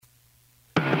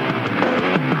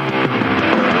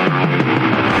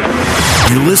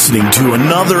You're listening to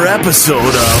another episode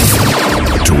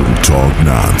of Total Talk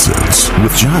Nonsense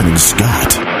with John and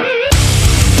Scott.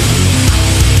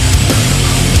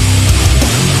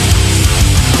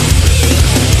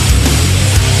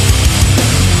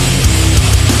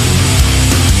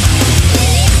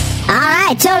 All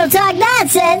right, Total Talk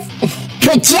Nonsense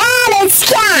with John and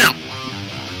Scott.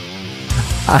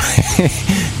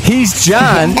 He's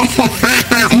John. And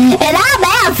I'm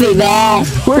Alfie, man.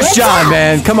 Where's John,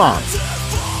 man? Come on.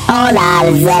 Hold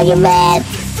on a second, man.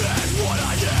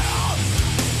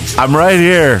 I'm right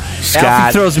here, Scott.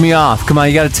 Alfie throws me off. Come on,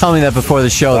 you got to tell me that before the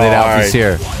show that Alfie's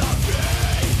here.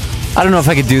 I don't know if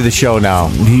I could do the show now.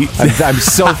 I'm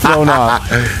so thrown off.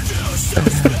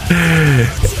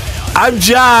 I'm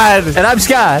John. And I'm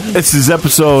Scott. This is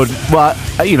episode, well,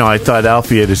 you know, I thought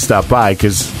Alfie had to stop by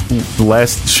because the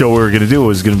last show we were going to do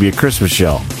was going to be a Christmas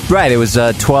show. Right, it was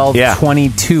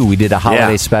 12/22. We did a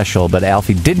holiday special, but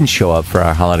Alfie didn't show up for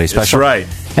our holiday special. That's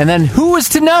right. And then who was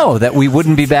to know that we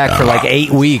wouldn't be back for like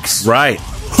 8 weeks? Right.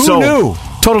 Who knew?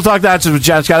 Total Talk Nonsense with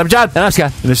John Scott. I'm John. And I'm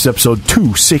Scott. And this is episode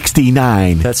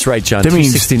 269. That's right, John. That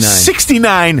means 269.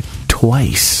 69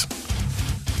 twice.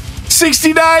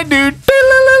 69, dude.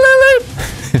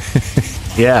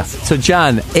 Yeah. So,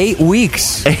 John, 8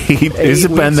 weeks. Has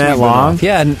it been that long?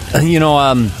 Yeah, and you know,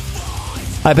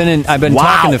 I've been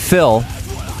talking to Phil,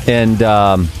 and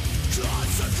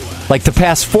like the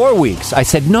past 4 weeks, I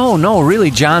said, no,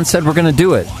 really, John said we're going to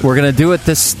do it. We're going to do it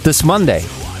this Monday.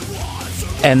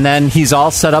 And then he's all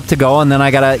set up to go, and then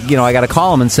I gotta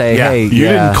call him and say, hey, you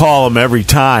didn't call him every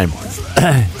time.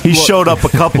 He showed up a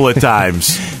couple of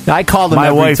times. I called him My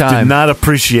every wife time. did not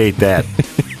appreciate that.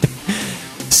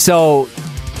 So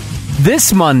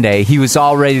this Monday, he was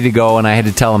all ready to go, and I had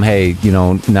to tell him, hey, you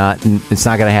know, it's not going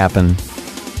to happen.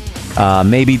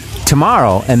 Maybe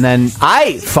tomorrow. And then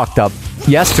I fucked up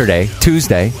yesterday,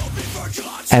 Tuesday,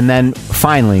 and then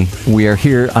finally we are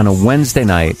here on a Wednesday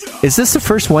night. Is this the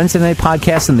first Wednesday night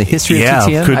podcast in the history of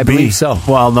TTN? Could I be. believe so.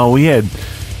 Well, no, we had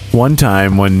one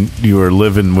time when you were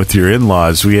living with your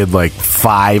in-laws, we had like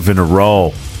 5 in a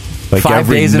row. Like 5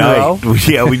 every days night. in a row?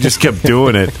 Yeah, we just kept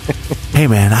doing it. Hey,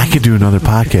 man, I could do another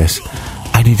podcast.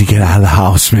 I need to get out of the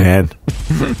house, man.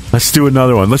 Let's do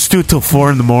another one. Let's do it till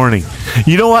 4 a.m.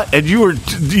 You know what? And you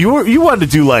wanted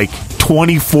to do like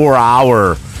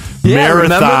 24-hour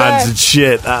marathons and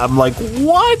shit. I'm like,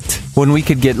 what? When we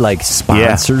could get like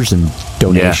sponsors and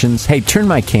donations. Yeah. Hey, turn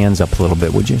my cans up a little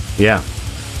bit, would you? Yeah.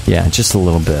 Yeah, just a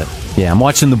little bit. Yeah, I'm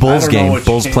watching the Bulls game.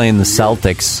 Bulls playing the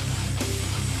Celtics.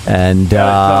 And,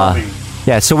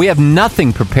 so we have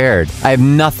nothing prepared. I have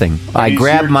nothing. I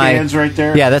grabbed my cans right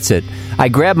there? Yeah, that's it. I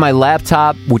grabbed my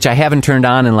laptop, which I haven't turned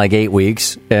on in like 8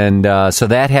 weeks. And so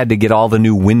that had to get all the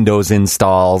new Windows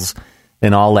installs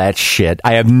and all that shit.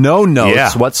 I have no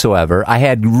notes whatsoever. I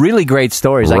had really great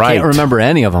stories. Right. I can't remember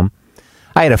any of them.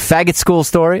 I had a faggot school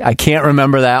story. I can't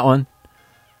remember that one.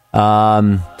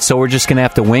 So we're just going to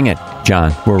have to wing it,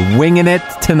 John. We're winging it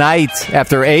tonight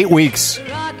after 8 weeks.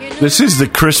 This is the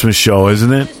Christmas show,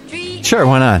 isn't it? Sure,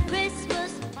 why not?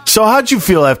 So how'd you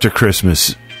feel after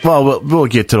Christmas? Well, we'll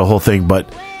get to the whole thing,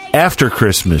 but after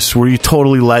Christmas, were you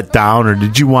totally let down, or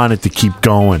did you want it to keep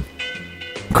going?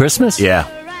 Christmas? Yeah.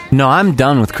 No, I'm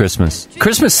done with Christmas.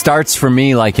 Christmas starts for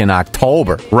me like in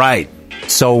October. Right.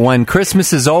 So when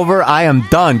Christmas is over, I am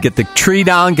done. Get the tree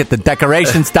down, get the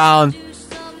decorations down.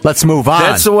 Let's move on.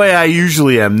 That's the way I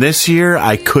usually am. This year,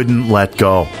 I couldn't let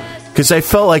go. Because I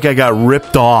felt like I got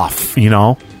ripped off, you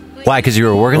know? Why? Because you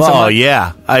were working so much? Oh,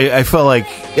 yeah. I felt like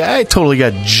I totally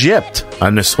got gypped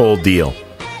on this whole deal.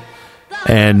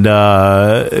 And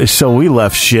so we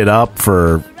left shit up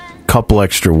for a couple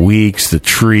extra weeks, the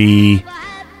tree.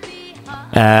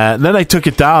 Then I took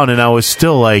it down, and I was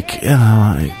still like,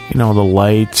 the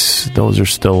lights, those are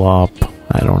still up.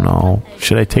 I don't know.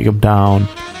 Should I take them down?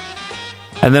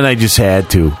 And then I just had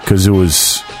to, because it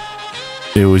was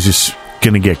just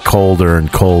going to get colder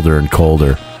and colder and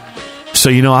colder. So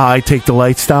you know how I take the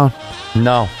lights down?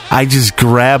 No. I just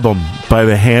grab them by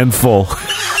the handful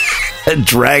and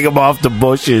drag them off the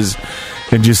bushes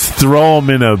and just throw them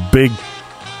in a big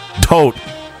tote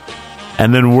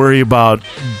and then worry about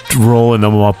rolling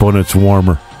them up when it's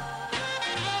warmer.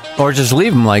 Or just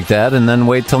leave them like that and then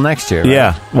wait till next year. Right?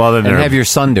 Yeah. Well, then and have your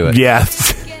son do it. Yeah.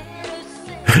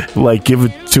 Like give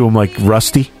it to him like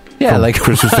Rusty. Yeah, like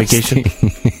Christmas Rusty. Vacation.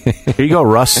 Here you go,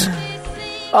 Russ.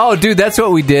 Oh, dude, that's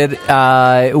what we did.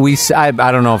 I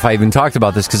don't know if I even talked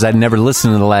about this because I'd never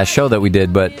listened to the last show that we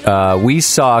did, but we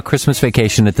saw Christmas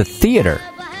Vacation at the theater.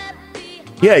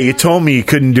 Yeah, you told me you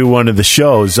couldn't do one of the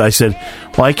shows. I said,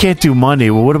 well, I can't do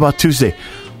Monday. Well, what about Tuesday?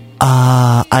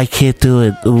 I can't do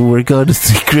it. We're going to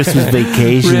see Christmas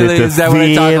Vacation Really? at the Is that what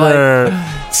I theater. talk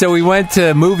like? So we went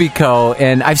to Movie Co.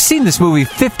 and I've seen this movie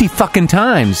 50 fucking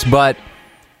times, but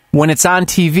when it's on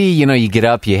TV, you know, you get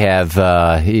up, you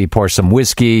have, you pour some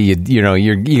whiskey,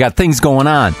 you got things going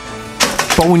on.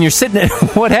 But when you're sitting,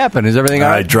 what happened? Is everything all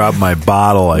I right? dropped my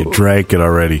bottle. I drank it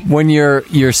already. When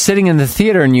you're sitting in the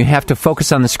theater and you have to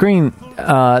focus on the screen,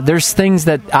 there's things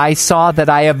that I saw that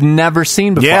I have never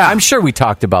seen before. Yeah. I'm sure we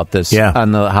talked about this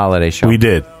on the holiday show. We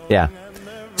did. Yeah.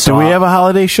 So we have a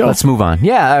holiday show? Let's move on.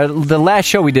 Yeah, the last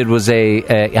show we did was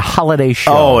a holiday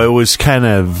show. Oh, it was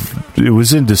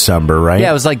in December, right?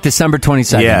 Yeah, it was like December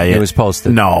 22nd. Yeah. It was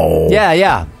posted. No. Yeah.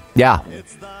 Yeah,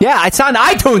 it's on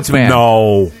iTunes, man.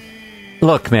 No.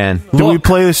 Look, man. Did we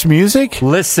play this music?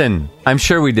 Listen, I'm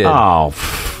sure we did. Oh,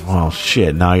 well,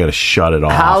 shit. Now I got to shut it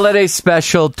off. Holiday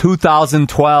Special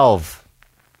 2012.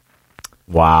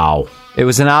 Wow. It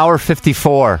was an hour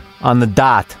 54 on the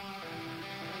dot.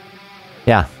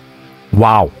 Yeah.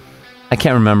 Wow. I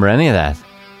can't remember any of that.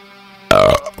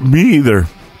 Me either.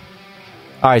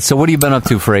 All right, so what have you been up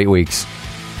to for 8 weeks?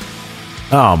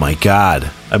 Oh, my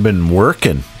God. I've been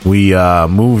working. We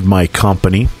moved my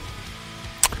company.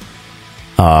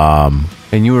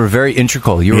 And you were very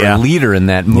integral. You were a leader in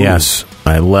that move. Yes,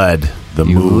 I led the move.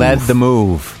 You led the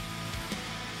move.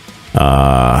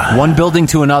 One building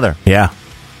to another. Yeah.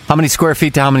 How many square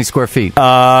feet to how many square feet?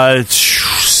 It's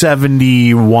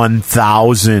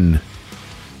 71,000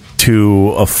 to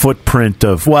a footprint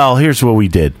of, well, here's what we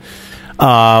did.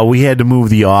 We had to move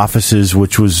the offices,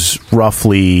 which was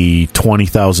roughly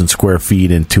 20,000 square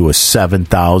feet, into a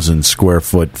 7,000 square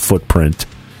foot footprint.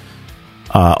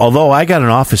 Although I got an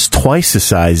office twice the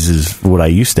size as what I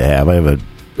used to have. I have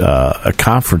a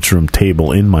conference room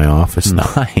table in my office now.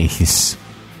 Nice.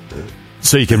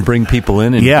 So you can bring people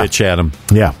in and bitch at them.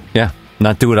 Yeah. Yeah.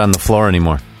 Not do it on the floor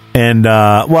anymore. And,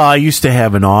 well, I used to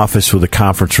have an office with a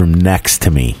conference room next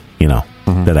to me,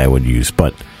 that I would use.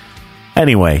 But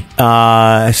anyway,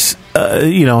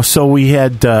 so we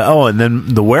had, and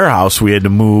then the warehouse, we had to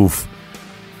move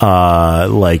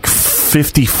like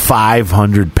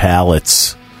 5,500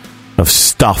 pallets of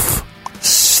stuff.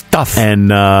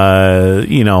 And,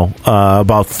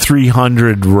 about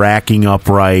 300 racking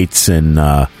uprights and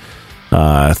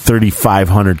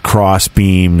 3,500 cross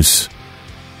beams.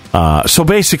 So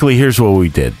basically, here's what we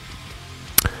did.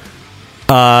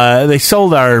 They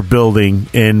sold our building,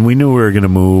 and we knew we were going to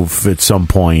move at some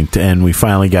point, and we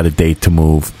finally got a date to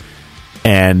move.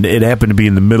 And it happened to be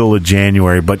in the middle of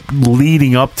January, but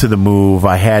leading up to the move,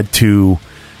 I had to,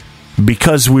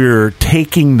 because we were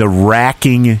taking the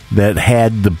racking that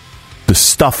had the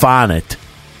stuff on it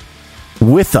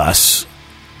with us,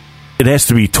 it has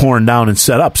to be torn down and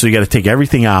set up. So you got to take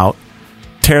everything out,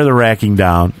 tear the racking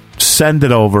down, send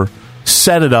it over,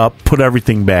 set it up, put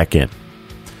everything back in.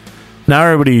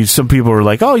 Now some people are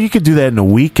like, oh, you could do that in a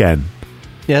weekend.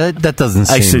 Yeah, that doesn't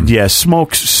seem... I said, yeah,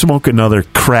 smoke another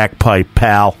crack pipe,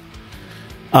 pal.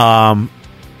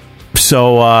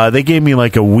 So they gave me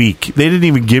like a week. They didn't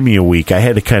even give me a week. I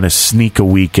had to kind of sneak a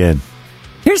week in.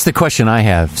 Here's the question I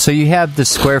have. So you have the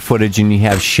square footage and you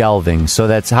have shelving. So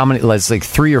that's how many? That's like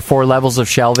 3 or 4 levels of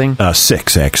shelving?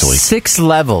 6, actually. 6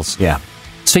 levels. Yeah.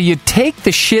 So you take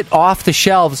the shit off the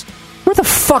shelves. Where the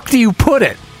fuck do you put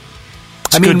it?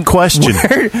 That's a good question.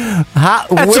 That's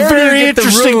a very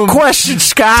interesting question,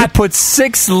 Scott. To put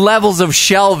 6 levels of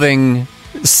shelving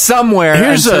somewhere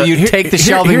until you take the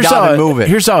shelving down and move it.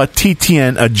 Here's how a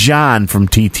John from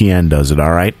TTN does it,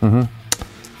 all right? Mm-hmm.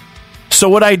 So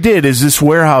what I did is this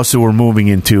warehouse that we're moving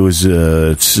into is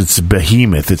it's a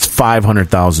behemoth. It's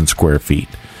 500,000 square feet.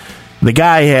 The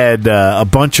guy had a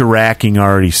bunch of racking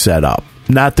already set up.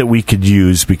 Not that we could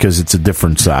use because it's a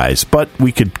different size, but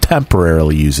we could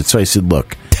temporarily use it. So I said,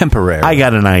 look. Temporary. I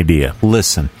got an idea.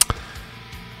 Listen.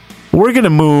 We're going to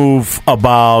move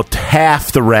about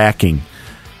half the racking,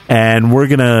 and we're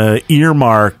going to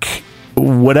earmark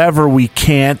whatever we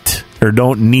can't or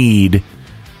don't need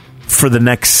for the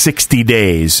next 60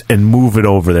 days and move it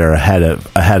over there ahead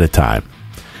of time.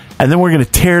 And then we're going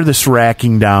to tear this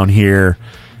racking down here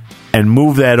and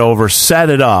move that over, set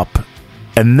it up,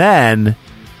 and then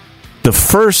the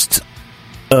first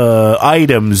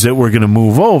items that we're going to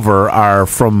move over are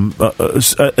from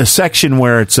a section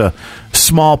where it's a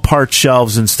small part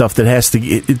shelves and stuff that has to.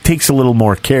 It takes a little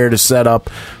more care to set up.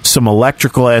 Some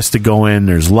electrical has to go in.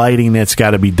 There's lighting that's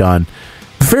got to be done.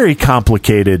 Very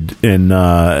complicated and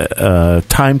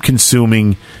time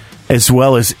consuming, as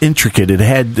well as intricate. You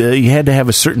had to have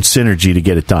a certain synergy to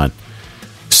get it done.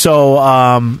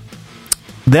 So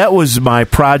that was my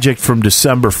project from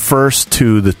December 1st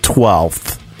to the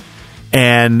 12th.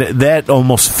 And that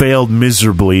almost failed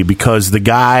miserably because the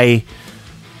guy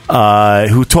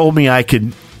who told me I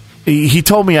could... He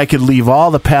told me I could leave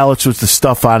all the pallets with the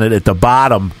stuff on it at the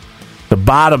bottom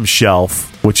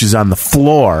shelf, which is on the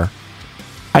floor.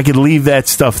 I could leave that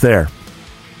stuff there.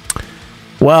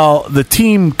 Well, the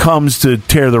team comes to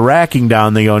tear the racking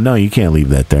down. They go, no, you can't leave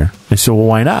that there. I said, well,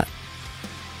 why not?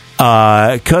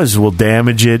 Because we'll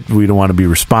damage it. We don't want to be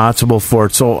responsible for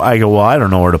it. So I go, well, I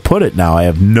don't know where to put it now. I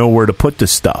have nowhere to put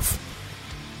this stuff.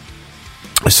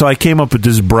 So I came up with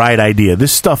this bright idea.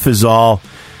 This stuff is all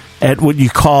at what you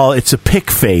call, it's a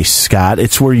pick face, Scott.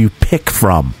 It's where you pick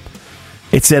from.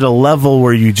 It's at a level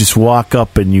where you just walk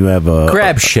up and you have a...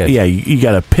 Grab shit. Yeah, you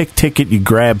got a pick ticket, you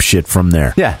grab shit from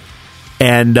there. Yeah.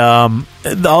 And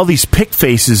all these pick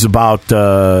faces, about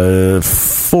 400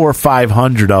 or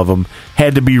 500 of them,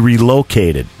 had to be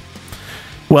relocated.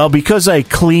 Well, because I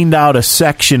cleaned out a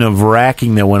section of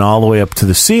racking that went all the way up to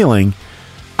the ceiling,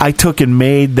 I took and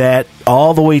made that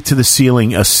all the way to the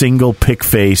ceiling a single pick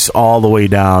face all the way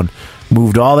down,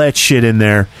 moved all that shit in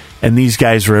there, and these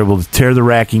guys were able to tear the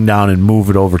racking down and move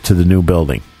it over to the new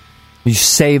building. You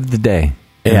saved the day,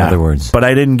 in other words. But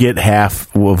I didn't get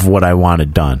half of what I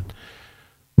wanted done.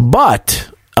 But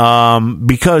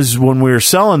because when we were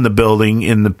selling the building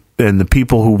and the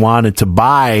people who wanted to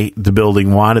buy the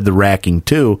building wanted the racking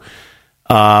too,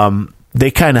 they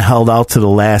kind of held out to the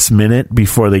last minute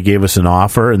before they gave us an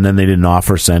offer, and then they didn't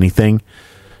offer us anything,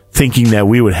 thinking that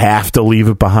we would have to leave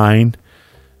it behind.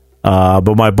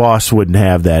 But my boss wouldn't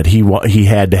have that. He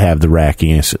had to have the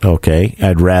racking. I said, okay,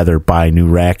 I'd rather buy new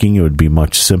racking. It would be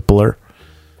much simpler.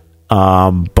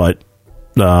 But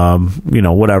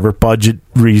whatever, budget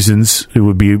reasons, it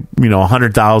would be,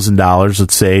 $100,000,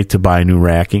 let's say, to buy new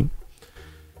racking.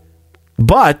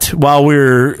 But while we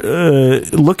were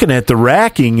looking at the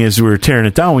racking as we were tearing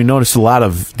it down, we noticed a lot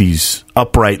of these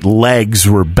upright legs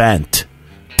were bent,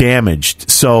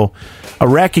 damaged. So a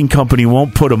racking company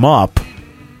won't put them up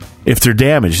if they're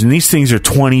damaged. And these things are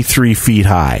 23 feet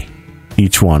high,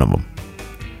 each one of them.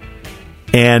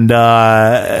 And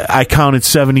I counted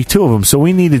 72 of them. So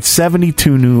we needed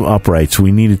 72 new uprights.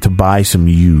 We needed to buy some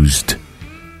used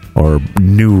or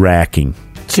new racking.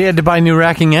 So you had to buy new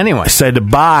racking anyway. So I had to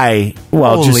buy,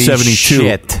 just 72.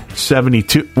 Shit.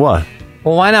 72. What?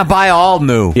 Well, why not buy all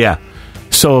new? Yeah.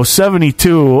 So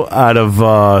 72 out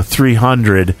of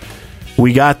 300,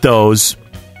 we got those.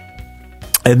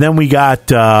 And then we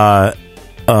got, we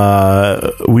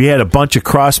had a bunch of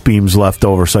cross beams left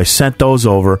over. So I sent those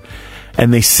over.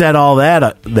 And they set all that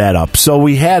up. So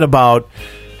we had about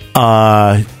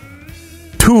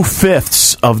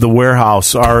 2/5 of the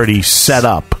warehouse already set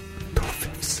up.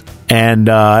 2/5. And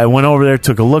I went over there,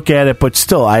 took a look at it, but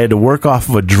still, I had to work off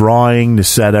of a drawing to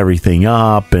set everything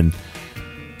up. And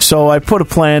so I put a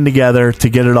plan together to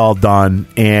get it all done.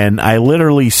 And I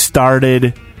literally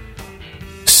started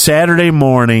Saturday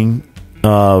morning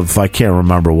of, I can't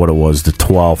remember what it was, the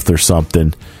 12th or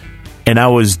something. And I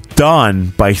was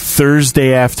done by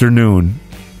Thursday afternoon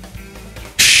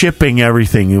shipping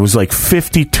everything. It was like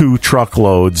 52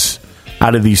 truckloads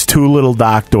out of these two little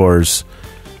dock doors.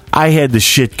 I had the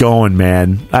shit going,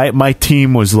 man. My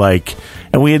team was like,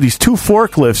 and we had these two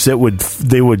forklifts that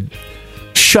would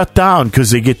shut down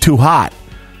because they get too hot.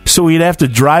 So we'd have to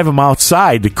drive them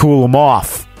outside to cool them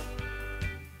off.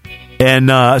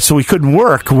 And so we couldn't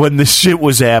work when this shit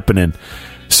was happening.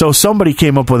 So somebody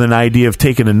came up with an idea of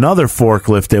taking another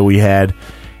forklift that we had,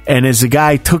 and as the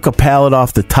guy took a pallet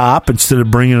off the top instead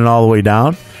of bringing it all the way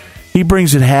down, he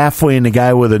brings it halfway, and the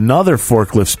guy with another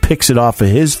forklift picks it off of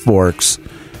his forks,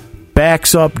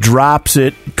 backs up, drops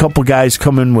it. A couple guys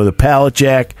come in with a pallet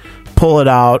jack, pull it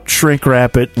out, shrink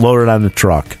wrap it, load it on the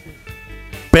truck.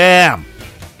 Bam!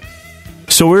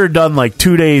 So we were done like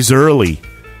 2 days early,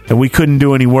 and we couldn't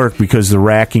do any work because the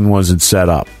racking wasn't set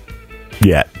up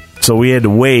yet. So we had to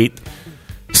wait,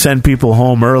 send people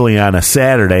home early on a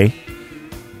Saturday,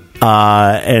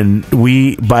 and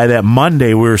by that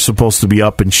Monday, we were supposed to be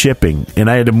up and shipping. And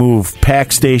I had to move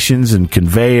pack stations and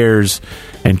conveyors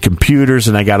and computers,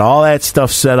 and I got all that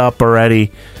stuff set up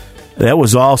already. That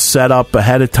was all set up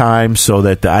ahead of time so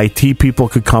that the IT people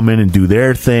could come in and do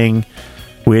their thing.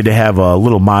 We had to have a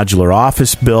little modular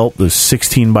office built, the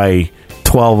 16 by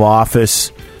 12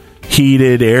 office,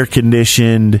 heated,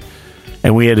 air-conditioned.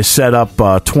 And we had to set up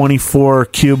 24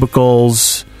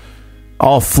 cubicles,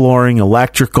 all flooring,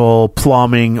 electrical,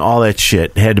 plumbing, all that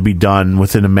shit had to be done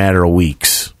within a matter of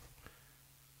weeks.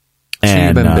 So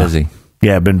you've been busy.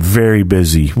 Yeah, I've been very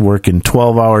busy, working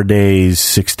 12-hour days,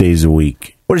 6 days a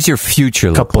week. What does your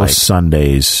future look like? Couple of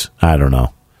Sundays. I don't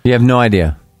know. You have no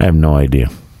idea. I have no idea.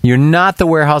 You're not the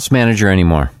warehouse manager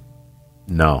anymore.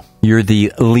 No. You're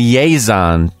the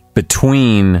liaison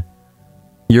between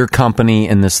your company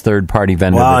and this third-party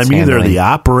vendor. Well, that's I'm either handling the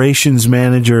operations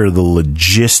manager or the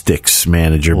logistics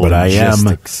manager, but I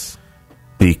am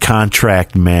the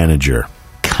contract manager.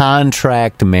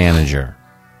 Contract manager.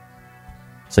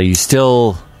 So you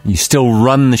still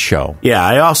run the show. Yeah,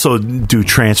 I also do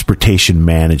transportation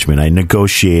management. I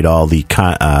negotiate all the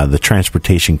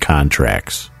transportation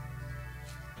contracts.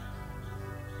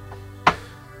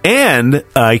 And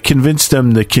I convinced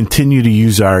them to continue to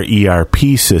use our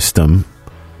ERP system.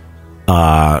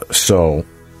 So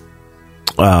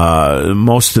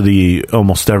almost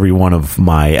every one of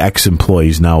my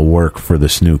ex-employees now work for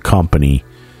this new company.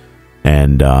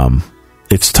 And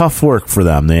it's tough work for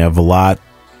them. They have a lot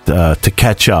to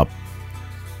catch up.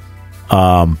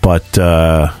 But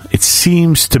it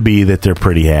seems to be that they're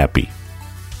pretty happy.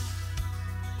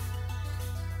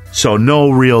 So no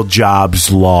real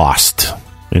jobs lost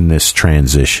in this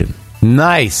transition.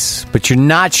 Nice. But you're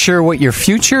not sure what your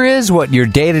future is, what your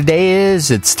day-to-day is?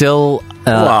 It's still...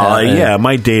 yeah,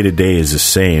 my day-to-day is the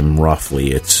same,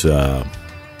 roughly. It's, I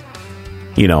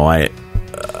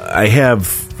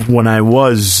have... When I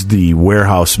was the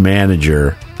warehouse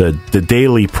manager, the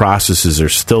daily processes are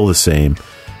still the same.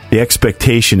 The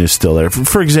expectation is still there.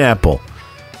 For example,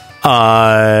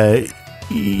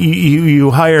 you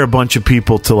hire a bunch of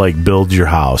people to like build your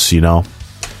house,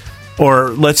 or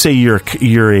let's say you're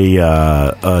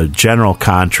a general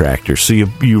contractor. So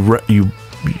you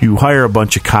hire a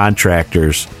bunch of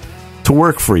contractors to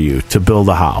work for you to build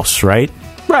a house, right?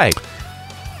 Right.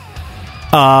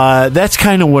 That's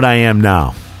kind of what I am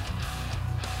now.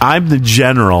 I'm the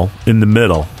general in the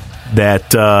middle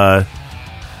that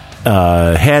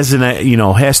has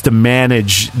to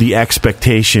manage the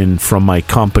expectation from my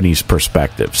company's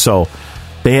perspective. So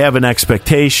they have an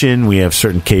expectation. We have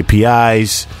certain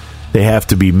KPIs. They have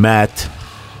to be met.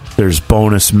 There's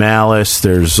bonus malus.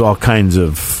 There's all kinds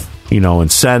of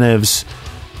incentives,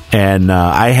 and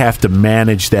I have to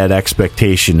manage that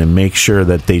expectation and make sure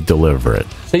that they deliver it.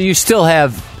 So you still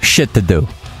have shit to do.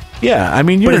 Yeah, I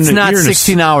mean, but it's not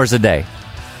 16 hours a day.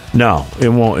 No, it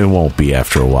won't be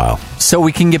after a while. So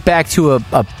we can get back to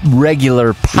a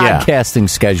regular podcasting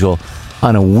schedule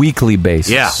on a weekly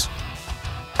basis. Yeah.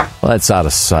 Well, that's out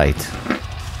of sight.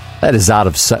 That is out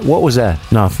of sight. What was that?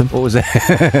 Nothing. What was that?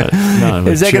 No,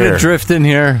 is that going to drift in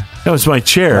here? That was my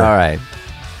chair. All right.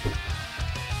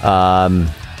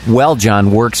 Well,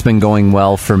 John, work's been going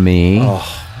well for me.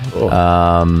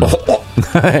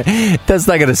 That's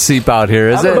not going to seep out here,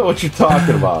 is it? I don't know what you're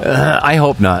talking about. I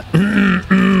hope not.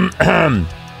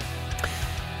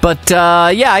 But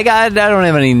I don't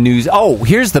have any news. Oh,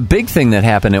 here's the big thing that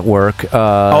happened at work.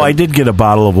 I did get a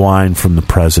bottle of wine from the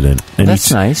president. And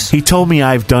that's nice. He told me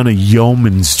I've done a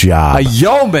yeoman's job. A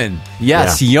yeoman.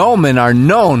 Yes, yeomen are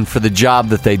known for the job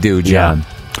that they do, John.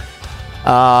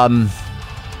 Yeah.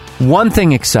 One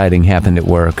thing exciting happened at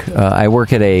work. I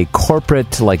work at a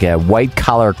corporate, like a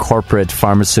white-collar corporate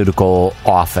pharmaceutical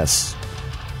office.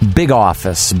 Big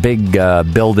office, big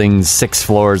buildings, 6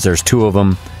 floors. There's 2 of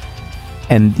them.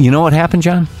 And you know what happened,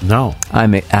 John? No.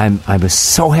 I was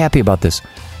so happy about this.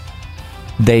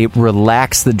 They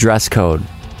relaxed the dress code.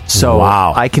 So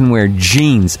I can wear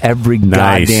jeans every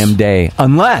goddamn day.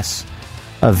 Unless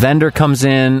a vendor comes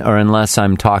in or unless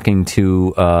I'm talking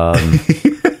to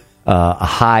a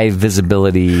high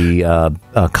visibility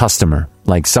customer.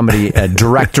 Like somebody, a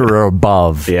director or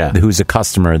above who's a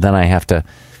customer. Then I have to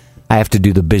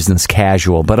do the business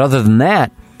casual. But other than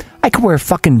that, I can wear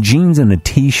fucking jeans and a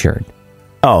T-shirt.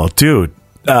 Oh, dude,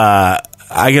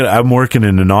 I'm working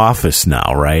in an office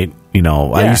now, right?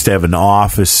 I used to have an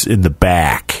office in the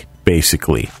back,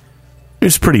 basically. It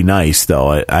was pretty nice,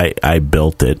 though. I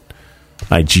built it.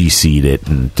 I GC'd it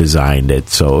and designed it,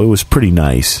 so it was pretty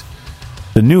nice.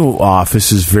 The new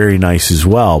office is very nice as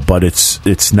well, but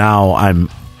it's now I'm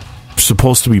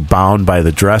supposed to be bound by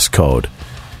the dress code.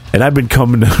 And I've been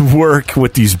coming to work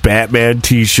with these Batman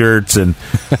T-shirts and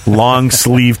long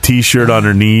sleeve T-shirt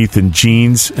underneath and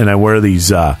jeans, and I wear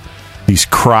these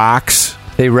Crocs.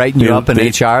 They writing you up in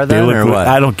HR then, or what?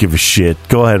 I don't give a shit.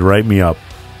 Go ahead, write me up.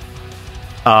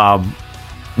 No,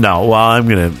 well, I'm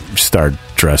going to start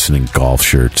dressing in golf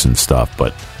shirts and stuff,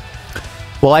 but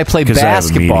well, I play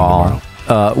basketball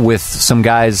with some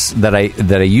guys that I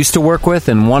used to work with,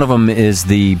 and one of them is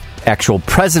the actual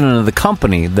president of the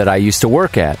company that I used to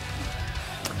work at.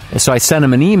 So I sent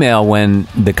him an email when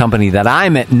the company that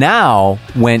I'm at now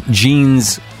went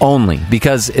jeans only,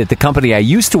 because at the company I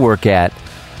used to work at,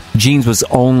 jeans was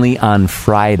only on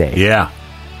Friday. Yeah.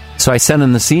 So I sent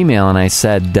him this email and I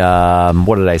said,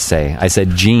 what did I say? I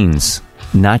said jeans,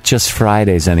 not just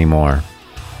Fridays anymore.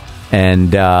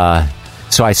 And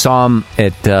so I saw him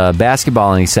at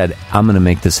basketball, and he said, I'm going to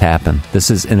make this happen.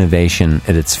 This is innovation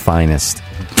at its finest.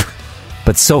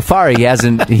 But so far, he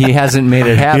hasn't made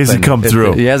it happen. He hasn't come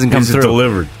through. He hasn't come through.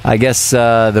 Delivered. I guess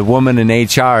the woman in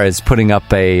HR is putting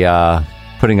up a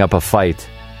fight.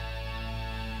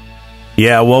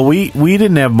 Yeah, well, we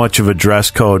didn't have much of a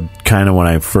dress code kind of when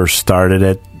I first started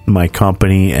at my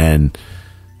company, and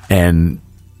in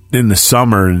the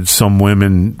summer, some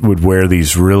women would wear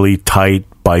these really tight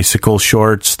bicycle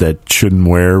shorts that shouldn't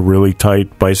wear really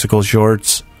tight bicycle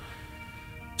shorts.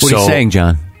 What are you saying,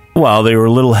 John? Well, they were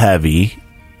a little heavy,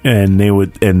 and their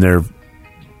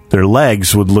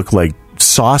legs would look like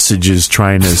sausages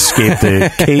trying to escape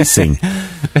the casing.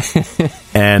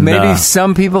 And maybe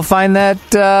some people find that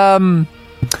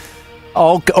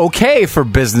okay for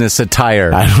business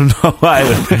attire. I don't know.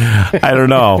 I don't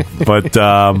know, but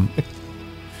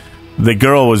the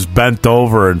girl was bent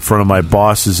over in front of my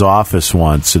boss's office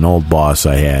once, an old boss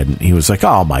I had, and he was like,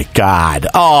 "Oh my God,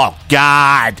 oh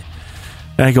God."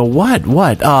 And I go, what?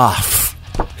 Oh,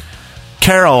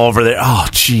 Carol over there. Oh,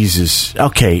 Jesus.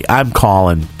 Okay, I'm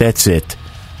calling. That's it.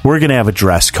 We're going to have a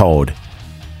dress code.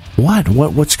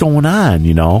 What's going on?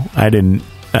 You know, I didn't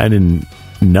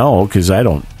know because I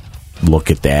don't look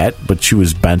at that. But she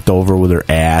was bent over with her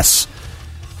ass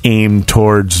aimed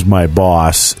towards my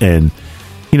boss. And,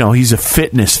 you know, he's a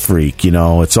fitness freak. You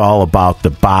know, it's all about the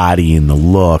body and the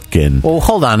look. And well,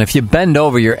 hold on. If you bend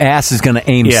over, your ass is going to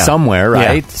aim somewhere,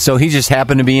 right? Yeah. So he just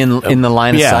happened to be in the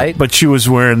line of sight. But she was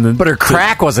wearing But her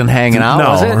crack wasn't hanging out,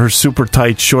 was it? No, her super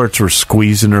tight shorts were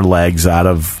squeezing her legs out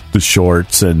of the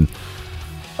shorts, and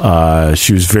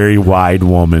she was a very wide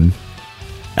woman.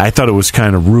 I thought it was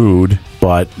kind of rude,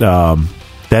 but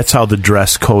that's how the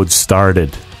dress code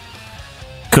started.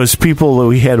 Because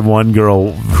we had one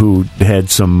girl who had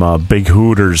some big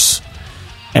hooters,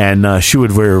 and she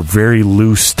would wear very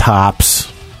loose tops,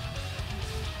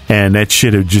 and that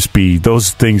shit would just be,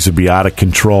 those things would be out of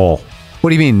control. What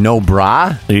do you mean, no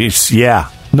bra? Yeah.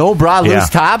 No bra, loose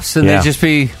tops, and they'd just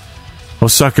be...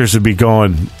 Those suckers would be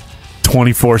going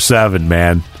 24/7,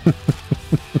 man.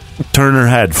 Turn her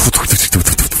head.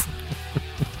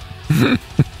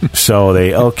 So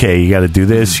you got to do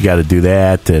this, you got to do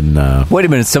that, and wait a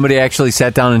minute, somebody actually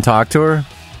sat down and talked to her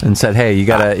and said, "Hey, you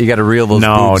got to reel those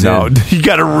boobs in. You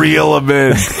got to reel them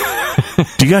in."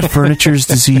 Do you got furniture's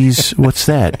disease? What's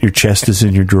that? Your chest is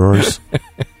in your drawers?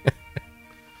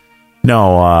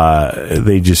 No,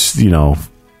 they just, you know,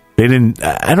 they didn't.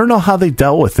 I don't know how they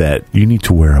dealt with that. You need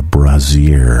to wear a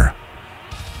brassiere.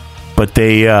 But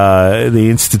they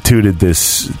instituted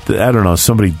this. I don't know.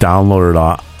 Somebody downloaded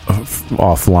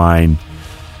offline,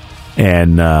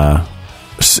 and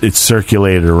it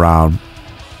circulated around.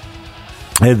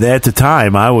 And at the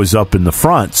time, I was up in the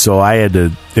front, so I had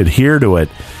to adhere to it.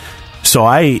 So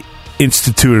I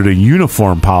instituted a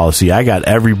uniform policy. I got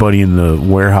everybody in the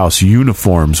warehouse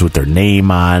uniforms with their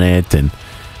name on it, and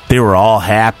they were all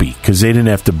happy because they didn't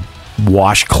have to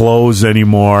wash clothes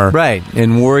anymore. Right,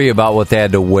 and worry about what they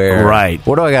had to wear. Right.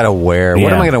 What do I got to wear? Yeah.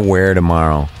 What am I going to wear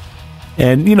tomorrow?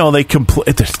 And, you know, they're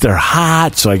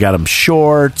hot, so I got them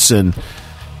shorts, and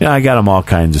you know, I got them all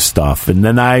kinds of stuff. And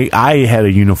then I had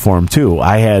a uniform, too.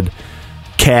 I had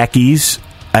khakis.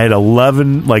 I had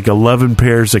 11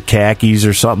 pairs of khakis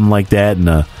or something like that,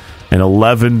 and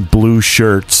 11 blue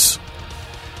shirts.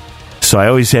 So I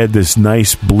always had this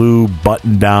nice blue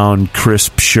button-down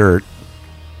crisp shirt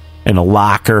and a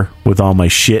locker with all my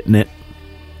shit in it.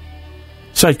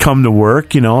 So I'd come to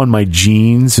work, you know, in my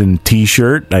jeans and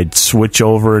T-shirt. I'd switch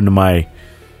over into my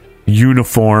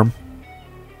uniform.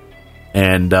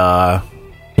 And,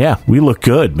 we look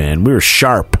good, man. We were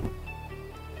sharp.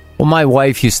 Well, my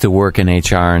wife used to work in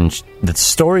HR, and the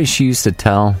story she used to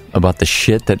tell about the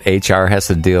shit that HR has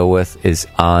to deal with is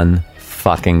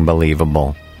unfucking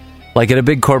believable. Like at a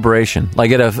big corporation,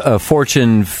 like at a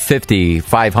Fortune 50,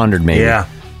 500 maybe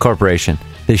corporation.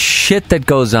 The shit that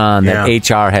goes on that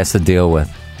HR has to deal with.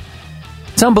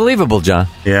 It's unbelievable, John.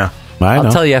 Yeah,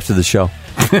 I'll tell you after the show.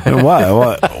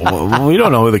 What? We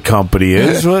don't know who the company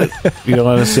is. What you don't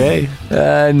want to say?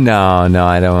 No,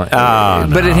 I don't.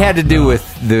 But it had to do with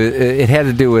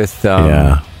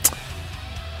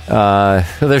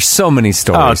there's so many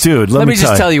stories. Oh, dude, let me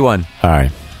just tell you one. All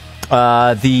right.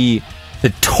 The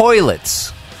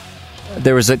toilets.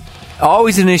 There was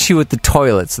always an issue with the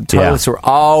toilets. The toilets were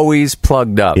always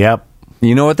plugged up. Yep.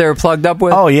 You know what they were plugged up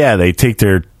with? Oh yeah, they take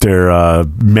their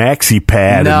maxi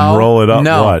pad and roll it up.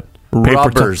 No. What?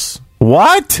 Rubbers.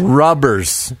 What?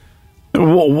 Rubbers.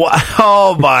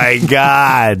 Oh my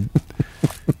God.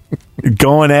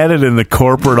 Going at it in the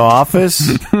corporate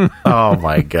office? Oh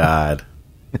my God.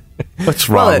 What's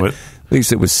wrong with? At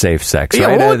least it was safe sex. Yeah,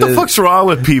 right? what the fuck's wrong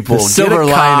with people? The silver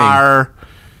Get a car.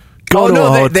 Go to a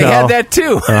hotel. They had that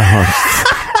too.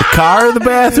 The car in the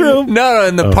bathroom? No,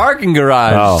 in the parking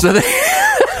garage. Oh. So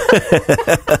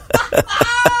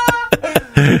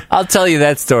I'll tell you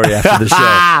that story after the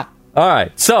show. All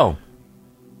right, so,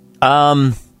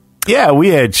 yeah, we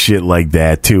had shit like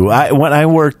that too. When I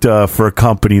worked for a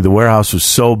company, the warehouse was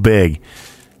so big,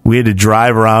 we had to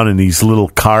drive around in these little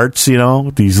carts, these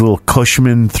little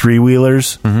Cushman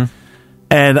 3-wheelers. Mm-hmm.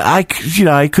 And I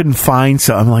couldn't find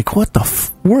some. I'm like,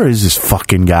 where is this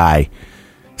fucking guy?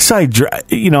 So I,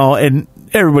 and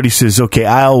everybody says, okay,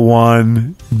 aisle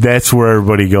 1, that's where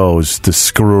everybody goes to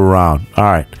screw around. All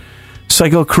right. So I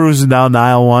go cruising down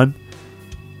aisle 1,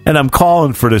 and I'm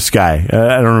calling for this guy.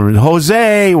 I don't remember,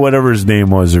 Jose, whatever his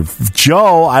name was, or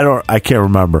Joe. I can't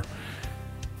remember.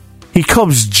 He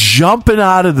comes jumping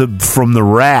from the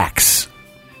racks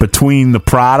between the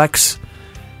products,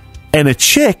 and a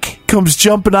chick comes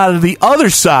jumping out of the other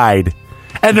side,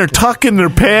 and they're tucking their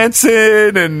pants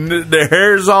in, and their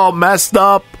hair's all messed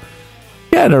up.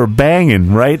 Yeah, they're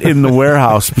banging right in the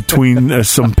warehouse between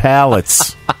some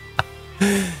pallets.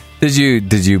 Did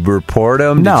you report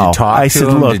him? No, Did you talk I to said,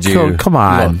 him? look, come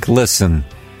on. Look, listen.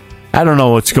 I don't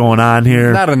know what's going on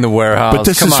here. Not in the warehouse. But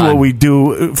this is what we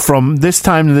do from this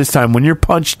time to this time. When you're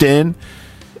punched in,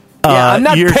 I'm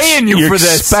not paying you for this.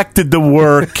 You're expected to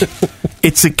work.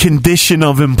 It's a condition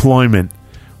of employment.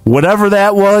 Whatever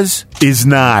that was is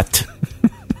not.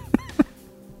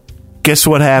 Guess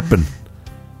what happened?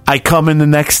 I come in the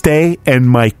next day and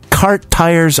my cart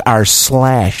tires are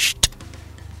slashed.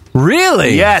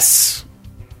 Really? Yes.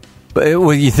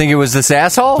 Well, you think it was this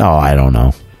asshole? Oh, I don't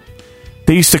know.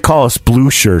 They used to call us blue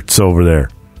shirts over there.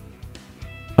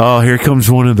 Oh, here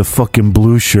comes one of the fucking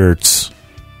blue shirts.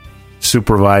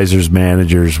 Supervisors,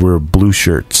 managers were blue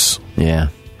shirts. Yeah.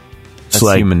 It's That's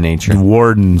like human nature. The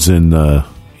wardens and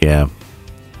Yeah.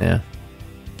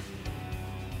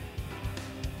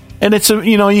 And it's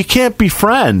you can't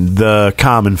befriend the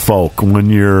common folk when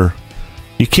you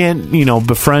can't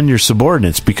befriend your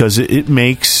subordinates because it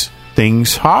makes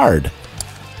things hard.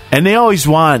 And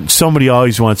somebody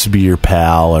always wants to be your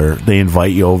pal, or they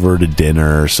invite you over to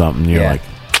dinner or something. You're like,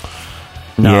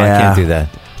 no, I can't do that.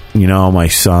 My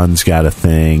son's got a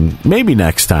thing. Maybe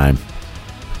next time.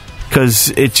 Because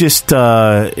it just,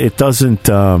 it doesn't,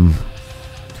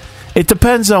 it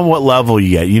depends on what level you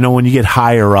get. When you get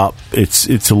higher up,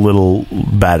 it's a little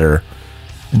better.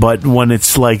 But when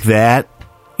it's like that,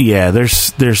 yeah,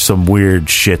 there's some weird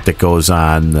shit that goes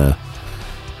on.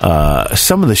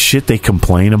 Some of the shit they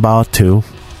complain about, too,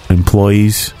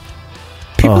 employees.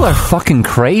 People are fucking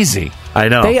crazy. I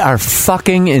know. They are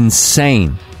fucking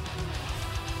insane.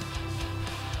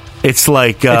 It's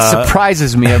like... it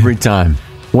surprises me every time.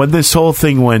 When this whole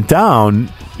thing went down,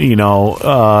 some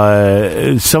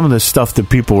of the stuff that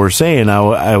people were saying,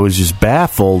 I was just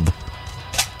baffled.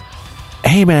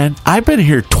 Hey, man, I've been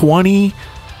here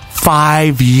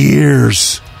 25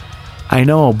 years. I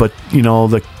know, but,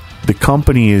 the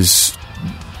company is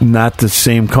not the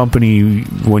same company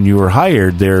when you were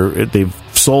hired. They've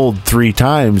sold 3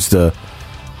 times to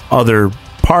other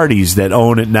parties that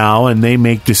own it now, and they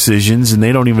make decisions, and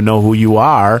they don't even know who you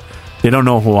are. They don't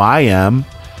know who I am.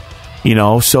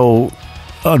 So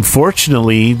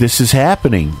unfortunately, this is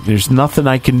happening. There's nothing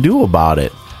I can do about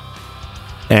it.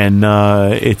 And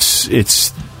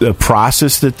it's a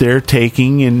process that they're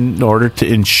taking in order to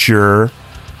ensure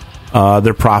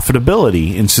their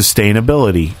profitability and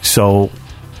sustainability. So,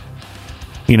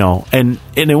 and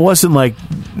it wasn't like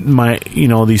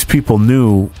these people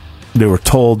knew. They were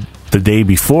told the day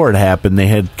before it happened. They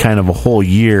had kind of a whole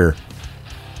year.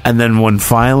 And then when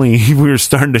finally we were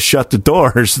starting to shut the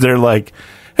doors, they're like,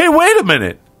 hey, wait a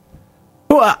minute.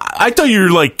 Well, I thought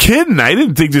you were kidding. I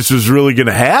didn't think this was really going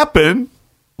to happen.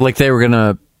 Like they were going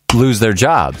to lose their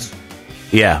jobs.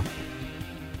 Yeah.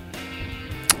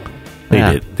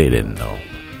 They didn't know.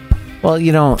 Well,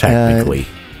 technically.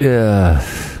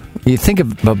 You think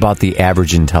about the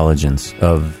average intelligence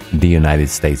of the United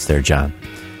States there, John,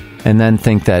 and then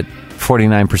think that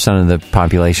 49% of the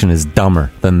population is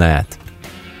dumber than that.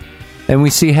 And we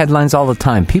see headlines all the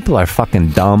time. People are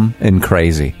fucking dumb and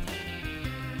crazy.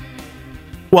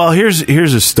 Well, here's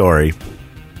a story.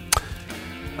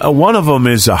 One of them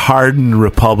is a hardened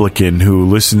Republican who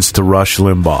listens to Rush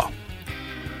Limbaugh.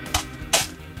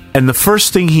 And the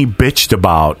first thing he bitched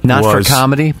about Not for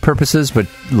comedy purposes, but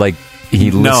he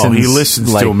listens. No, he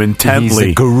listens like to him intently.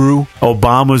 He's a guru.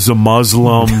 Obama's a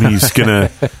Muslim. He's going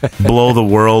to blow the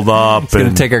world up. He's going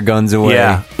to take our guns away.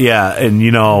 Yeah. And,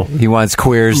 he wants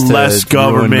queers to less ruin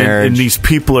government. marriage. And these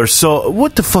people are so...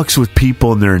 What the fuck's with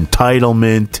people and their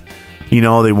entitlement?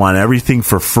 They want everything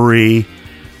for free.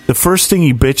 The first thing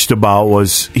he bitched about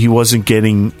was he wasn't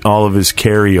getting all of his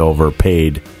carryover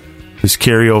paid. His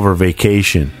carryover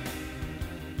vacation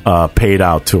paid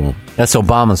out to him. That's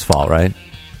Obama's fault, right?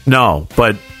 No,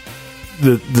 but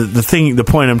the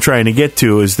point I'm trying to get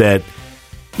to is that,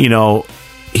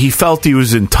 he felt he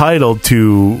was entitled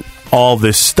to all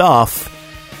this stuff.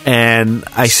 And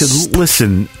I said,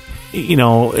 listen,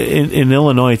 in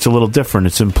Illinois, it's a little different.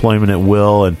 It's employment at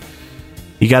will, and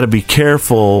you got to be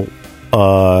careful,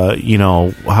 how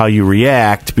you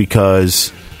react,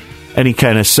 because any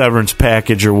kind of severance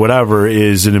package or whatever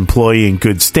is an employee in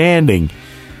good standing.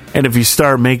 And if you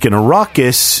start making a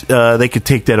ruckus, they could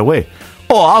take that away.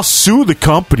 Oh, I'll sue the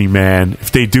company, man,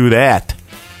 if they do that.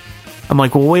 I'm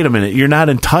like, well, wait a minute. You're not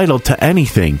entitled to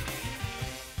anything.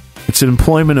 It's an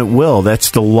employment at will.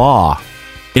 That's the law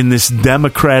in this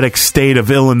democratic state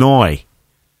of Illinois.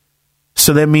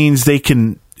 So that means they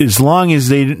can, as long as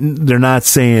they're not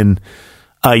saying,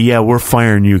 we're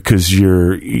firing you because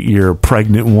you're a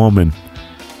pregnant woman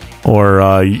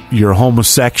or you're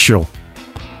homosexual.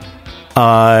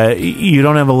 You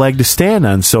don't have a leg to stand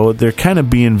on. So they're kind of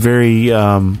being very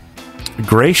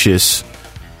gracious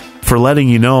for letting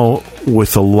you know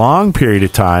with a long period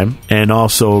of time and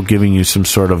also giving you some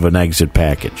sort of an exit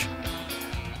package.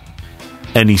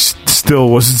 And he still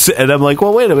wasn't. And I'm like,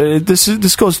 well, wait a minute.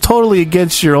 This goes totally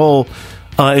against your whole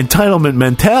entitlement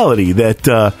mentality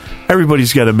that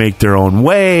everybody's got to make their own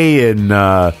way. And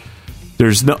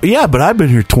there's no. Yeah, but I've been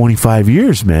here 25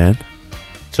 years, man.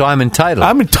 So I'm entitled.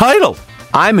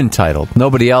 I'm entitled.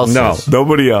 Nobody else is. No,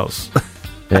 nobody else.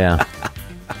 Yeah.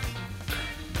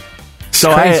 So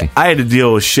I had to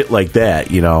deal with shit like that,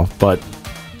 but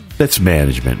that's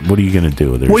management. What are you going to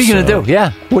do? What are you going to do?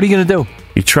 Yeah. What are you going to do?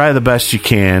 You try the best you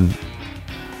can.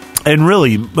 And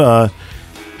really,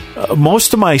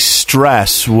 most of my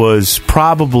stress was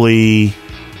probably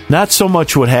not so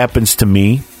much what happens to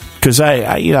me, because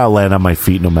I'll land on my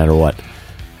feet no matter what,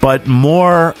 but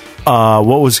more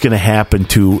what was going to happen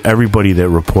to everybody that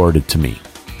reported to me.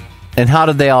 And how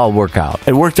did they all work out?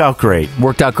 It worked out great.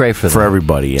 Worked out great for them. For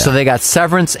everybody, yeah. So they got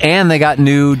severance and they got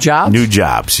new jobs? New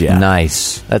jobs, yeah.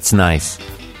 Nice. That's nice.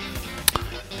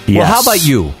 Yes. Well, how about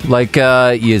you? Like,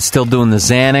 you still doing the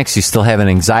Xanax? You still having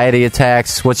anxiety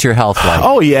attacks? What's your health like?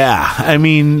 Oh, yeah. I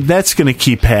mean, that's going to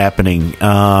keep happening.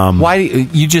 Why?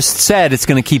 You just said it's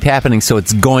going to keep happening, so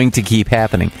it's going to keep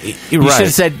happening. You should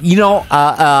have said,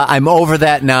 I'm over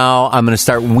that now. I'm going to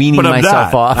start weaning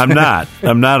myself off.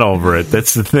 I'm not over it.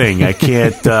 That's the thing. I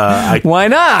can't. Why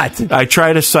not? I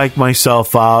try to psych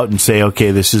myself out and say,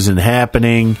 okay, this isn't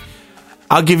happening.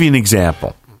 I'll give you an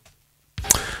example.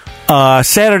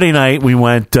 Saturday night, we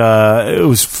went, it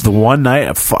was the one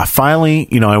night, finally,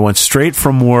 I went straight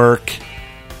from work,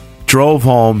 drove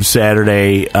home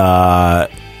Saturday, had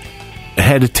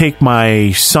to take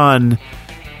my son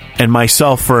and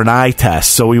myself for an eye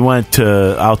test. So we went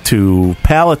out to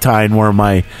Palatine, where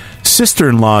my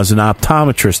sister-in-law is an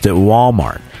optometrist at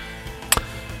Walmart.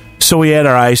 So we had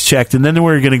our eyes checked, and then we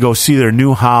were going to go see their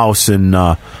new house in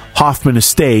Hoffman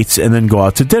Estates and then go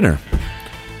out to dinner.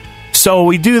 So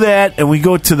we do that, and we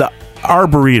go to the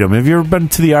Arboretum. Have you ever been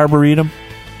to the Arboretum?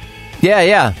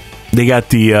 Yeah. They got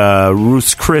the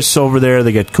Ruth's Chris over there.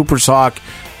 They got Cooper's Hawk.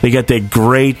 They got that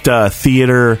great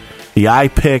theater, the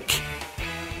iPic,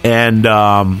 and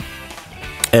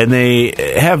they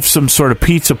have some sort of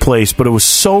pizza place. But it was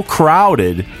so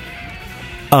crowded,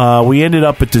 we ended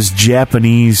up at this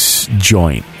Japanese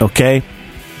joint. Okay,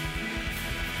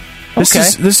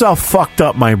 this is how fucked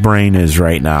up my brain is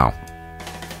right now.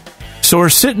 So we're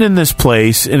sitting in this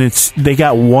place, and they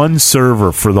got one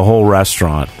server for the whole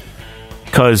restaurant,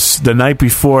 because the night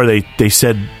before they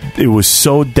said it was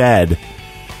so dead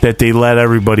that they let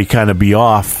everybody kind of be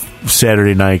off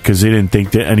Saturday night because they didn't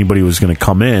think that anybody was going to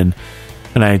come in.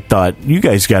 And I thought, you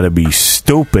guys got to be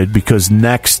stupid, because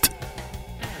next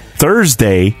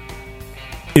Thursday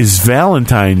is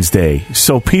Valentine's Day,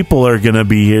 so people are going to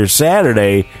be here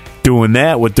Saturday doing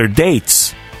that with their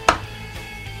dates.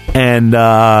 And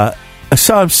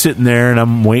so I'm sitting there, and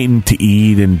I'm waiting to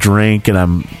eat and drink, and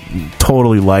I'm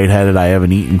totally lightheaded. I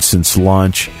haven't eaten since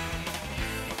lunch.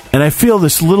 And I feel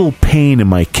this little pain in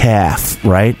my calf,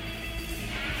 right?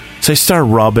 So I start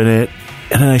rubbing it,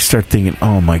 and then I start thinking,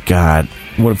 oh, my God,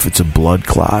 what if it's a blood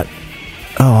clot?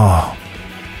 Oh,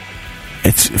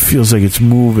 it feels like it's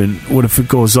moving. What if it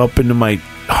goes up into my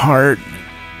heart?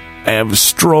 I have a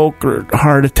stroke or a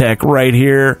heart attack right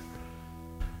here.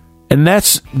 And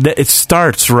it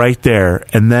starts right there,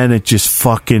 and then it just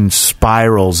fucking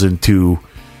spirals into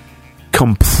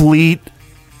completely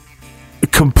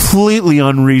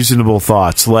unreasonable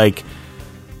thoughts. Like,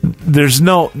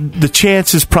 the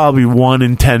chance is probably 1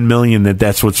 in 10 million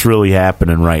that's what's really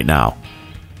happening right now.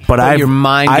 But your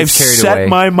mind gets carried set away.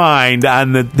 my mind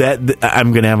on that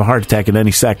I'm going to have a heart attack at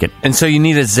any second. And so you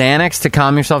need a Xanax to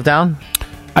calm yourself down?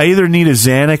 I either need a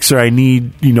Xanax or I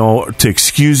need, to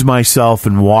excuse myself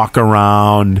and walk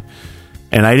around.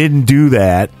 And I didn't do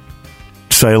that.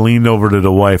 So I leaned over to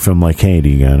the wife. I'm like, hey, do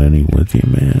you got any with you,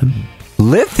 man?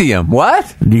 Lithium?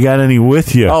 What? You got any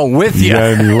with you? Oh, with you. You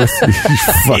got any with you?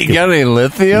 You got any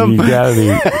lithium? You got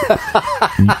any?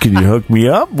 Can you hook me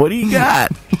up? What do you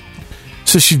got?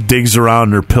 So she digs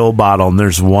around her pill bottle, and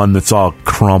there's one that's all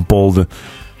crumpled.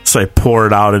 So I pour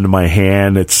it out into my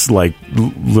hand. It's like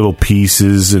little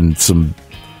pieces and some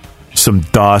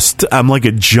dust. I'm like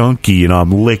a junkie,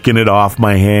 I'm licking it off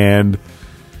my hand.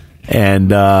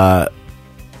 And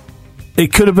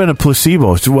it could have been a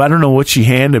placebo. So I don't know what she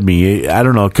handed me. I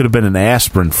don't know. It could have been an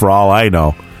aspirin for all I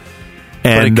know.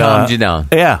 And, but it calmed you down.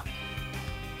 Yeah.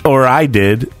 Or I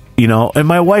did, And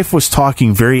my wife was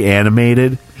talking very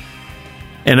animated.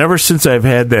 And ever since I've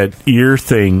had that ear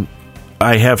thing,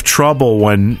 I have trouble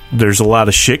when there's a lot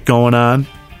of shit going on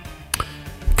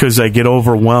because I get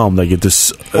overwhelmed. I get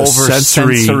this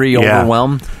sensory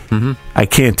overwhelmed. Mm-hmm. I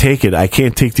can't take it. I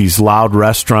can't take these loud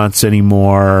restaurants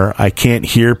anymore. I can't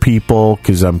hear people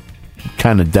because I'm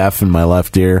kind of deaf in my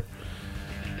left ear.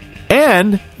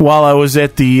 And while I was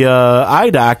at the eye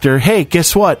doctor, hey,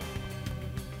 guess what?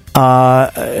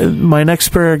 My next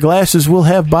pair of glasses will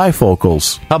have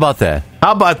bifocals. How about that?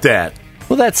 How about that?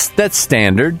 Well, that's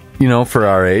standard, for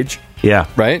our age. Yeah.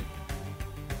 Right?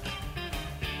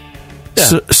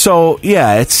 Yeah. So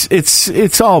yeah,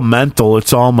 it's all mental.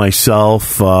 It's all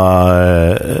myself, doing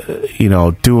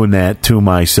that to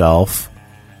myself.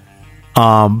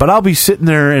 But I'll be sitting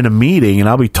there in a meeting and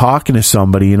I'll be talking to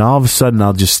somebody and all of a sudden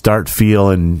I'll just start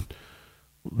feeling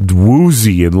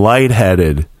woozy and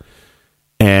lightheaded.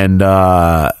 And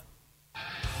for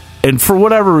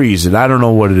whatever reason, I don't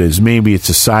know what it is. Maybe it's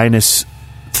a sinus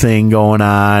thing going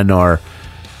on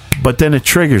but then it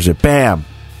triggers it. Bam.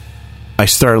 I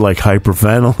start like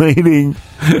hyperventilating.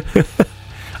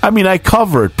 I mean, I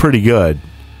cover it pretty good.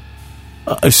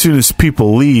 As soon as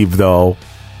people leave, though,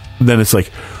 then it's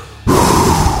like...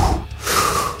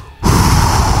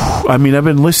 I mean, I've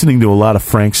been listening to a lot of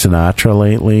Frank Sinatra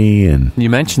lately. And you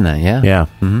mentioned that, yeah. Yeah.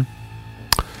 Mm-hmm.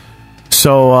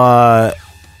 So,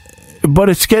 but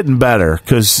it's getting better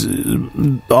because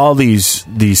all these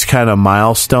kind of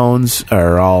milestones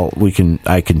are all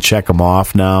I can check them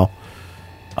off now.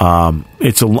 I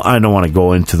don't want to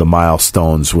go into the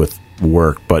milestones with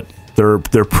work, but they're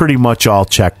pretty much all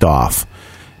checked off.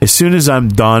 As soon as I'm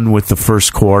done with the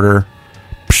first quarter,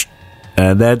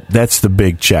 that's the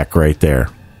big check right there,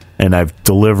 and I've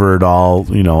delivered all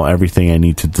everything I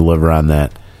need to deliver on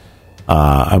that.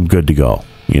 I'm good to go.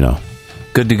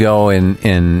 Good to go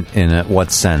in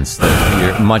what sense? That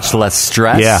you're much less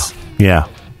stressed? Yeah.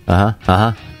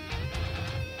 Uh-huh.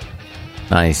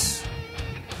 Nice.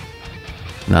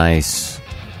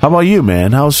 How about you,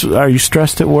 man? Are you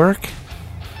stressed at work?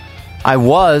 I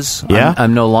was. Yeah?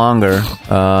 I'm no longer.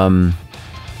 I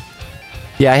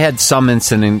had some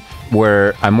incident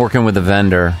where I'm working with a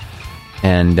vendor,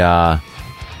 and the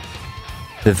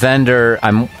vendor,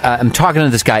 I'm talking to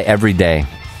this guy every day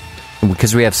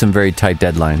because we have some very tight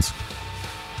deadlines.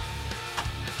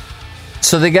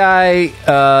 So the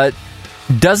guy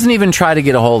doesn't even try to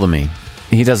get a hold of me.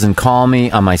 He doesn't call me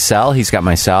on my cell. He's got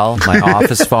my cell, my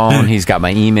office phone. He's got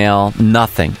my email,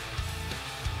 nothing.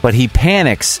 But he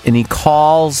panics and he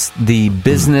calls the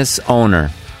business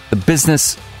owner, the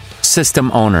business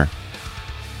system owner,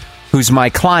 who's my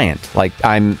client. Like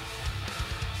I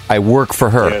work for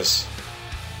her.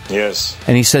 Yes.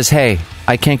 And he says, hey,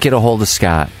 I can't get a hold of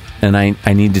Scott and I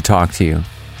need to talk to you.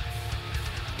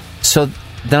 So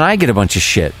then I get a bunch of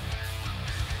shit.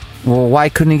 Well, why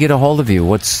couldn't he get a hold of you?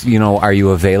 Are you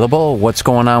available? What's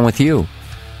going on with you?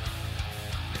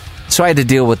 So I had to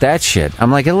deal with that shit.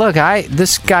 I'm like, look,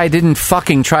 this guy didn't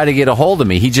fucking try to get a hold of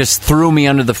me. He just threw me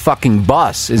under the fucking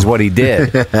bus is what he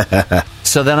did.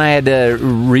 So then I had to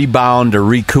rebound or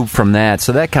recoup from that.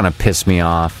 So that kind of pissed me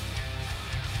off.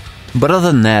 But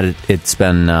other than that, it's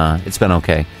been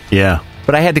okay. Yeah.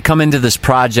 But I had to come into this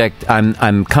project.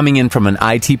 I'm coming in from an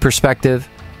IT perspective.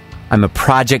 I'm a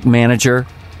project manager.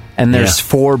 And there's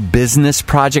 4 business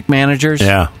project managers.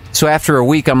 Yeah. So after a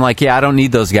week, I'm like, I don't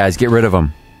need those guys. Get rid of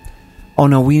them. Oh,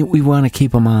 no, we want to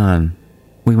keep them on.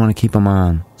 we want to keep them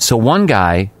on. So one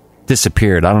guy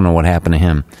disappeared. I don't know what happened to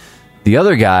him. The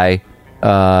other guy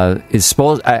is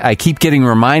supposed... I keep getting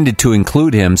reminded to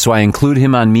include him, so I include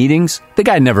him on meetings. The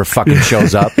guy never fucking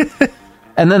shows up.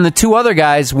 And then the two other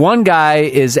guys, one guy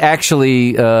is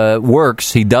actually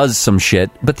works. He does some shit.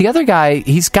 But the other guy,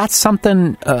 he's got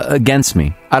something against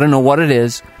me. I don't know what it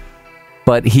is,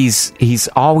 but he's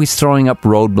always throwing up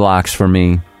roadblocks for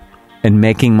me and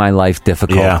making my life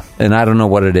difficult. Yeah. And I don't know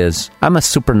what it is. I'm a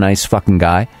super nice fucking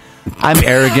guy. I'm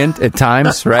arrogant at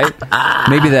times, right?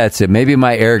 Maybe that's it. Maybe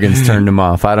my arrogance turned him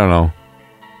off. I don't know.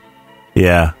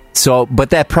 Yeah. So,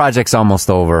 but that project's almost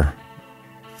over.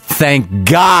 Thank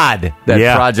God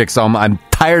that project's almost... I'm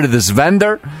tired of this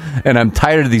vendor, and I'm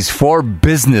tired of these 4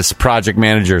 business project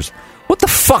managers. What the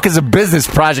fuck is a business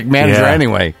project manager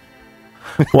anyway?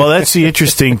 Well, that's the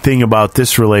interesting thing about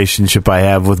this relationship I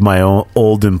have with my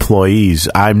old employees.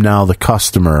 I'm now the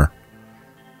customer,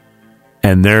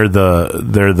 and they're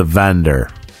the vendor.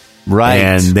 Right.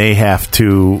 And they have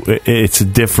to... It's a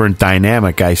different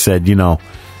dynamic. I said,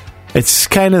 it's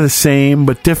kind of the same,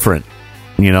 but different.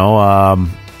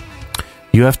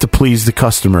 You have to please the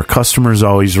customer. Customer's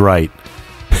always right.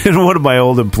 And one of my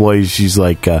old employees, she's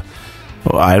like,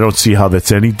 I don't see how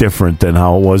that's any different than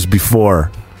how it was before.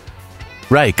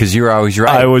 Right, because you're always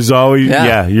right. I was always,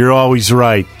 you're always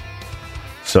right.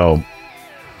 So,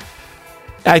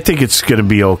 I think it's going to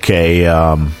be okay.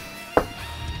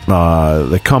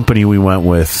 The company we went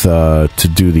with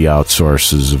to do the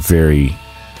outsource is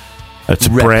it's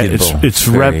reputable.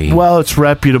 It's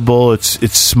reputable.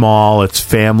 It's small. It's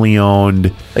family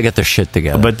owned. They get their shit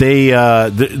together. But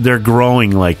they're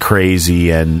growing like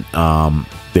crazy, and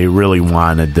they really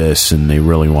wanted this, and they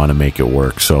really want to make it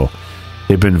work. So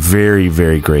they've been very,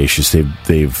 very gracious.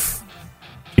 They've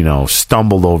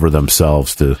stumbled over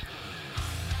themselves to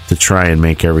try and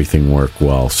make everything work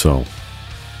well. So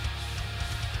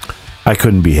I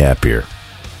couldn't be happier.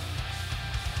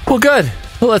 Well, good.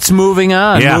 Well, let's moving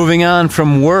on. Yeah. Moving on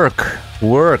from work.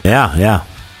 Yeah.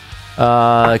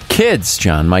 Kids,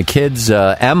 John. My kids,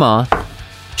 Emma,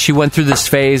 she went through this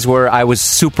phase where I was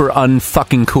super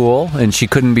unfucking cool, and she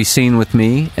couldn't be seen with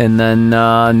me. And then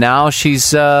now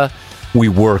she's... we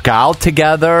work out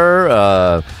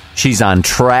together. She's on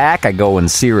track. I go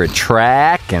and see her at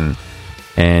track,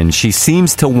 and she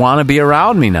seems to want to be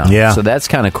around me now. Yeah. So that's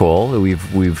kind of cool.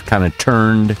 We've kind of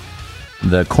turned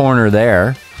the corner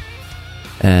there.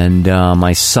 And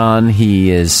my son,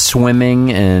 he is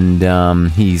swimming,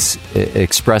 and he's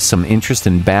expressed some interest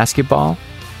in basketball.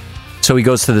 So he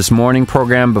goes to this morning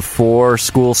program before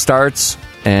school starts,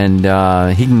 and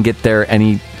he can get there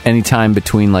any time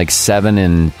between like 7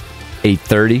 and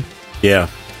 8:30. Yeah.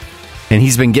 And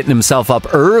he's been getting himself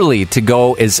up early to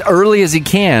go as early as he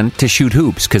can to shoot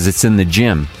hoops because it's in the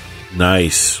gym.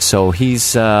 Nice. So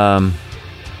he's...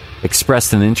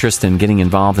 expressed an interest in getting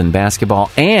involved in basketball,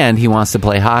 and he wants to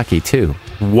play hockey too.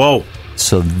 Whoa!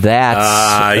 So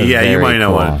that's you might not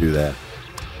cool. want to do that.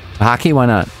 Hockey? Why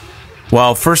not?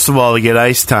 Well, first of all, to get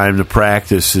ice time to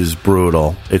practice is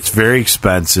brutal. It's very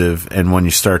expensive, and when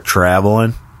you start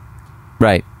traveling,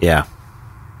 right? Yeah.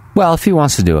 Well, if he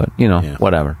wants to do it,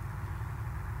 whatever.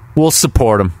 We'll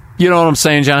support him. You know what I'm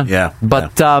saying, John? Yeah.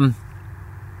 But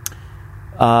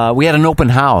we had an open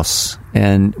house.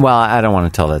 And, well, I don't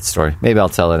want to tell that story. Maybe I'll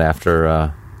tell it after...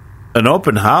 An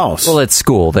open house? Well, at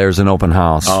school, there's an open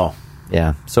house. Oh.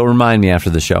 Yeah, so remind me after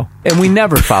the show. And we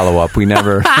never follow up. We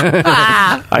never...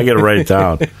 I got to write it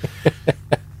down.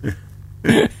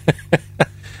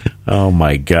 Oh,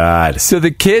 my God. So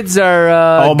the kids are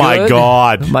oh, my good.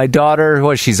 God. My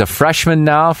daughter, she's a freshman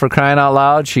now, for crying out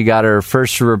loud. She got her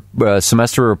first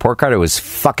semester report card. It was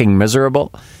fucking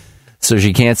miserable. So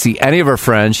she can't see any of her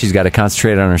friends. She's got to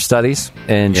concentrate on her studies.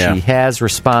 And she has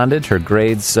responded. Her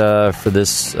grades for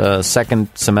this second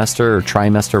semester or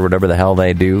trimester, whatever the hell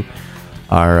they do,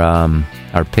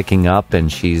 are picking up.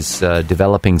 And she's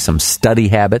developing some study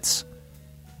habits.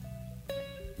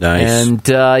 Nice. And,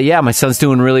 my son's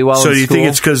doing really well in school. So do you think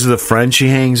it's because of the friends she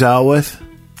hangs out with?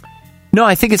 No,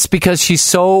 I think it's because she's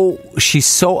so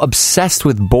obsessed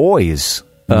with boys.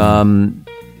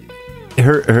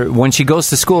 Her when she goes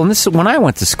to school, and this is when I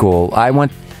went to school,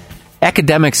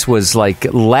 academics was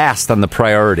like last on the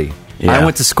priority. Yeah. I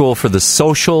went to school for the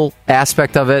social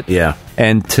aspect of it,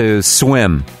 and to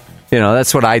swim.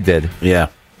 That's what I did. Yeah.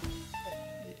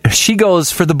 She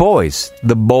goes for the boys.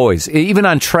 The boys. Even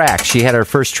on track, she had her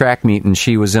first track meet, and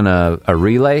she was in a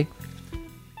relay,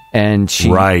 and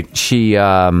she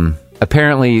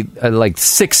apparently like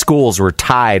 6 schools were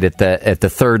tied at the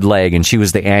third leg, and she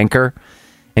was the anchor.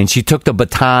 And she took the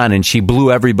baton and she blew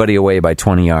everybody away by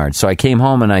 20 yards. So I came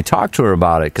home and I talked to her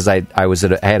about it because I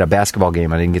had a basketball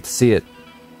game. I didn't get to see it.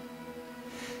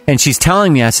 And she's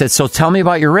telling me, I said, so tell me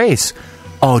about your race.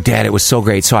 Oh, Dad, it was so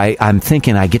great. So I'm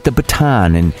thinking I get the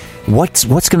baton and what's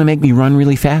going to make me run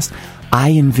really fast?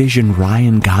 I envision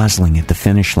Ryan Gosling at the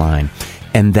finish line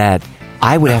and that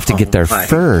I would have to get there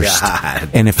first. God.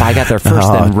 And if I got there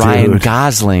first, then Ryan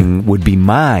Gosling would be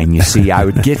mine. You see, I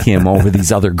would get him over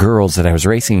these other girls that I was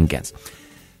racing against.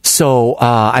 So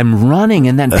I'm running,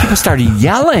 and then people started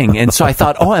yelling. And so I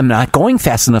thought, oh, I'm not going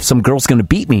fast enough. Some girl's going to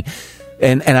beat me.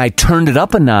 And I turned it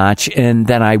up a notch, and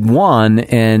then I won.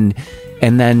 And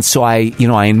then so I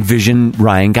envisioned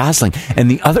Ryan Gosling.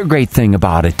 And the other great thing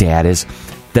about it, Dad, is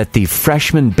that the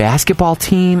freshman basketball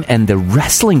team and the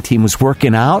wrestling team was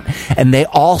working out, and they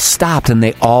all stopped and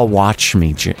they all watched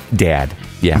me, Dad.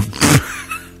 Yeah.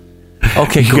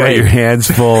 Okay, you got your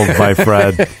hands full, my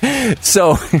friend.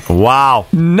 So, wow.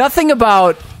 Nothing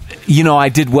about, I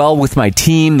did well with my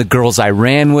team, the girls I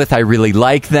ran with, I really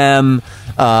like them.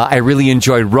 I really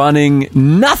enjoyed running.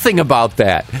 Nothing about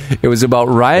that. It was about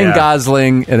Ryan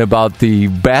Gosling and about the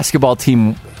basketball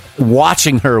team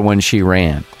watching her when she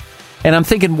ran. And I'm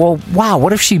thinking, well, wow,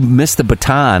 what if she missed the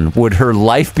baton? Would her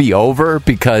life be over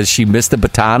because she missed the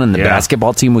baton and the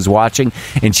basketball team was watching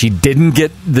and she didn't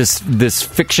get this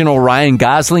fictional Ryan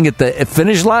Gosling at the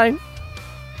finish line?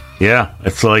 Yeah,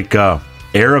 it's like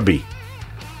Araby.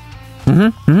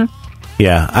 Mm-hmm.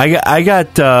 Yeah, I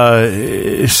got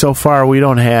so far we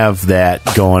don't have that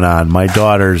going on. My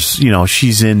daughter's,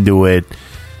 she's into it.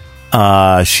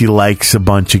 She likes a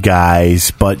bunch of guys,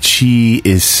 but she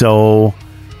is so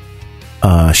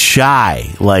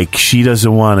shy, like she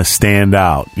doesn't want to stand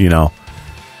out,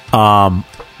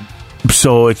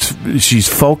 so she's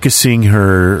focusing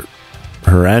her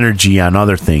energy on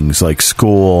other things like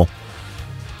school.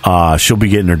 She'll be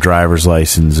getting her driver's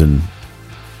license in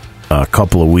a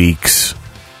couple of weeks,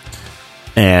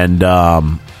 and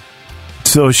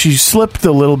so she slipped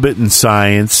a little bit in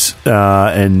science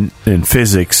and in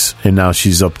physics, and now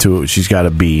she's got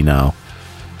a B now,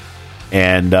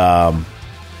 and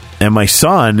my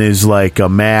son is like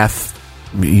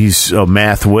he's a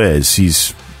math whiz.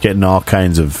 He's getting all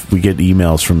kinds we get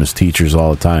emails from his teachers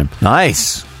all the time.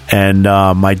 Nice. And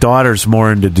my daughter's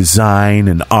more into design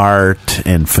and art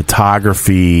and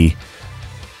photography.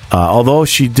 Although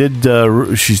she's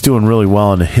doing really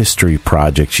well in a history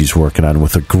project she's working on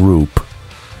with a group.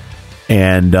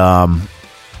 And they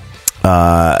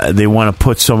want to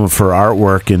put some of her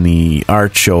artwork in the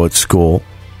art show at school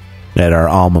at our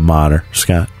alma mater,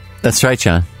 Scott. That's right,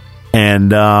 John.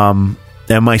 And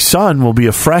my son will be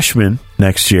a freshman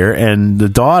next year, and the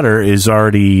daughter is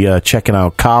already checking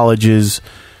out colleges.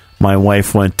 My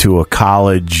wife went to a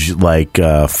college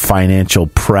financial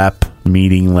prep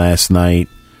meeting last night,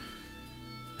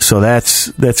 so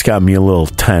that's got me a little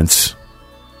tense.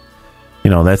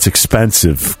 That's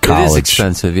expensive. College. It is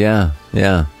expensive,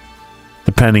 yeah.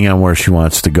 Depending on where she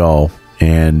wants to go,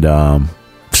 and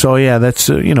so yeah, that's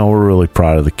we're really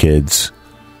proud of the kids.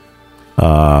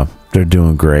 They're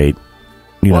doing great.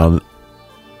 Yeah.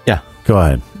 Go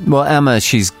ahead. Well, Emma,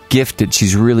 she's gifted.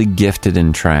 She's really gifted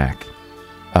in track.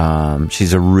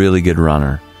 She's a really good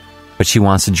runner, but she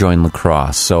wants to join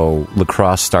lacrosse. So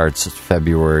lacrosse starts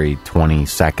February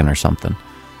 22nd or something.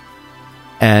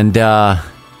 And I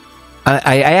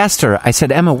asked her. I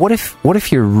said, Emma, what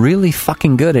if you're really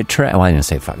fucking good at track? Well, I didn't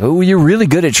say fuck. Oh, you're really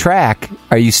good at track.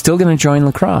 Are you still going to join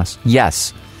lacrosse?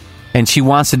 Yes. And she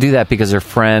wants to do that because her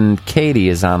friend Katie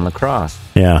is on lacrosse.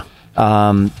 Yeah.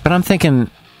 But I'm thinking,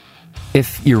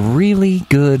 if you're really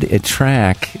good at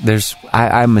track,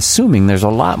 I'm assuming there's a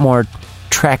lot more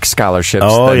track scholarships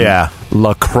than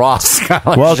lacrosse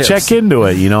scholarships. Well, check into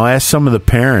it. Ask some of the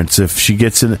parents if she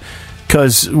gets in.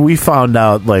 Because we found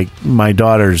out, my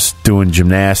daughter's doing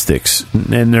gymnastics,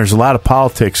 and there's a lot of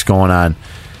politics going on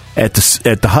at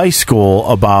the high school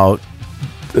about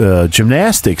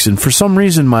gymnastics, and for some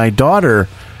reason my daughter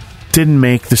didn't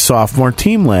make the sophomore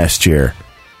team last year,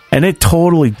 and it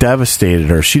totally devastated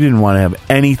her. She didn't want to have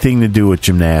anything to do with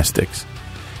gymnastics,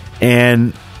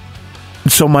 and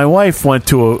so my wife went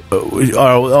to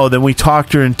then we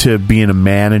talked her into being a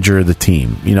manager of the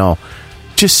team.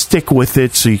 Just stick with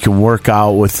it so you can work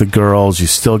out with the girls, you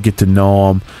still get to know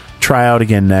them, try out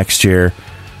again next year.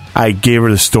 I gave her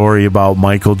the story about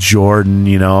Michael Jordan,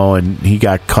 and he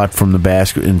got cut from the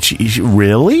basket. And she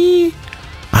really?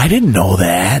 I didn't know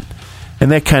that.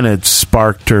 And that kind of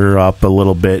sparked her up a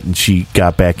little bit, and she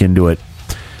got back into it.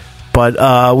 But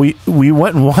we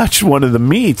went and watched one of the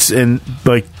meets, and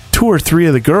 2 or 3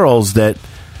 of the girls that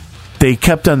they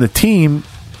kept on the team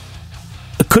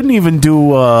couldn't even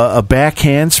do a back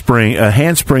handspring, a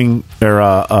handspring, or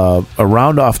a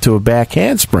round off to a back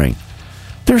handspring.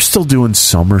 They're still doing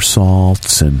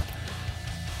somersaults and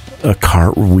a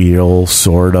cartwheel,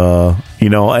 sorta,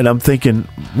 and I'm thinking,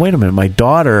 wait a minute, my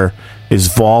daughter is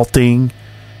vaulting.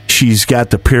 She's got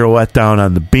the pirouette down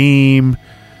on the beam.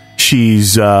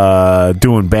 She's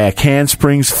doing back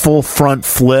handsprings, full front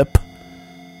flip.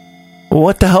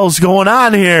 What the hell's going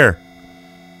on here?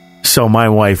 So my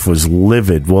wife was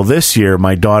livid. Well, this year,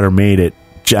 my daughter made it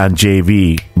on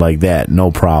JV like that,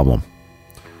 no problem.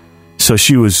 So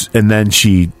she was, and then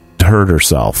she hurt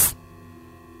herself.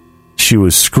 She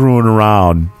was screwing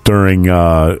around during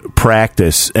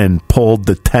practice and pulled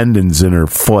the tendons in her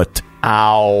foot.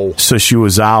 Ow. So she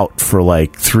was out for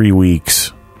like 3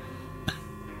 weeks.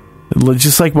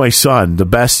 Just like my son, the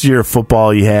best year of football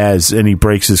he has, and he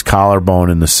breaks his collarbone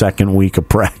in the second week of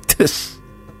practice.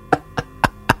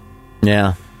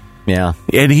 Yeah.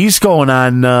 And he's going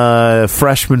on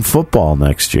freshman football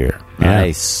next year. Yeah.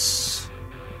 Nice.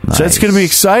 So it's going to be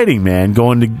exciting, man,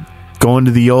 going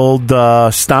to the old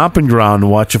stomping ground to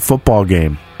watch a football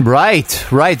game. Right.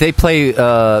 They play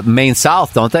Maine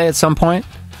South, don't they, at some point?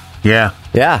 Yeah.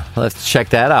 Yeah, let's check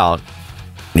that out.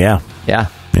 Yeah.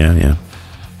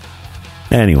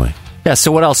 Anyway. Yeah,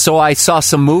 so what else? So I saw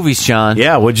some movies, John.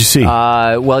 Yeah, what'd you see?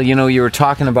 Well, you were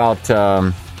talking about...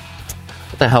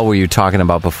 what the hell were you talking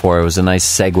about before? It was a nice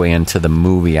segue into the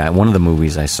movie. One of the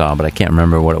movies I saw, but I can't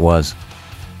remember what it was.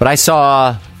 But I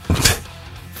saw...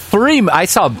 I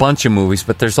saw a bunch of movies,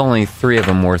 but there's only 3 of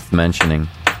them worth mentioning.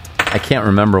 I can't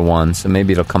remember one, so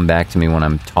maybe it'll come back to me when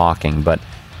I'm talking. But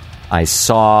I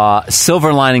saw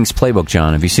Silver Linings Playbook,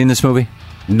 John. Have you seen this movie?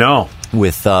 No.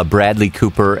 With Bradley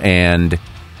Cooper and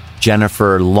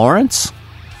Jennifer Lawrence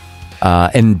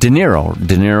and De Niro.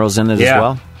 De Niro's in it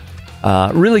as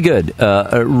well. Really good.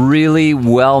 A really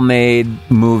well-made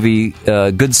movie.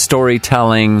 Good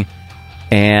storytelling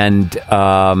and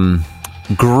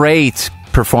great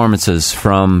performances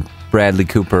from Bradley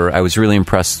Cooper. I was really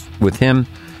impressed with him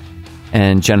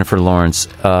and Jennifer Lawrence.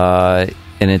 And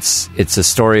it's a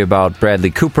story about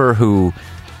Bradley Cooper who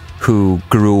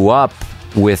grew up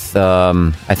with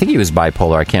I think he was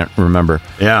bipolar. I can't remember.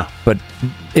 Yeah, but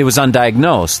it was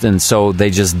undiagnosed, and so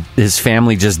his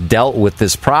family just dealt with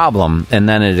this problem, and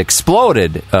then it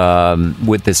exploded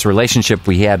with this relationship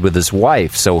we had with his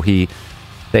wife. So he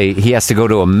has to go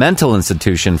to a mental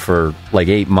institution for like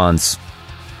 8 months.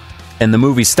 And the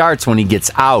movie starts when he gets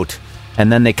out,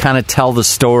 and then they kind of tell the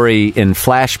story in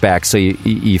flashback, so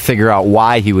you figure out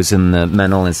why he was in the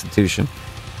mental institution.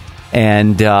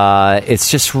 And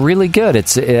it's just really good.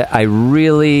 I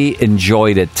really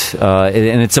enjoyed it,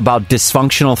 and it's about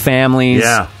dysfunctional families,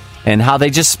 and how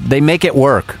they make it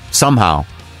work somehow.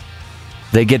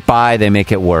 They get by, they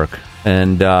make it work,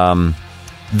 and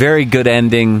very good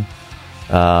ending.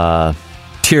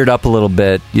 Teared up a little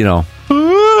bit,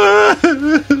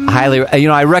 Highly,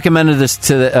 I recommended this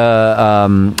to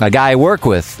a guy I work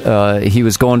with. He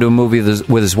was going to a movie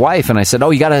with his wife, and I said,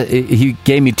 he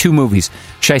gave me 2 movies.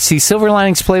 Should I see Silver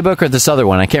Linings Playbook or this other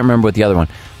one? I can't remember what the other one.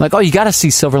 I'm like, you got to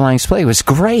see Silver Linings Playbook. It's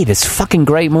great. It's a fucking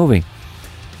great movie.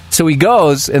 So he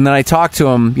goes, and then I talk to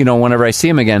him, whenever I see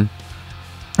him again.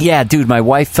 Yeah, dude, my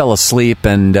wife fell asleep,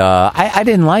 and I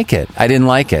didn't like it.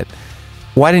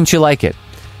 Why didn't you like it?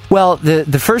 Well,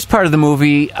 the first part of the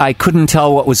movie, I couldn't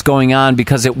tell what was going on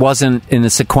because it wasn't in a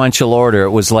sequential order. It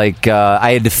was like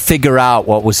I had to figure out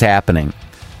what was happening.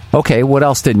 Okay, what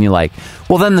else didn't you like?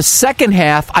 Well, then the second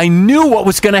half, I knew what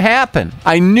was going to happen.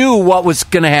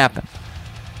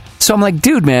 So I'm like,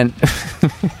 dude, man,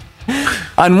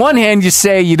 on one hand, you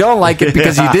say you don't like it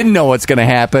because you didn't know what's going to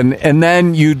happen, and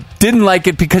then you didn't like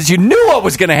it because you knew what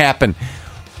was going to happen.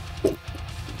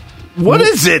 What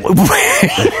is it?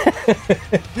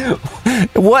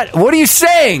 What are you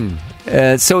saying?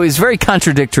 So it was very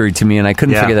contradictory to me, and I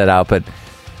couldn't figure that out. But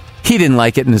he didn't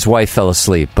like it, and his wife fell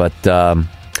asleep. But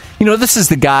this is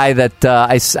the guy that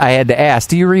I had to ask,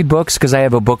 do you read books? Because I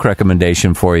have a book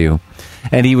recommendation for you.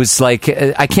 And he was like,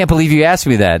 I can't believe you asked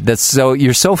me that.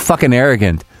 You're so fucking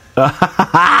arrogant.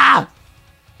 And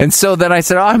so then I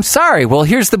said, I'm sorry. Well,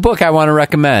 here's the book I want to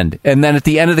recommend. And then at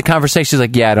the end of the conversation, he's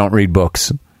like, I don't read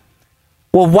books.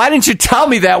 Well, why didn't you tell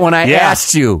me that when I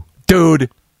asked you, dude?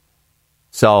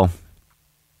 So.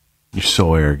 You're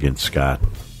so arrogant, Scott.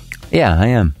 Yeah, I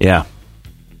am. Yeah.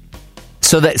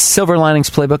 So that Silver Linings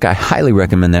Playbook, I highly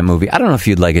recommend that movie. I don't know if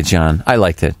you'd like it, John. I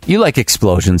liked it. You like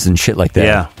explosions and shit like that.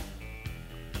 Yeah.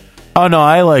 Oh, no,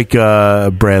 I like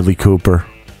Bradley Cooper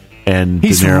and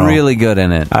he's De Niro. Really good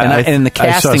in it. And the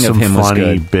casting of him was good.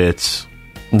 I saw some funny bits.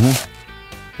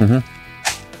 Mm-hmm.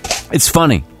 It's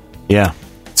funny. Yeah.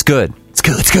 It's good. It's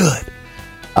good. It's good.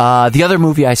 The other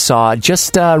movie I saw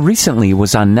just recently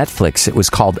was on Netflix. It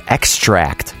was called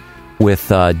Extract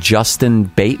with Justin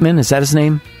Bateman. Is that his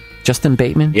name? Justin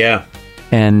Bateman? Yeah.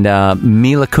 And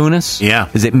Mila Kunis? Yeah.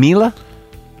 Is it Mila?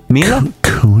 Mila?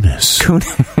 Kunis.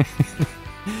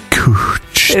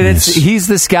 He's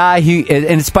this guy,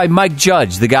 and it's by Mike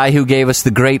Judge, the guy who gave us the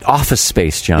great Office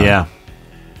Space, John. Yeah.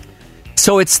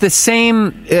 So it's the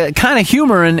same kind of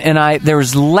humor, and there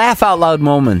was laugh out loud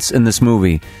moments in this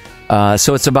movie.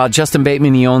 So it's about Justin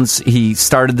Bateman. He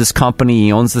started this company.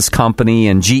 He owns this company,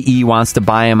 and GE wants to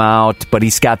buy him out, but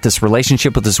he's got this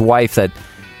relationship with his wife that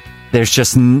there's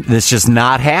just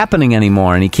not happening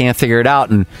anymore, and he can't figure it out.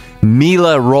 And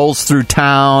Mila rolls through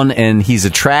town, and he's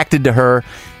attracted to her.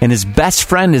 And his best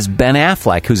friend is Ben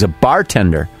Affleck, who's a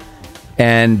bartender.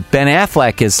 And Ben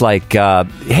Affleck is like,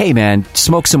 hey, man,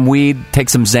 smoke some weed, take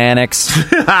some Xanax.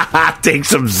 Take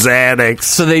some Xanax.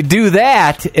 So they do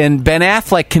that, and Ben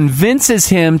Affleck convinces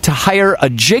him to hire a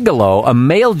gigolo, a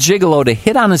male gigolo, to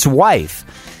hit on his wife.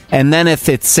 And then if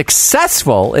it's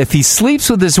successful, if he sleeps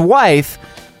with his wife,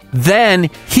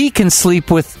 then he can sleep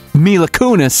with Mila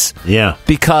Kunis. Yeah.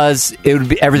 Because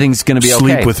everything's going to be okay.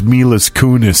 Sleep with Mila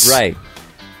Kunis. Right.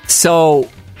 So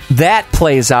that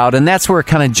plays out, and that's where it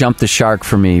kind of jumped the shark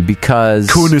for me, because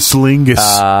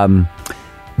Kunislingus.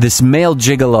 This male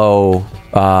gigolo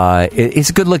is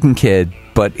a good-looking kid,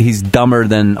 but he's dumber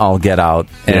than all get out.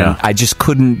 And I just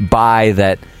couldn't buy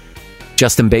that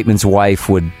Justin Bateman's wife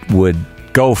would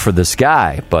go for this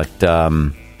guy. But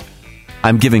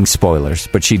I'm giving spoilers,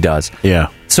 but she does. Yeah.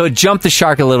 So it jumped the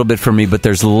shark a little bit for me, but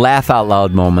there's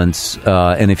laugh-out-loud moments.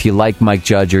 And if you like Mike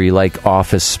Judge or you like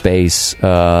Office Space,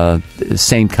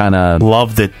 same kind of...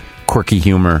 Loved it. Quirky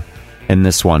humor in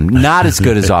this one. Not as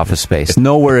good as Office Space.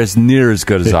 Nowhere as near as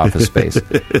good as Office Space.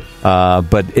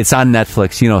 But it's on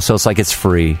Netflix, so it's like it's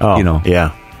free. Oh,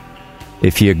 yeah.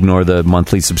 If you ignore the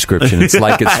monthly subscription, it's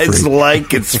like it's free. It's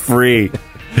like it's free.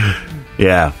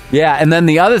 Yeah. Yeah, and then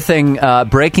the other thing,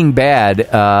 Breaking Bad,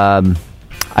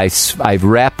 I've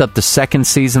wrapped up the second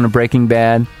season of Breaking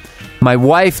Bad. My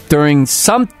wife,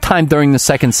 sometime during the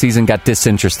second season, got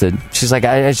disinterested. She's like,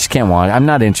 I just can't watch. I'm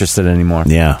not interested anymore.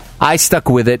 Yeah. I stuck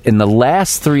with it, and the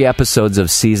last 3 episodes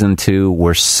of season 2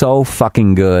 were so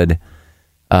fucking good.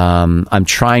 I'm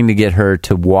trying to get her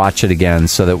to watch it again,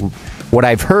 so that what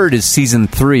I've heard is season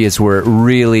 3 is where it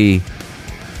really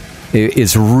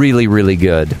is really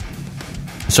good.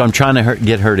 So I'm trying to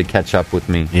get her to catch up with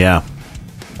me. Yeah.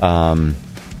 I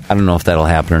don't know if that'll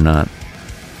happen or not.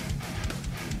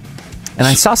 And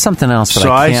I saw something else, but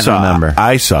I can't remember.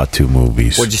 I saw 2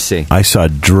 movies. What'd you see? I saw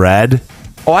Dredd.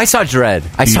 Oh, I saw Dredd.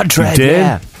 You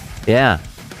did? Yeah.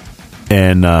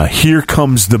 And Here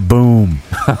Comes the Boom.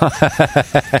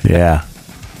 Yeah.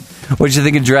 What'd you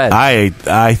think of Dredd?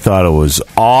 I thought it was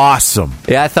awesome.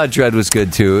 Yeah, I thought Dredd was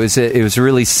good, too. It was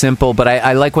really simple, but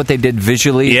I like what they did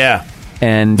visually. Yeah.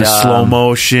 And the slow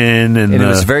motion. And it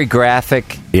was very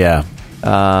graphic. Yeah.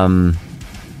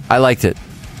 I liked it.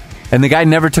 And the guy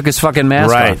never took his fucking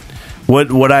mask off.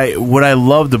 What I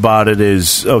loved about it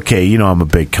is, okay, I'm a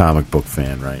big comic book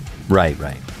fan, right?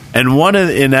 Right.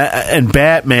 And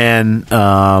Batman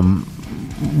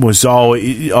was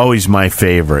always my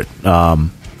favorite.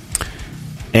 And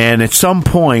at some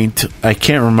point, I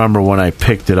can't remember when I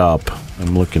picked it up.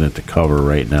 I'm looking at the cover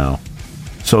right now.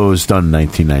 So it was done in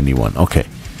 1991. Okay.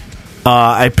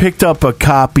 I picked up a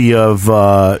copy of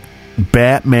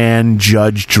Batman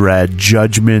Judge Dredd,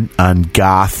 Judgment on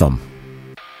Gotham.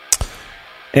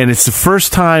 And it's the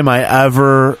first time I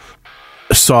ever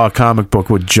saw a comic book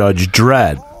with Judge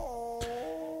Dredd.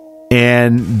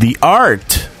 And the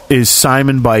art is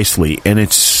Simon Bisley, and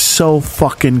it's so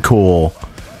fucking cool.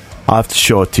 I'll have to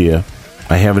show it to you.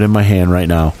 I have it in my hand right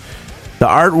now. The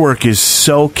artwork is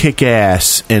so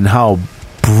kick-ass, and how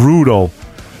brutal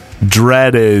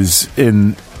Dredd is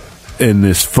in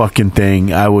this fucking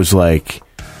thing. I was like,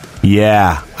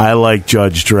 yeah, I like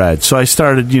Judge Dredd. So I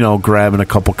started, grabbing a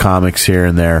couple comics here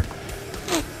and there.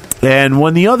 And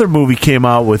when the other movie came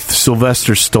out with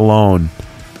Sylvester Stallone,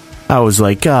 I was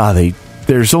like,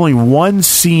 there's only one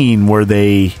scene where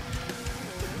they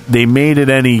made it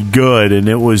any good, and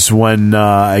it was when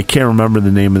I can't remember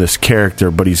the name of this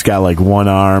character, but he's got like one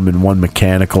arm and one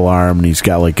mechanical arm, and he's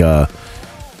got like a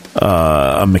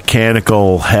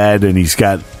mechanical head, and he's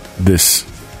got this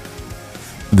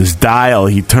dial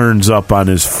he turns up on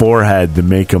his forehead to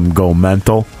make him go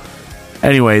mental.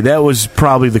 Anyway, that was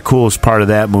probably the coolest part of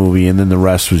that movie, and then the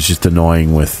rest was just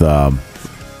annoying with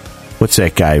what's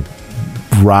that guy,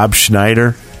 Rob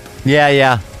Schneider?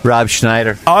 Yeah, Rob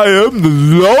Schneider. I am the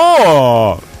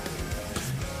law.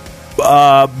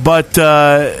 But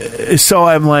so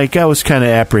I'm like, I was kind of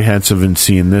apprehensive in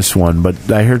seeing this one,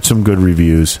 but I heard some good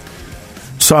reviews.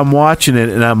 So I'm watching it,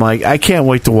 and I'm like, I can't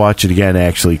wait to watch it again,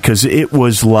 actually, because it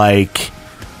was like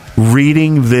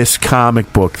reading this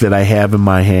comic book that I have in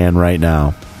my hand right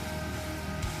now.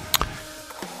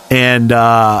 And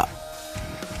I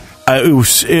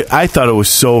thought it was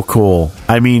so cool.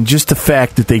 I mean, just the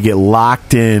fact that they get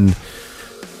locked in.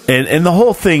 And the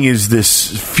whole thing is this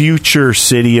future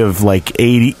city of like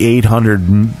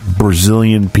 800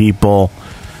 Brazilian people.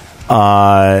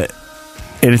 And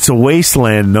it's a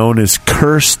wasteland known as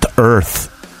Cursed Earth.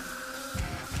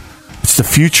 It's the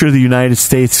future of the United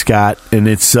States, Scott. And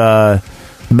it's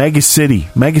Mega City.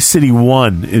 Mega City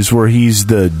 1 is where he's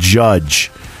the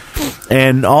judge.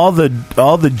 And all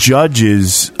the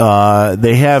judges,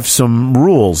 they have some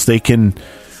rules. They can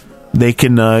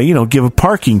give a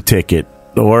parking ticket.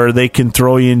 Or they can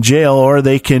throw you in jail, or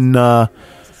they can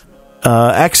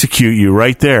execute you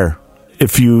right there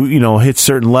if you hit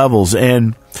certain levels.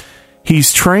 And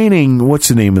he's training, what's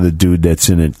the name of the dude that's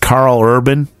in it? Carl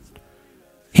Urban.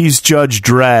 He's Judge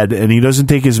Dredd, and he doesn't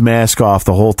take his mask off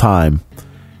the whole time.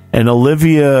 And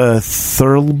Olivia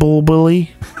Thirlby?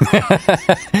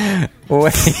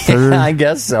 I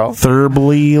guess so.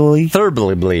 Thirlby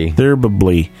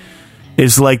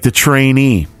is like the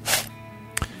trainee.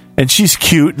 And she's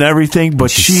cute and everything,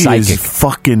 but she is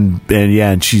fucking...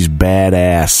 And she's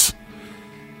badass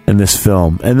in this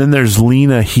film. And then there's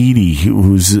Lena Headey,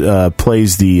 who's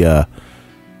plays the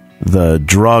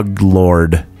drug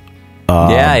lord.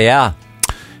 Yeah.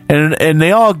 And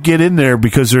they all get in there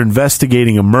because they're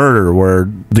investigating a murder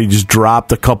where they just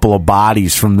dropped a couple of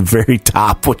bodies from the very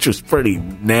top, which was pretty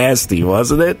nasty,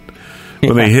 wasn't it?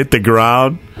 When they hit the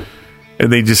ground.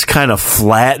 And they just kind of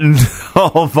flattened.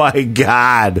 Oh, my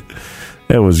God.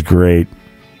 That was great.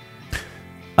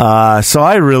 So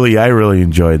I really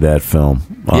enjoyed that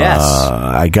film. Yes.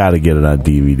 I got to get it on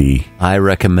DVD. I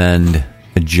recommend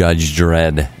Judge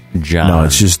Dredd, John. No,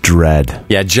 it's just Dredd.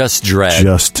 Yeah, just Dredd.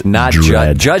 Just not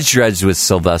Dredd. Judge Dredd's with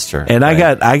Sylvester. And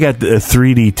right? I got a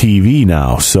 3D TV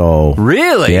now, so...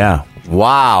 Really? Yeah.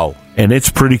 Wow. And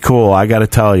it's pretty cool, I got to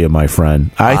tell you, my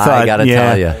friend. I got to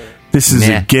tell you. This is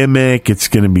a gimmick. It's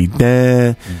going to be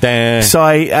So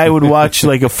I would watch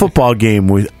like a football game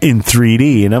in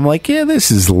 3D, and I'm like, yeah, this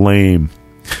is lame.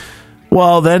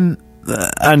 Well, then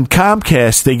on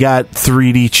Comcast, they got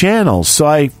 3D channels. So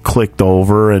I clicked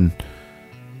over, and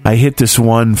I hit this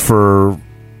one for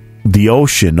the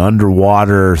ocean,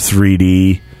 underwater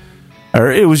 3D. Or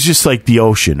it was just like the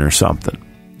ocean or something.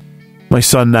 My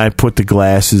son and I put the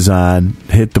glasses on,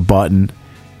 hit the button.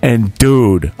 And,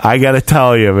 dude, I got to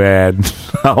tell you, man,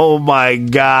 oh, my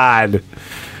God.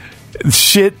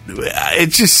 Shit,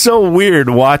 it's just so weird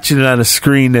watching it on a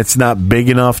screen that's not big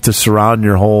enough to surround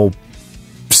your whole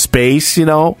space,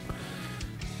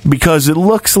 because it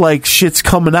looks like shit's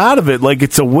coming out of it like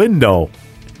it's a window.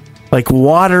 Like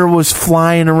water was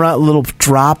flying around, little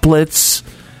droplets.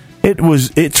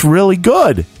 It's really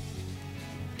good.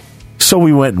 So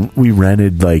we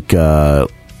rented like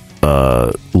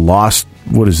Lost...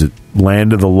 What is it?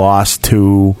 Land of the Lost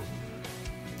 2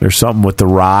 or something with The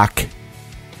Rock.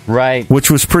 Right.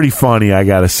 Which was pretty funny, I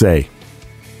gotta say.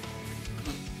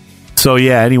 So,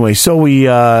 anyway. So we,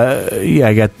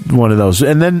 I got one of those.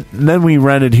 And then we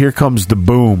rented Here Comes the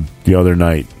Boom the other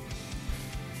night.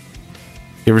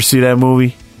 You ever see that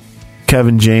movie?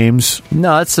 Kevin James?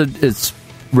 No, it's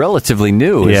relatively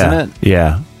new, isn't it?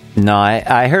 Yeah. No,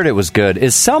 I heard it was good.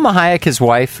 Is Salma Hayek his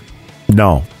wife?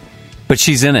 No. But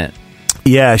she's in it.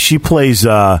 Yeah, she plays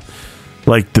like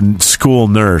the school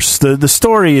nurse. The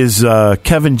story is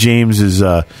Kevin James is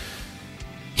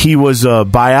he was a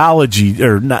biology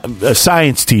or not, a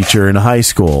science teacher in high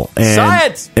school, and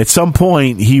science! At some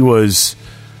point he was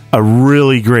a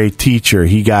really great teacher.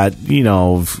 He got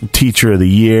teacher of the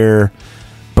year,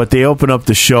 but they open up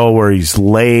the show where he's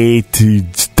late. He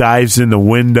dives in the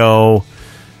window.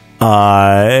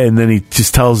 And then he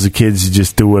just tells the kids to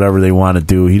just do whatever they want to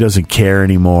do. He doesn't care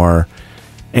anymore.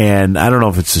 And I don't know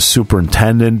if it's the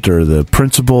superintendent or the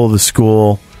principal of the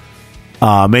school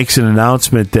makes an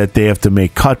announcement that they have to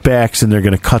make cutbacks and they're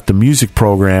going to cut the music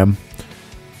program,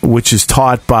 which is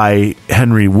taught by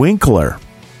Henry Winkler.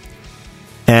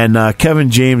 And Kevin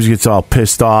James gets all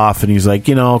pissed off, and he's like,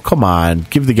 come on,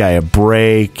 give the guy a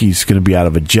break. He's going to be out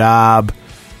of a job.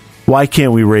 Why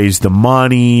can't we raise the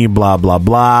money? Blah, blah,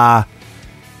 blah.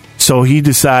 So he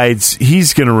decides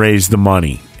he's going to raise the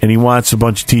money, and he wants a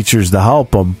bunch of teachers to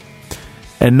help him,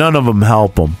 and none of them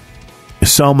help him.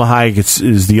 Salma Hayek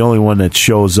is the only one that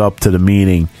shows up to the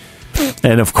meeting,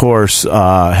 and of course,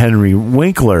 Henry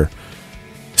Winkler.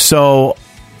 So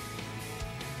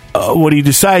what he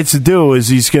decides to do is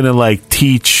he's going to like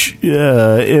teach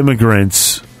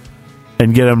immigrants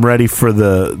and get them ready for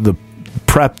the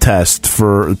prep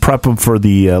them for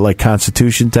the like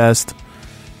Constitution test,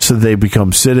 so they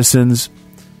become citizens.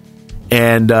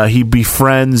 And he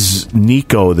befriends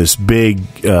Nico, this big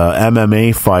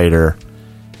MMA fighter.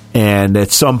 And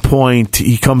at some point,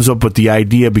 he comes up with the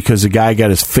idea because the guy got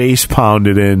his face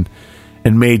pounded in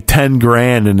and made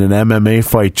 $10,000 in an MMA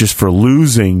fight just for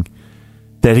losing.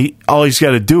 That all he's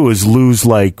got to do is lose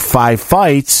like 5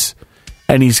 fights,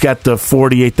 and he's got the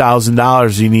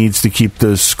 $48,000 he needs to keep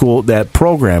that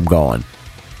program going.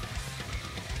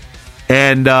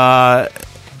 And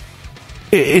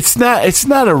it's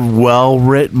not a well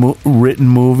written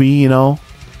movie, you know.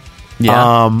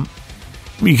 Yeah.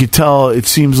 You could tell it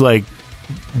seems like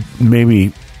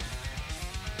maybe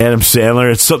Adam Sandler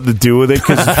had something to do with it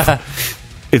because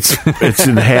it's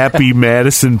in Happy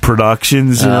Madison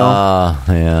Productions, you know.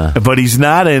 Yeah. But he's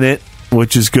not in it,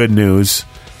 which is good news.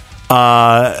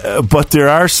 But there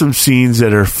are some scenes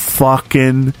that are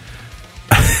fucking.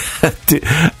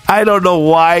 I don't know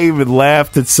why I even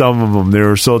laughed at some of them. They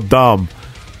were so dumb,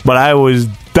 but I was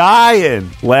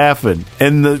dying laughing.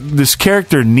 And this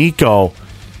character Nico.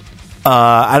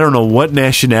 I don't know what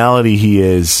nationality he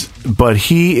is, but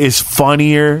he is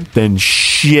funnier than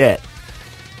shit.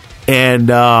 And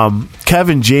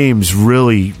Kevin James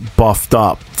really buffed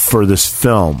up for this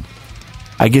film.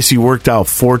 I guess he worked out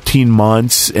 14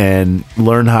 months and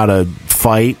learned how to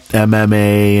fight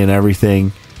MMA and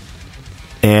everything.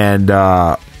 And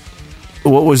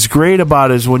what was great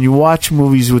about it is when you watch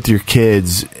movies with your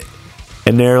kids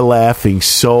and they're laughing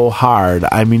so hard,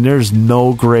 I mean, there's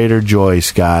no greater joy,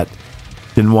 Scott,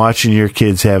 than watching your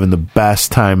kids having the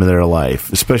best time of their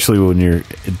life, especially when you're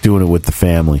doing it with the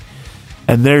family.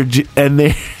 And they're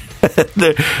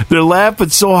laughing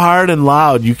so hard and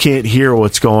loud you can't hear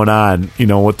what's going on. You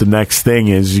know what the next thing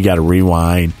is? You got to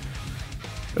rewind.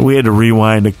 We had to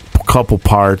rewind a couple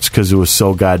parts because it was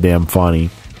so goddamn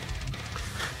funny.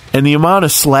 And the amount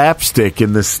of slapstick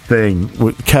in this thing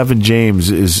with Kevin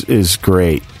James is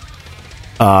great.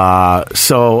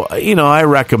 So, you know, I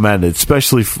recommend it,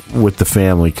 especially with the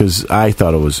family, because I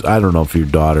thought it was, I don't know if your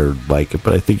daughter would like it,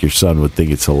 but I think your son would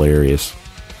think it's hilarious.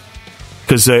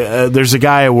 Because there's a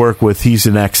guy I work with, he's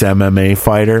an ex-MMA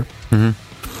fighter.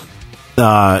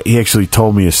 Mm-hmm. He actually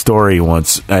told me a story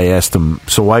once. I asked him,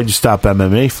 so why'd you stop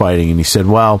MMA fighting? And he said,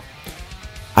 well,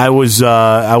 I was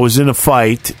in a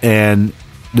fight, and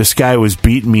this guy was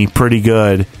beating me pretty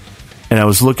good. And I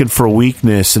was looking for a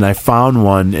weakness, and I found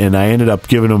one, and I ended up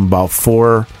giving him about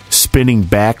 4 spinning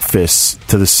back fists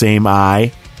to the same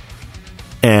eye.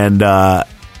 And I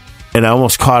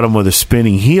almost caught him with a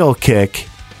spinning heel kick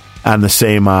on the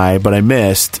same eye, but I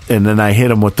missed. And then I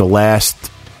hit him with the last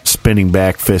spinning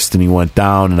back fist, and he went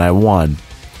down, and I won.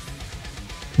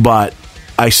 But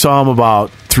I saw him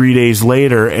about 3 days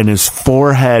later, and his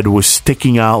forehead was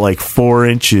sticking out like 4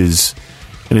 inches,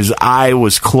 and his eye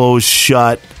was closed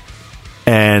shut.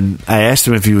 And I asked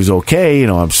him if he was okay. You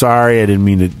know, I'm sorry, I didn't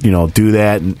mean to, do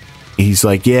that. And he's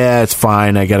like, yeah, it's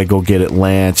fine. I got to go get it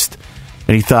lanced.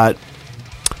 And he thought,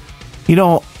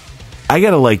 I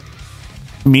got to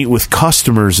meet with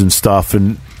customers and stuff.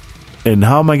 And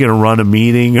how am I going to run a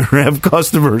meeting or have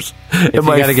customers? And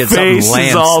my get face something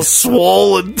is all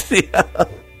swollen. Yeah.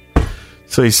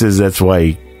 So he says that's why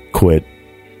he quit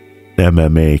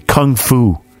MMA. Kung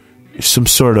Fu. Some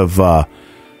sort of a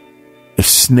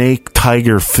snake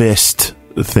tiger fist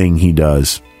thing he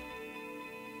does.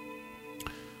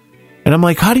 And I'm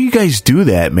like, how do you guys do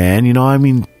that, man? I've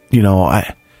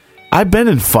been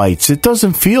in fights. It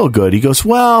doesn't feel good. He goes,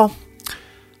 I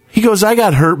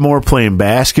got hurt more playing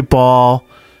basketball,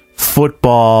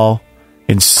 football,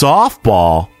 and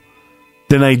softball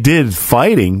than I did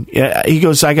fighting. He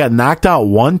goes, I got knocked out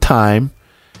one time,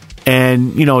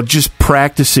 and, just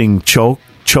practicing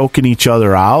choking each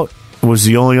other out was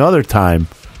the only other time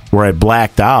where I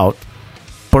blacked out.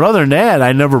 But other than that,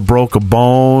 I never broke a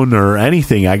bone or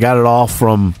anything. I got it all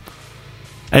from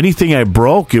anything I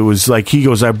broke. It was like, he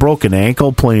goes, I broke an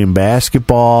ankle playing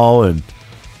basketball and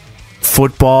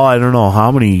football. I don't know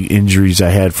how many injuries I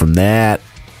had from that.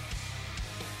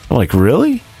 I'm like,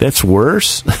 really? That's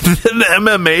worse than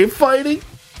MMA fighting?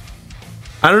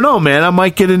 I don't know, man. I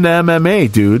might get into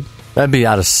MMA, dude. That'd be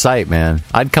out of sight, man.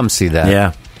 I'd come see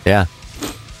that. Yeah.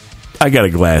 I got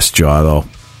a glass jaw, though.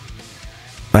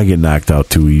 I get knocked out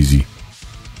too easy.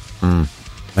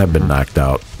 I've been knocked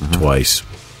out twice.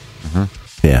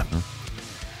 Yeah.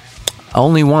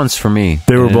 Only once for me.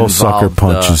 They were both sucker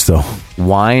punches, though.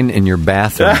 Wine in your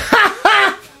bathroom.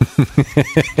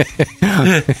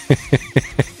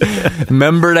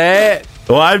 Remember that?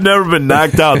 Well, I've never been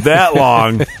knocked out that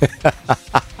long.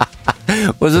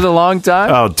 Was it a long time?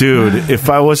 Oh, dude, if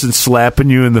I wasn't slapping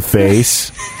you in the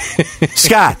face.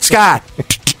 Scott.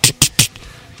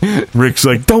 Rick's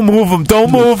like, don't move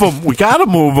him. We got to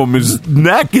move him. His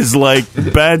neck is like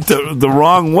bent the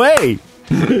wrong way.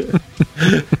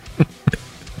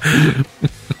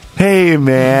 Hey,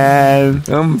 man.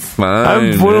 I'm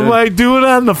fine. What am I doing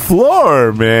on the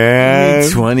floor, man?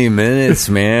 20 minutes,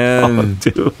 man. Oh,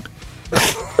 dude.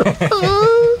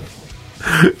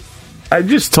 I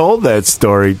just told that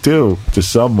story, too, to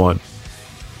someone.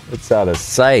 It's out of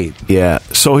sight. Yeah.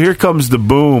 So here comes the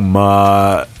boom.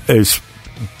 It's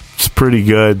pretty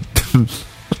good.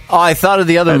 Oh, I thought of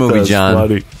the other movie, John.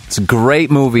 Funny. It's a great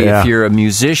movie. Yeah. If you're a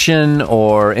musician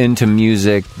or into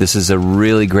music, this is a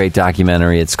really great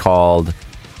documentary. It's called...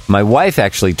 My wife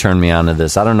actually turned me on to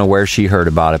this. I don't know where she heard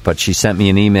about it, but she sent me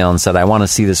an email and said, I want to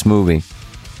see this movie.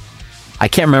 I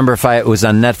can't remember if it was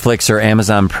on Netflix or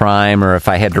Amazon Prime or if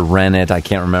I had to rent it. I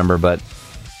can't remember, but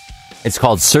it's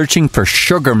called Searching for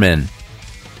Sugarman.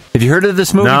 Have you heard of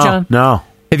this movie, John? No.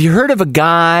 Have you heard of a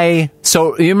guy...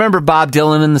 So, you remember Bob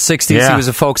Dylan in the 60s? Yeah. He was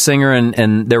a folk singer,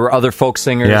 and there were other folk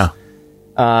singers. Yeah.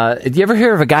 Did you ever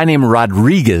hear of a guy named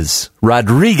Rodriguez?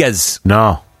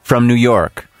 No. From New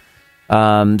York.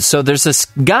 So there's this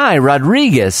guy,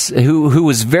 Rodriguez, who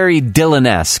was very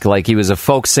Dylan-esque. Like, he was a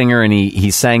folk singer, and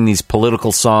he sang these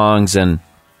political songs, and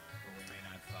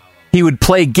he would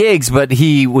play gigs, but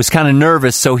he was kind of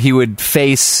nervous, so he would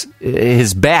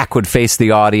his back would face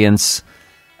the audience.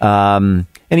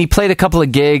 And he played a couple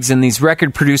of gigs, and these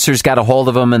record producers got a hold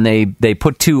of him, and they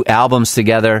put 2 albums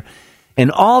together. And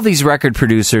all these record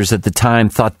producers at the time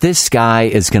thought this guy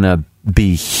is going to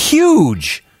be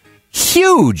huge.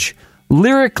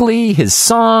 Lyrically, his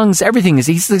songs, everything.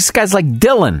 This guy's like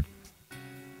Dylan.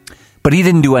 But he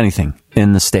didn't do anything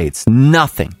in the States.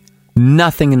 Nothing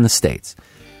in the States.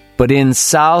 But in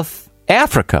South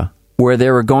Africa, where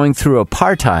they were going through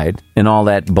apartheid and all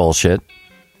that bullshit,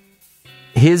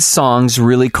 his songs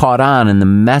really caught on, and the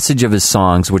message of his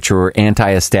songs, which were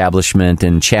anti-establishment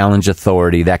and challenge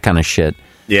authority, that kind of shit.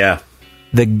 Yeah.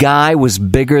 The guy was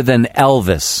bigger than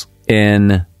Elvis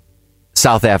in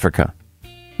South Africa,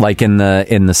 like in the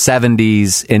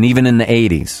 70s and even in the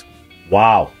 80s.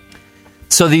 Wow.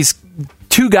 So these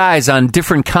 2 guys on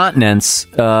different continents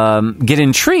get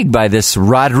intrigued by this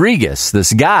Rodriguez,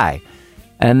 this guy.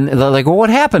 And they're like, well, what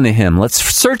happened to him? Let's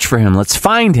search for him. Let's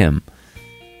find him.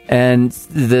 And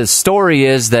the story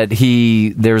is that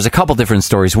there's a couple different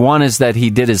stories. One is that he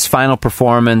did his final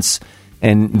performance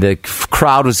and the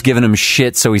crowd was giving him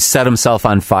shit, so he set himself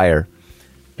on fire.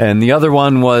 And the other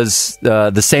one was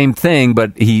the same thing,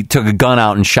 but he took a gun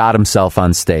out and shot himself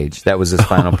on stage. That was his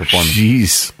final performance.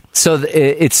 Jeez. So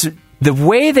it's the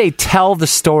way they tell the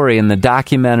story in the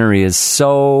documentary is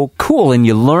so cool, and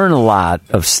you learn a lot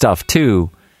of stuff too.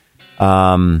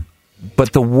 But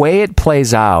the way it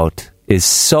plays out is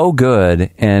so good,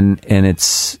 and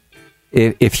it's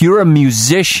if you're a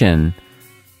musician,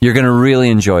 you're going to really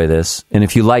enjoy this, and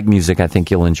if you like music, I think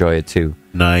you'll enjoy it too.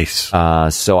 Nice.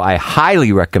 So I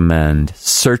highly recommend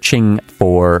Searching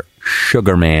for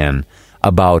Sugarman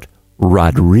about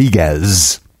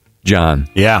Rodriguez, John.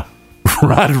 Yeah.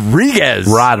 Rodriguez.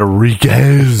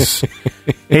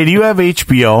 Hey, do you have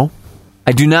HBO?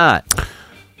 I do not.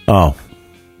 Oh,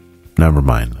 never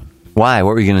mind. Why? What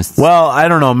were you going to... Well, I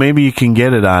don't know. Maybe you can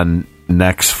get it on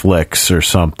Netflix or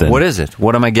something. What is it?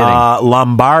 What am I getting?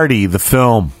 Lombardi, the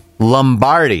film.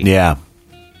 Lombardi. Yeah.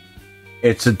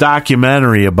 It's a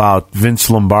documentary about Vince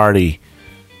Lombardi.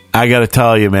 I got to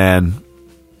tell you, man,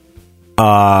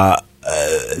 I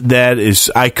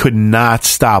could not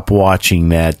stop watching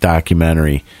that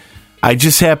documentary. I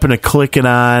just happened to click it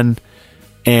on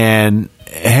and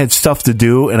had stuff to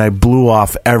do, and I blew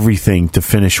off everything to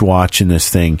finish watching this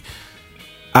thing.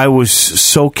 I was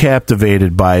so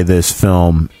captivated by this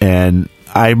film, and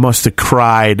I must have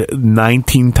cried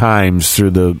 19 times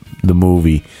through the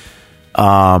movie.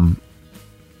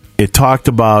 It talked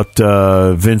about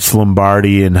Vince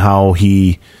Lombardi and how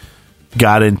he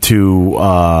got into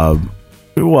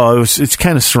it's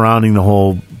kind of surrounding the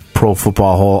whole Pro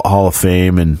Football Hall of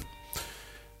Fame, and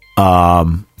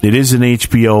it is an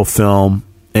HBO film,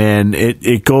 and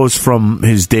it goes from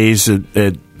his days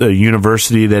at a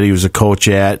university that he was a coach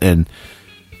at, and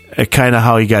kind of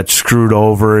how he got screwed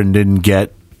over and didn't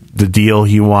get the deal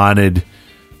he wanted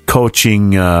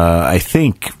coaching, I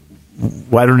think,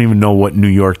 I don't even know what New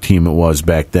York team it was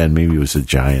back then. Maybe it was the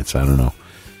Giants. I don't know.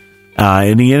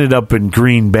 And he ended up in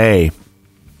Green Bay.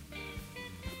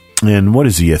 And what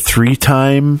is he, a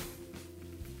three-time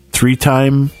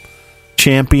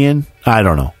champion? I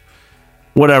don't know.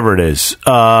 whatever it is.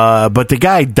 But the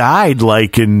guy died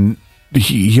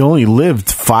he only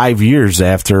lived 5 years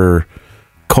after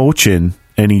coaching,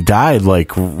 and he died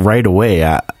right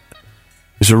away.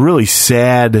 It's a really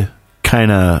sad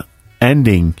kind of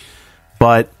ending,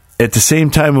 but at the same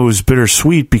time, it was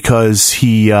bittersweet because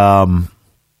he died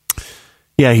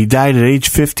at age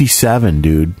 57,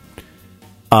 dude.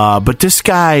 But this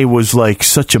guy was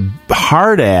such a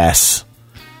hard ass,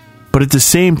 but at the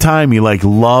same time, he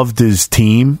loved his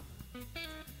team.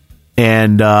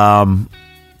 And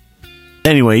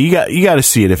anyway, you got to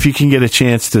see it if you can get a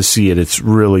chance to see it. It's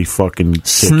really fucking.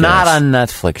 It's not on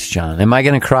Netflix, John. Am I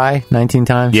going to cry 19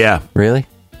 times? Yeah. Really?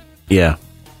 Yeah.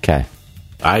 Okay.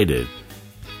 I did.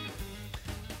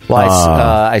 Well,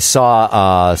 I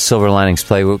saw Silver Linings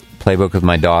Playbook with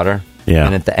my daughter. Yeah.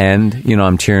 And at the end,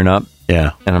 I'm tearing up.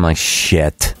 Yeah. And I'm like,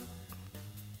 shit.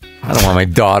 I don't want my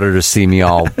daughter to see me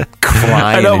all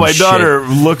crying. I know, my daughter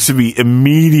looks at me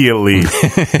immediately.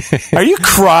 Are you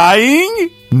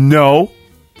crying? No.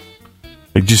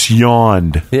 I just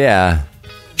yawned. Yeah.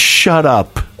 Shut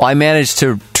up. Well, I managed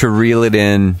to reel it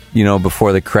in,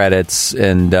 before the credits,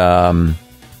 and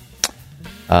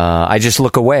I just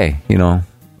look away,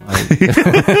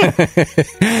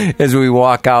 as we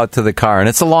walk out to the car, and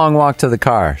it's a long walk to the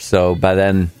car. So by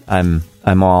then, I'm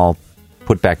all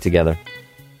put back together.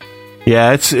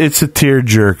 Yeah, it's a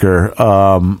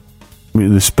tearjerker,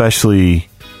 especially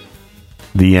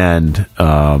the end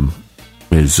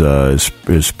is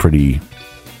pretty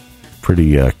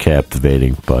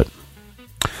captivating. But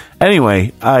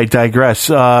anyway, I digress.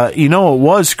 It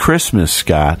was Christmas,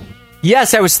 Scott.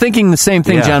 Yes, I was thinking the same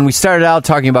thing, Yeah. John. We started out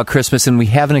talking about Christmas, and we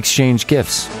haven't exchanged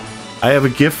gifts. I have a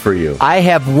gift for you. I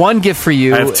have one gift for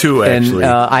you. I have two, actually.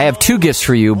 And, I have two gifts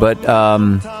for you, but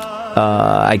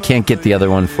I can't get the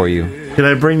other one for you. Can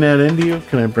I bring that into you?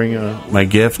 Can I bring my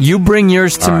gift? You bring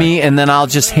yours to me, and then I'll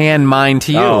just hand mine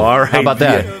to you. Oh, all right. How about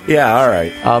that? Yeah, all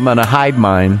right. I'm going to hide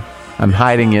mine. I'm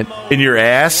hiding it. In your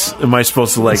ass? Am I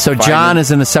supposed to So find John it? is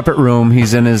in a separate room.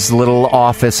 He's in his little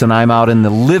office, and I'm out in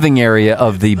the living area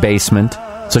of the basement.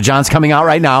 So John's coming out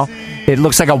right now. It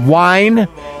looks like a wine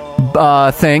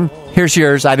thing. Here's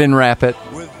yours. I didn't wrap it.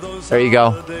 There you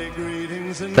go.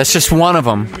 That's just one of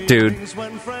them, dude.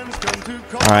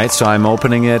 All right, so I'm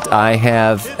opening it. I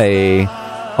have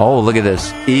look at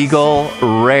this. Eagle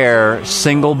Rare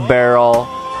Single Barrel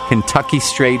Kentucky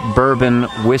Straight Bourbon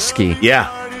Whiskey.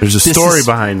 Yeah. There's a story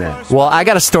behind that. Well, I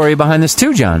got a story behind this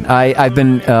too, John. I've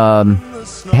been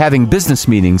having business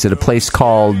meetings at a place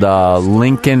called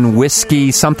Lincoln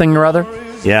Whiskey something or other.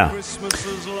 Yeah.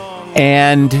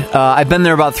 And I've been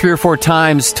there about 3 or 4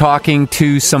 times talking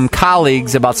to some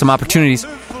colleagues about some opportunities.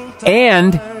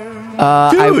 And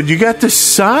dude, you got this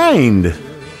signed.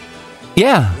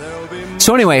 Yeah.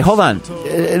 So anyway, hold on.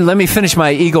 Let me finish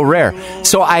my Eagle Rare.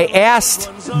 So I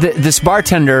asked this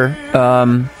bartender,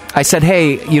 I said,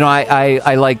 hey,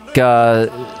 I like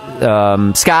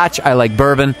scotch. I like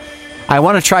bourbon. I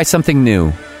want to try something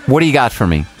new. What do you got for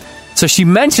me? So she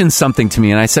mentioned something to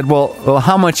me, and I said, well,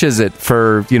 how much is it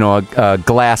for, a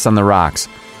glass on the rocks?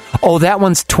 Oh, that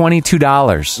one's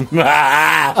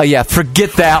 $22. Oh, yeah,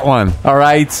 forget that one. All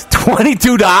right?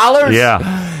 $22?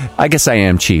 Yeah. I guess I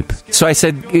am cheap. So I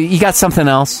said, you got something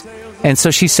else? And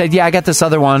so she said, yeah, I got this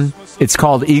other one. It's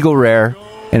called Eagle Rare,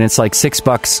 and it's like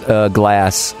 $6 a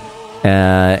glass.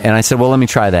 And I said, well, let me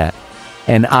try that.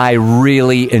 And I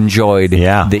really enjoyed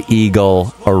the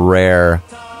Eagle Rare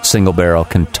Single Barrel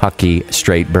Kentucky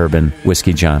Straight Bourbon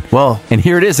Whiskey, John. Well, and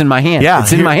here it is in my hand. Yeah,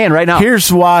 it's in my hand right now.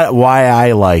 Here's why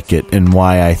I like it and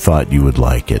why I thought you would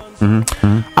like it.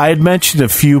 Mm-hmm. I had mentioned a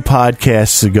few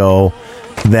podcasts ago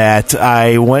that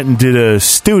I went and did a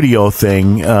studio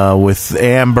thing with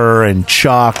Amber and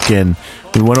Chuck, and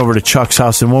we went over to Chuck's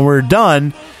house, and when we were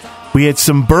done, we had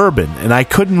some bourbon, and I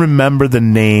couldn't remember the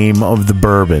name of the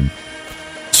bourbon.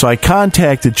 So I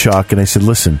contacted Chuck, and I said,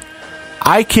 listen,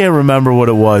 I can't remember what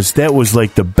it was. That was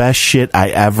like the best shit I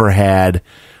ever had.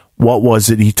 What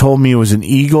was it? He told me it was an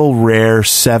Eagle Rare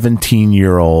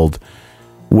 17-year-old,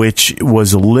 which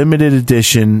was a limited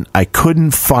edition. I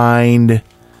couldn't find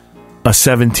a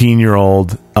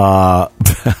 17-year-old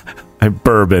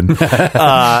bourbon,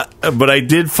 but I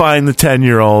did find the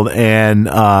 10-year-old,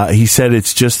 and he said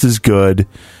it's just as good.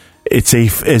 It's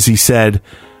as he said,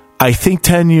 I think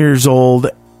 10 years old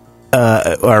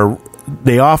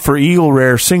they offer Eagle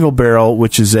Rare Single Barrel,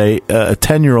 which is a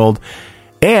 10-year-old,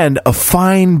 and a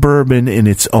fine bourbon in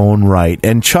its own right.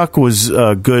 And Chuck was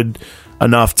good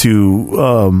enough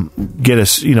to get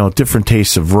us, different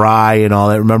tastes of rye and all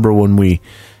that. Remember when we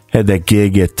had that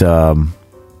gig at, I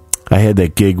had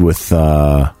that gig with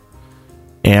Amber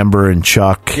and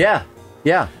Chuck. Yeah.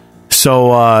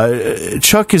 So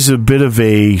Chuck is a bit of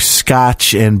a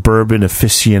Scotch and bourbon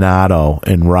aficionado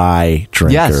and rye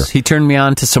drinker. Yes, he turned me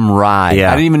on to some rye.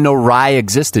 Yeah. I didn't even know rye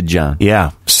existed, John.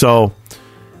 Yeah. So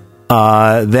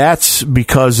that's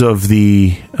because of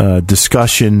the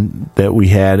discussion that we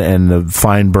had and the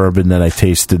fine bourbon that I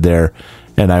tasted there,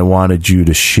 and I wanted you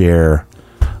to share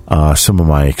some of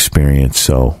my experience.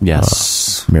 So,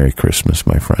 yes. Merry Christmas,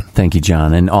 my friend. Thank you,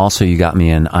 John. And also, you got me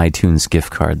an iTunes gift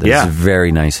card. That's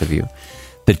very nice of you.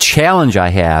 The challenge I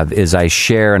have is I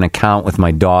share an account with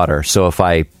my daughter. So if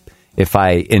I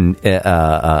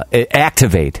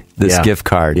activate this gift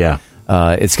card,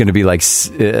 it's going to be like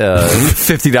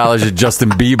 $50 at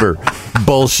Justin Bieber.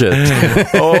 Bullshit.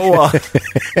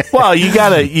 Well, you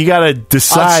gotta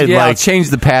decide. I'll change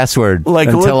the password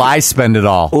until I spend it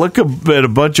all. Look at a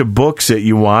bunch of books that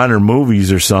you want or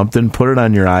movies or something. Put it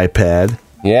on your iPad.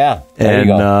 Yeah,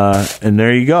 and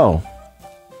there you go.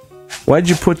 Why'd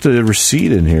you put the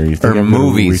receipt in here? You think I'm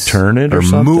movies? Return it or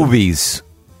something? Movies.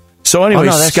 So anyway,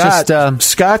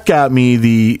 Scott got me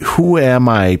the Who Am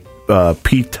I?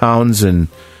 Pete Townsend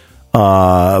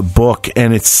book,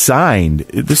 and it's signed.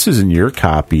 This isn't your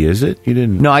copy, is it? You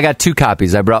didn't? No, I got 2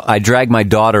 copies. I dragged my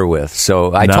daughter with,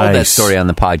 so I told that story on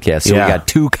the podcast. So we got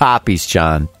 2 copies,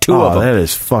 John. 2 of them. That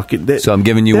is fucking. So I'm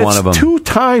giving you one of them. 2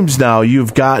 times now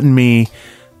you've gotten me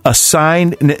a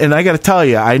signed, and I got to tell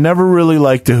you, I never really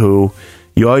liked the Who.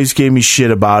 You always gave me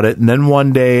shit about it, and then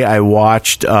one day I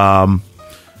watched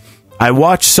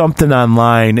something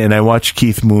online, and I watched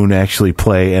Keith Moon actually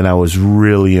play, and I was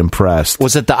really impressed.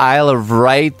 Was it the Isle of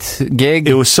Wight gig?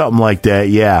 It was something like that,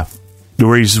 yeah.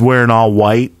 Where he's wearing all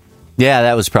white. Yeah,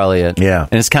 that was probably it. Yeah.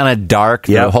 And it's kind of dark.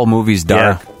 Yep. The whole movie's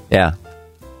dark. Yeah.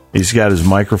 He's got his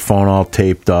microphone all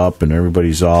taped up, and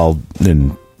everybody's all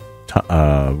in,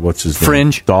 what's his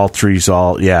Fringe. name? Daltrey's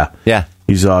all, yeah. Yeah.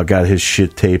 He's all got his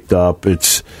shit taped up.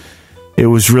 It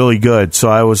was really good. So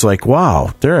I was like,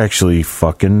 wow, they're actually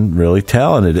fucking really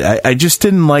talented. I just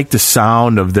didn't like the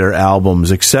sound of their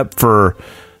albums, except for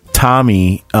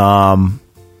Tommy,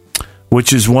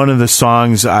 which is one of the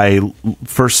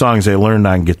first songs I learned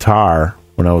on guitar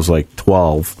when I was like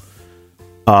 12.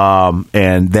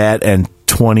 And that and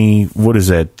 20, what is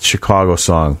that Chicago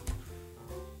song?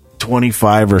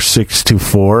 25 or 6 to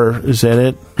 4, is that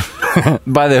it?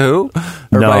 By the Who?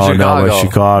 Or No, by Chicago? no, by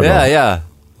Chicago. Yeah.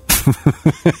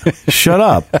 Shut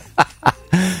up.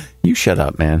 You shut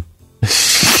up, man.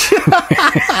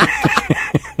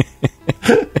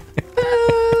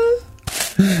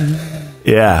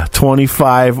 Yeah,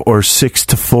 25 or 6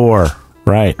 to 4.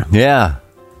 Right. Yeah.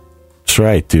 That's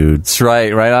right, dude. That's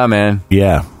right. Right on, man.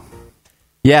 Yeah.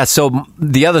 Yeah, so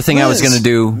the other thing I was going to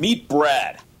do... Meet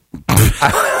Brad.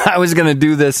 I was going to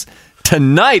do this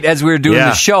tonight as we were doing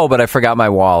the show, but I forgot my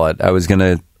wallet. I was going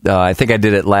to... I think I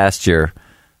did it last year.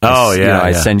 Oh, yeah.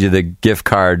 I send you the gift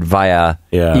card via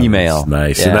email. That's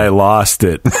nice. Yeah. And I lost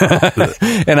it.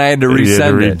 And I had to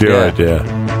resend it. You had to redo it,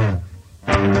 yeah.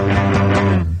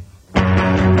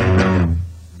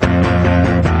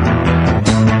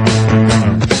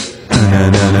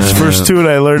 His first tune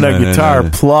I learned on guitar,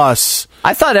 plus...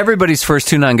 I thought everybody's first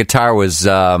tune on guitar was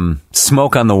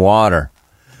Smoke on the Water.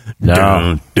 No.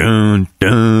 Dun, dun,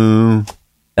 dun.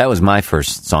 That was my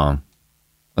first song.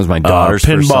 That was my daughter's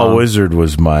first song. Pinball Wizard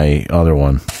was my other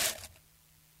one.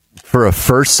 For a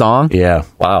first song? Yeah.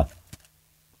 Wow.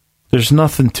 There's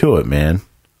nothing to it, man.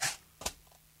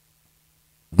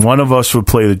 One of us would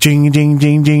play the jing, jing,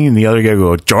 jing, jing, and the other guy would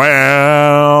go,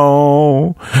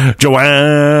 Joanne,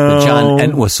 Joanne. The John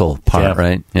Entwistle part,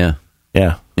 right? Yeah.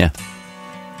 Yeah. Yeah.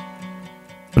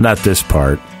 But not this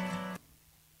part.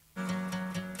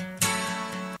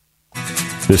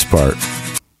 This part.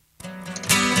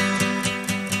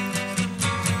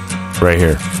 Right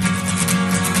here.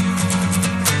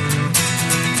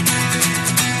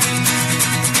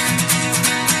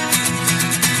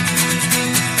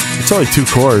 It's only 2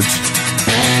 chords.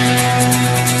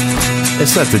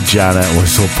 It's not the John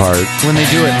Entwistle part. When they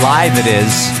do it live, it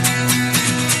is.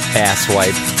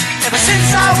 Asswipe.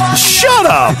 Shut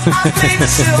up!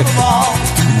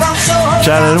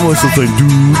 John Entwistle thing.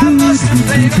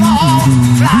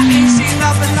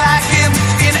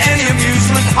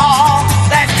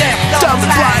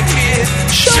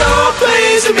 Sure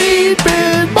plays a mean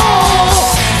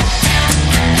pinball.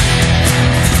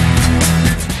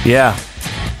 Yeah.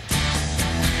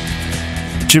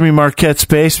 Jimmy Marquette's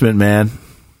Basement, man.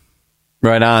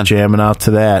 Right on. Jamming out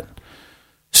to that.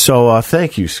 So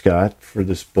thank you, Scott, for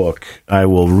this book. I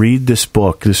will read this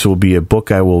book. This will be a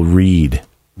book I will read.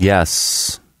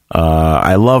 Yes.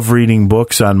 I love reading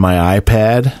books on my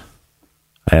iPad.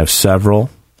 I have several.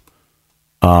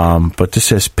 But this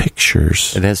has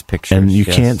pictures. It has pictures. And you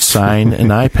yes. can't sign an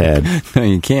iPad. No,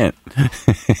 you can't.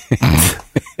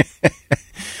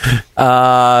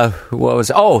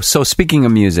 So speaking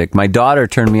of music, my daughter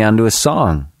turned me on to a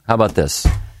song. How about this?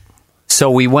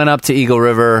 So we went up to Eagle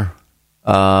River.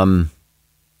 That's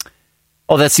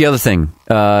the other thing.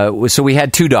 So we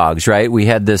had 2 dogs, right? We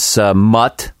had this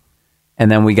mutt,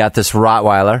 and then we got this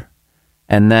Rottweiler.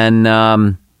 And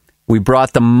then we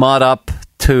brought the mutt up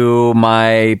to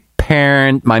my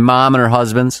mom and her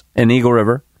husband's in Eagle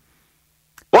River.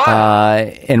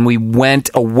 And we went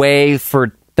away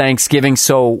for Thanksgiving,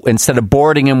 so instead of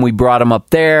boarding him, we brought him up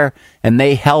there, and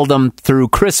they held him through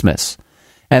Christmas.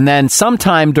 And then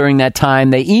sometime during that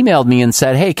time, they emailed me and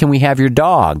said, hey, can we have your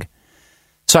dog?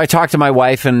 So I talked to my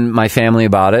wife and my family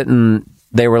about it, and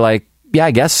they were like, yeah,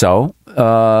 I guess so.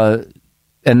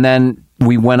 And then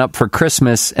we went up for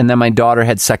Christmas, and then my daughter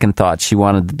had second thoughts. She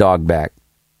wanted the dog back.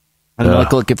 And I'm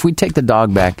like, look, if we take the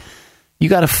dog back, you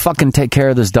got to fucking take care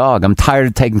of this dog. I'm tired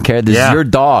of taking care of this. This is your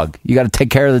dog. You got to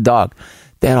take care of the dog.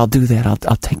 Dad, I'll do that.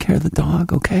 I'll take care of the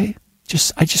dog, okay?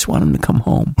 I just want him to come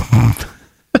home.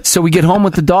 So we get home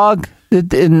with the dog,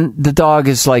 and the dog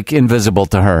is like invisible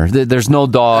to her. There's no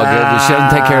dog. She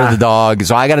doesn't take care of the dog,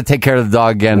 so I got to take care of the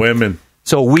dog again. Women.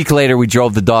 So a week later, we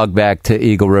drove the dog back to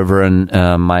Eagle River, and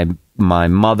my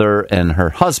mother and her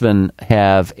husband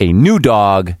have a new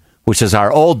dog, which is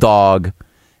our old dog,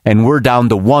 and we're down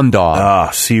to 1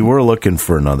 dog. See, we're looking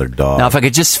for another dog. Now, if I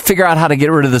could just figure out how to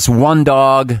get rid of this 1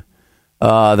 dog,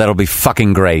 that'll be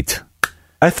fucking great.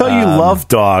 I thought you loved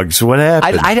dogs. What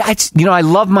happened? I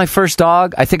love my first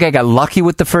dog. I think I got lucky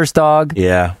with the first dog.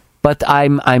 Yeah. But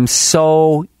I'm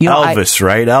so... Elvis,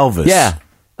 right? Elvis. Yeah.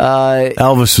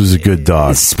 Elvis was a good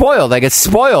dog. Spoiled. I get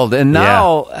spoiled. And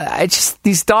now,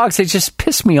 these dogs, they just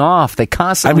piss me off. They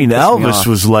constantly piss me off. Elvis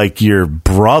was like your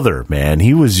brother, man.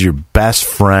 He was your best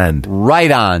friend.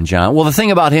 Right on, John. Well, the thing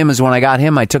about him is when I got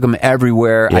him, I took him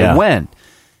everywhere I went.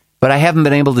 But I haven't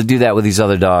been able to do that with these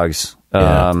other dogs.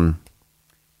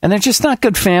 And they're just not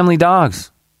good family dogs.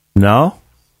 No?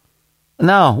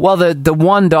 No. Well, the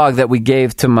 1 dog that we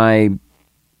gave to my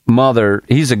mother,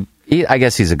 I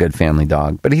guess he's a good family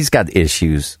dog, but he's got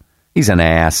issues. He's an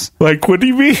ass. Like, what do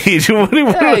you mean? He's an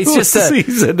ass.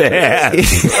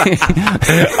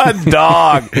 A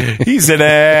dog. He's an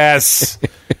ass.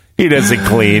 He doesn't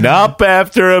clean up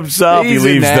after himself. He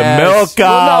leaves the milk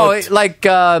out. Well, no, like,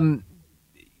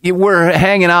 we're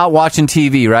hanging out watching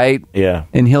TV, right? Yeah.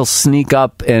 And he'll sneak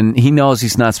up, and he knows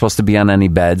he's not supposed to be on any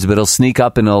beds, but he'll sneak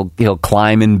up and he'll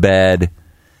climb in bed.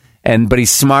 But he's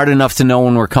smart enough to know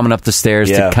when we're coming up the stairs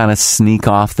to kind of sneak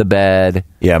off the bed.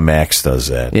 Yeah, Max does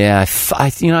that. Yeah,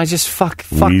 I just fuck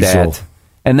Weasel. that.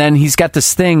 And then he's got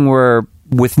this thing where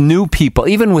with new people,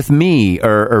 even with me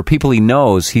or people he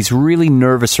knows, he's really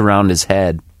nervous around his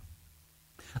head.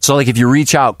 So, like, if you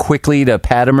reach out quickly to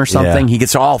pat him or something, he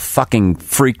gets all fucking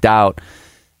freaked out,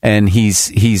 and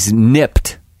he's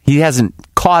nipped. He hasn't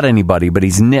caught anybody, but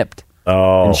he's nipped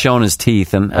and shown his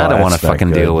teeth, and I don't want to fucking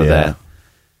deal with that.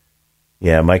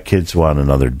 Yeah, my kids want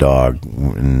another dog,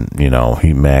 and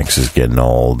Max is getting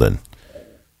old, and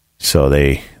so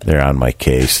they're on my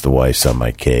case. The wife's on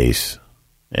my case,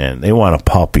 and they want a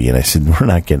puppy, and I said, we're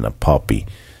not getting a puppy.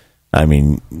 I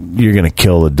mean, you're going to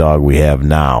kill the dog we have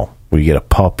now. We get a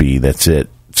puppy, that's it.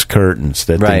 It's curtains.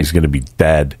 That thing's going to be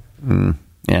dead.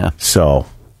 Yeah. So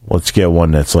let's get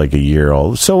one that's like a year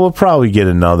old. So we'll probably get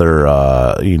another,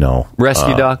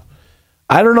 rescue dog?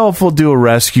 I don't know if we'll do a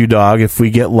rescue dog if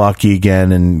we get lucky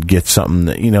again and get something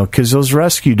that, because those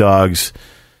rescue dogs,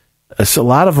 a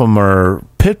lot of them are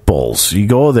pit bulls. You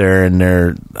go there and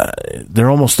they're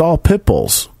almost all pit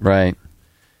bulls. Right.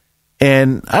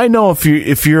 And I know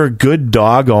if you're a good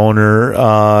dog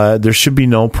owner, there should be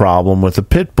no problem with a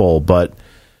pit bull. But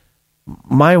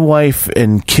my wife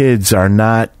and kids are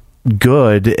not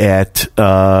good at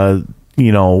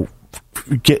being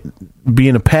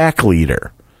a pack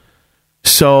leader.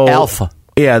 So alpha.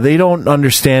 Yeah, they don't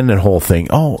understand that whole thing.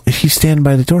 Oh, he's standing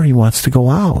by the door. He wants to go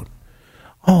out.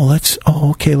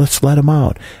 Okay, let's let him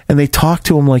out. And they talk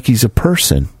to him like he's a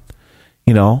person.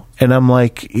 And I'm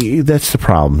like, that's the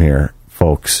problem here,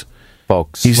 folks.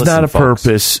 He's not a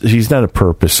purpose. He's not a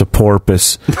purpose, a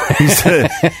porpoise. He's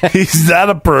not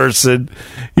a person.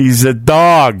 He's a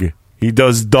dog. He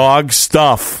does dog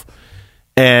stuff.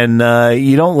 And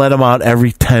you don't let him out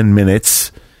every 10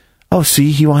 minutes. Oh,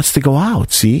 see, he wants to go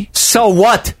out, see? So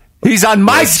what? He's on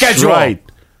my schedule. Right.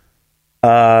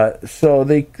 So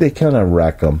they kind of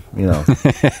wreck him,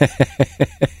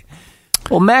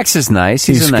 Well, Max is nice.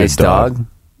 He's a nice dog.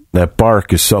 That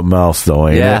bark is something else, though,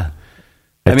 ain't it?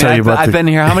 I've been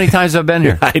here. How many times have I been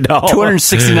here? I know.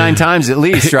 269 times at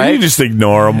least, right? You just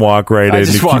ignore him, walk right in, and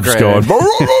he keeps going.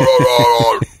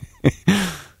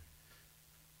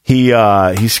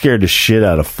 He scared the shit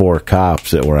out of 4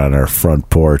 cops that were on our front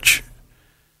porch.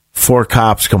 4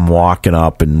 cops come walking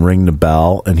up and ring the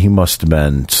bell, and he must have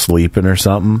been sleeping or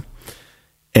something.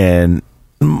 And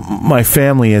my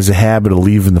family has a habit of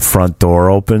leaving the front door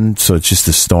open, so it's just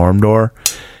a storm door.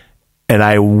 And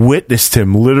I witnessed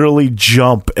him literally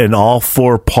jump and all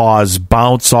 4 paws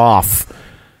bounce off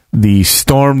the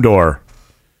storm door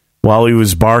while he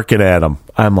was barking at him.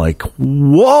 I'm like,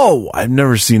 whoa, I've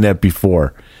never seen that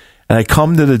before. And I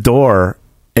come to the door,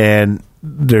 and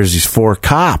there's these 4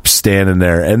 cops standing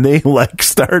there, and they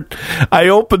I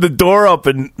open the door up,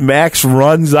 and Max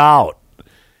runs out.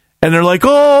 And they're like,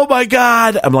 oh, my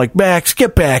God. I'm like, Max,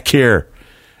 get back here.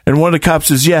 And one of the cops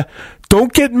says, yeah,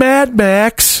 don't get mad,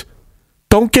 Max.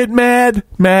 Don't get mad,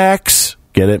 Max.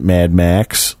 Get it, Mad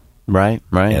Max? Right.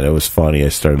 And it was funny. I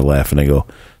started laughing. I go,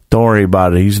 don't worry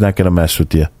about it. He's not going to mess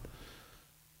with you.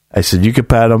 I said, you can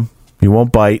pet him. He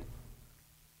won't bite.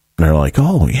 And they're like,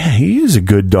 oh, yeah, he is a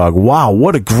good dog. Wow,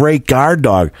 what a great guard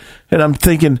dog. And I'm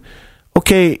thinking,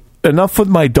 okay, enough with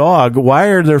my dog. Why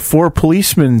are there 4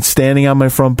 policemen standing on my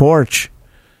front porch?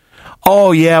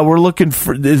 Oh, yeah, we're looking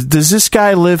for... Does this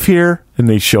guy live here? And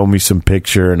they show me some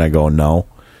picture, and I go, no.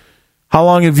 How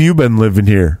long have you been living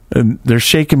here? And they're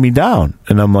shaking me down.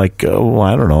 And I'm like, oh,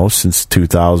 I don't know, since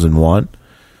 2001.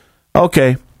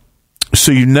 Okay,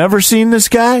 so you've never seen this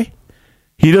guy?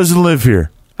 He doesn't live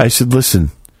here. I said,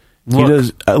 listen, he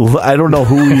does. I don't know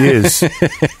who he is.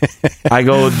 I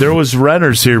go, there was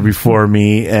renters here before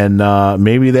me, and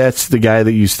maybe that's the guy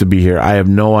that used to be here. I have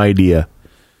no idea.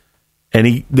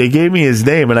 And they gave me his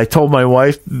name, and I told my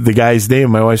wife the guy's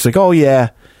name. My wife's like, oh, yeah.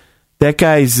 That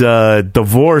guy's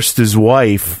divorced his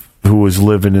wife who was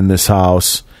living in this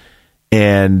house,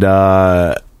 and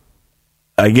I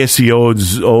guess he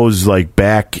owes like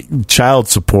back child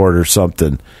support or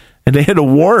something. And they had a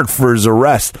warrant for his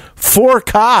arrest. 4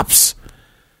 cops.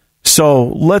 So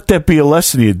let that be a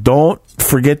lesson to you. Don't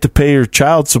forget to pay your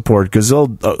child support because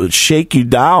they'll shake you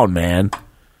down, man.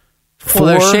 Well,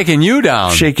 they're shaking you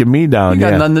down. Shaking me down, you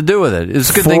got nothing to do with it. It's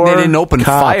a good thing they didn't open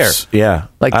fire. Yeah.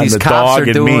 Like these cops are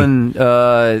doing,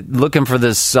 looking for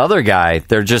this other guy.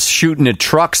 They're just shooting at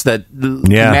trucks that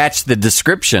match the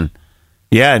description.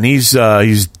 Yeah, and he's I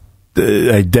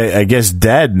guess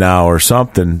dead now or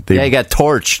something. He got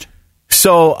torched.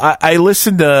 So I'm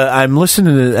listening to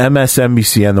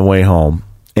MSNBC on the way home,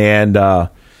 and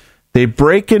they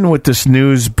break in with this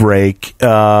news break.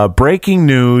 Breaking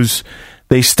news.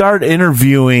 They start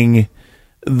interviewing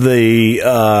the,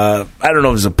 I don't know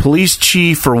if it was a police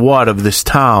chief or what of this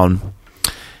town.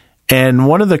 And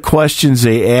one of the questions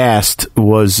they asked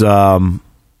was, they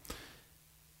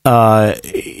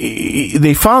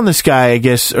found this guy, I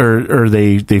guess, or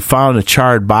they found a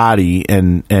charred body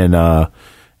and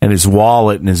his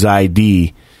wallet and his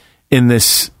ID in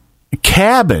this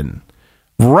cabin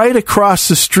right across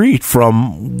the street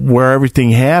from where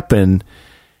everything happened.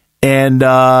 And,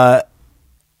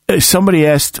 somebody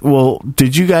asked, well,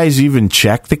 did you guys even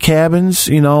check the cabins,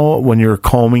 when you were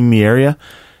combing the area?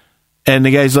 And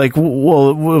the guy's like,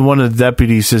 well, one of the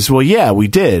deputies says, well, yeah, we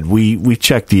did. We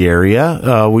checked the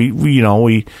area.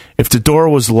 We if the door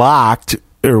was locked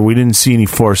or we didn't see any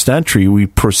forced entry, we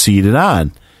proceeded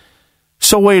on.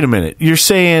 So wait a minute. You're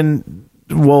saying,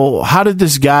 well, how did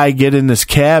this guy get in this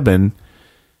cabin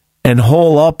and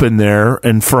hole up in there,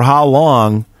 and for how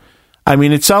long? I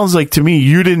mean, it sounds like to me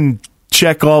you didn't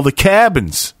check all the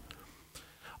cabins.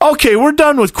 Okay, we're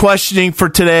done with questioning for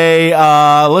today.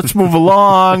 Let's move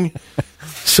along.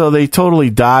 So they totally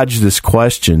dodged this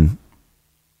question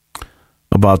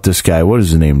about this guy. What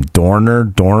is his name?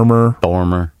 Dormer.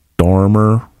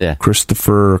 Yeah. Chris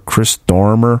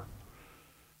Dormer.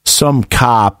 Some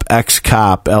cop,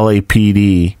 ex-cop,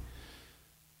 LAPD.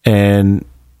 And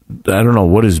I don't know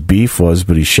what his beef was,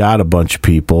 but he shot a bunch of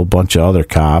people, a bunch of other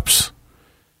cops.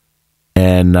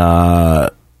 And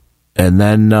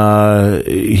then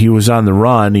he was on the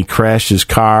run. He crashed his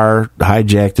car,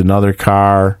 hijacked another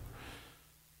car.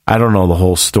 I don't know the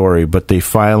whole story, but they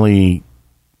finally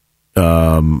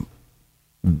thought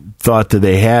that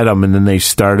they had him, and then they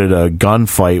started a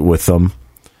gunfight with him.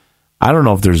 I don't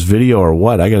know if there's video or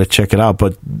what. I got to check it out.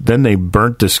 But then they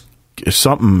burnt this.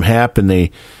 Something happened.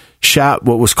 They shot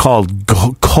what was called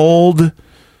cold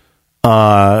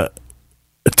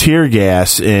tear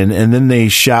gas in, and then they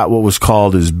shot what was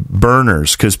called as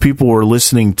burners, because people were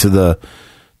listening to the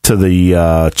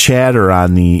chatter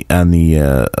on the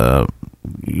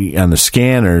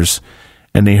scanners,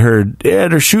 and they heard,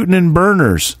 they're shooting in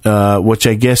burners, which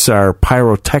I guess are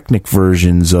pyrotechnic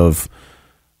versions of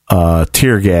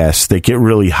tear gas. They get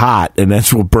really hot, and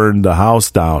that's what burned the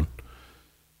house down.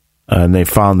 And they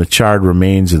found the charred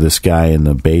remains of this guy in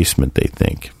the basement, they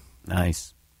think.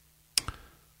 Nice.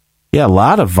 Yeah, a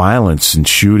lot of violence and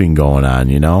shooting going on,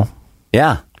 you know?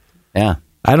 Yeah.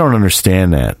 I don't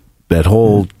understand that. That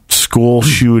whole school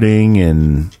shooting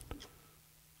and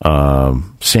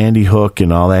Sandy Hook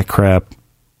and all that crap.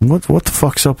 What the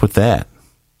fuck's up with that?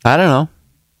 I don't know.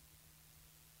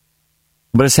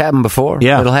 But it's happened before.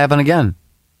 Yeah. It'll happen again.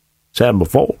 It's happened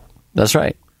before. That's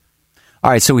right. All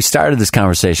right, so we started this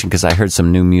conversation because I heard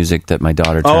some new music that my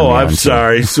daughter turned me on to. I'm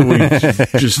sorry. So we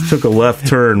just took a left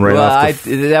turn right off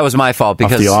that was my fault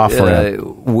because off the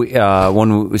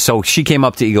off-ramp. So she came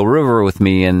up to Eagle River with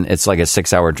me, and it's like a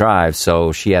 6-hour drive.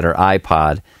 So she had her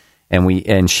iPod,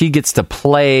 and she gets to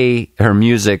play her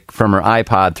music from her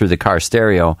iPod through the car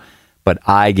stereo, but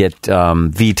I get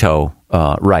veto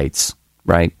rights,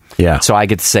 right? Yeah. So I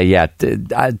get to say,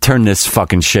 turn this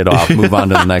fucking shit off, move on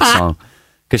to the next song.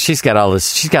 Because she's got all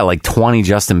this, she's got like 20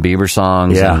 Justin Bieber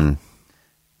songs. Yeah. And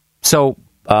so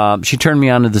she turned me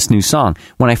on to this new song.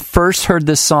 When I first heard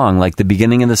this song, like the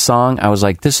beginning of the song, I was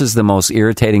like, this is the most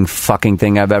irritating fucking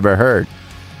thing I've ever heard.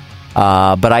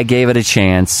 But I gave it a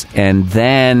chance, and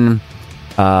then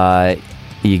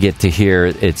you get to hear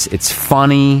it's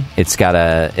funny. It's got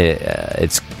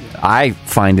I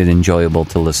find it enjoyable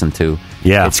to listen to.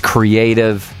 Yeah. It's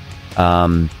creative.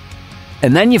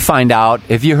 And then you find out,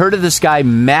 have you heard of this guy,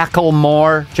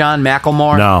 Macklemore, John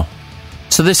Macklemore? No.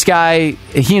 So this guy,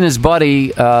 he and his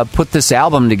buddy put this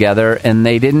album together, and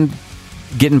they didn't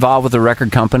get involved with the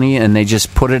record company, and they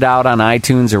just put it out on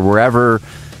iTunes or wherever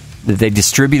they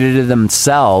distributed it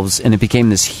themselves, and it became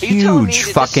this huge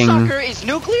fucking... This sucker is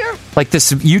nuclear? Like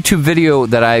this YouTube video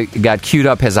that I got queued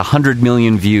up has 100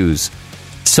 million views.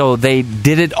 So they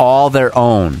did it all their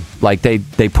own. Like they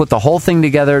put the whole thing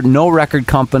together, no record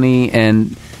company,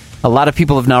 and a lot of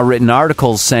people have now written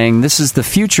articles saying this is the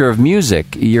future of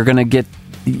music. You're going to get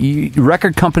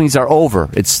record companies are over.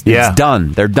 It's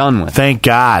done. They're done with. Thank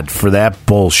God for that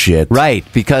bullshit. Right,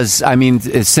 because I mean,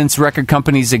 since record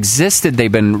companies existed,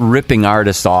 they've been ripping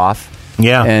artists off.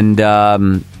 Yeah, and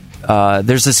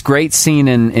there's this great scene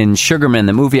in Sugarman,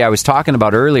 the movie I was talking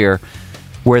about earlier,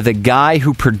 where the guy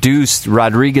who produced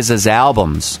Rodriguez's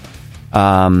albums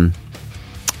made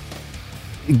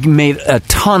a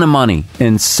ton of money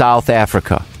in South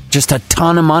Africa. Just a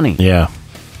ton of money. Yeah.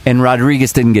 And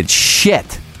Rodriguez didn't get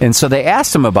shit. And so they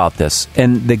asked him about this.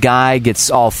 And the guy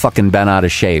gets all fucking bent out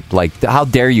of shape. Like, how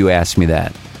dare you ask me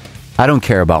that? I don't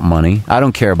care about money. I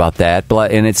don't care about that.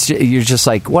 And you're just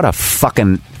like, what a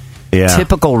fucking... Yeah.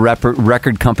 Typical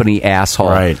record company asshole.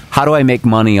 Right. How do I make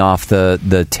money off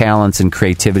the talents and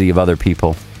creativity of other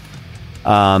people? So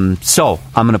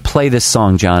I'm going to play this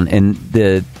song, John. And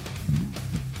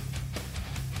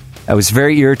I was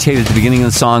very irritated at the beginning of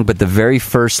the song, but the very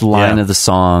first line of the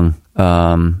song,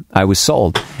 I was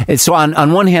sold. And so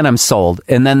on one hand, I'm sold,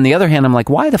 and then the other hand, I'm like,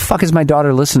 why the fuck is my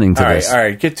daughter listening to this? All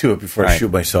right, get to it before I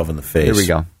shoot myself in the face. Here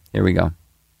we go.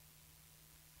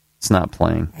 It's not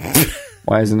playing.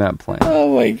 Why is it not playing?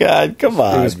 Oh, my God. Come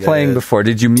on. It was playing before.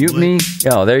 Did you mute me?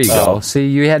 Oh, there you go. See,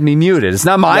 you had me muted. It's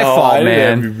not my fault, I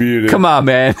man. didn't have you muted. Come on,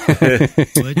 man.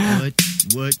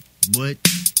 What?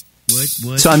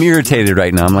 So I'm irritated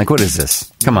right now. I'm like, what is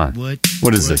this? Come on.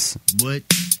 What is this? What?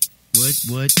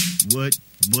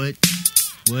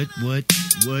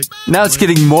 Now it's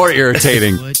getting more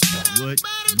irritating. What?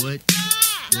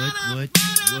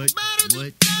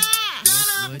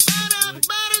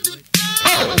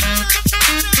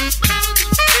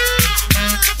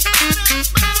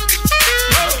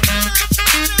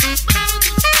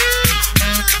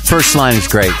 First line is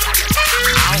great.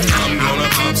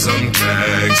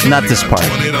 Not this part.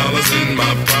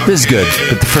 This is good,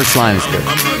 but the first line is good.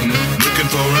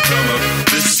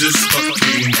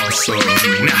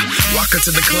 Walk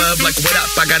into the club like, what up?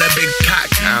 I got a big cock.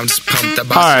 I'm just pumped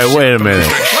about. All right, wait a minute.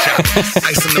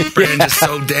 Ice on the fringe is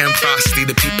so damn frosty.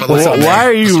 The people why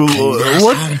are you?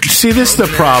 What? See, this is the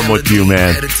problem with you,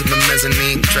 man.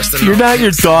 You're not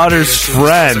your daughter's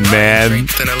friend, man.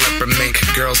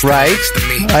 Right?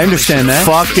 I understand that.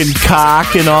 Fucking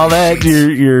cock and all that.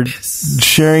 You're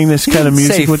sharing this kind of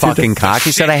music say with fucking cock.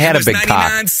 He said I had a big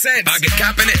cock.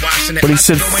 But he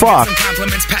said fuck.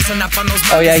 Passing up on those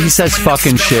Oh, yeah, he says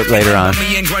fucking shit later on.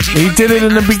 He did it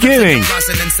in the beginning.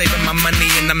 Saving my money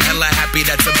and I'm hella happy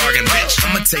that's a bargain, bitch.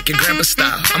 I'ma take your grandpa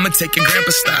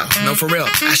style. No, for real.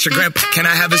 Ask your grandpa, can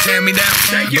I have his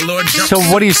hand-me-down? The Lord jumps. So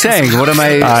what are you saying? What am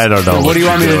I... I don't know. What do you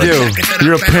want me to do?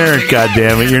 You're a parent,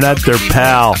 goddammit. You're not their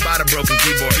pal.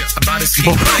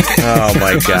 Oh,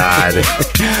 my God.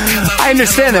 I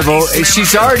understand that, but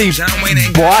she's already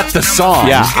bought the song.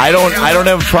 Yeah, I don't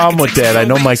have a problem with that. I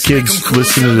know my kids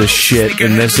listen to this shit,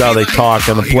 and this is how they talk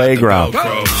on the playground.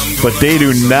 But they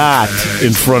do not,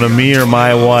 in front of me or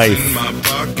my wife,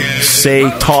 say,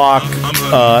 talk,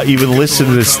 even listen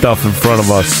to this stuff in front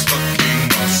of us.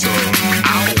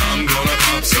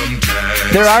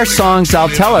 There are songs I'll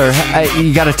tell her,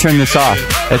 you got to turn this off.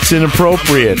 That's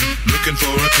inappropriate. Looking for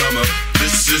a come up.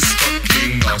 This is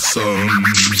fucking awesome.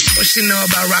 What she know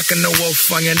about rocking the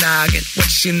wolf on your noggin? What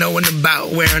she knowin'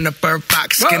 about wearing a fur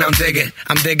fox skin? I'm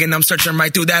digging, I'm searching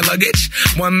right through that luggage.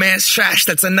 One man's trash,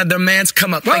 that's another man's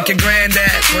come up. Thank your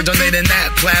granddad for donating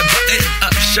that plaid button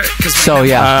up shirt. So,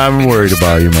 yeah. I'm worried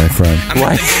about you, my friend.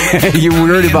 Why? You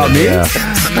worried about me? Yeah.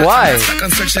 Why?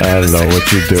 I don't know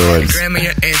what you're doing. Your grandma,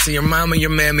 your auntie, your mama, your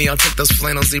mammy. I'll take those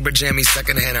flannel zebra jammies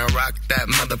secondhand and rock that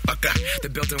motherfucker. The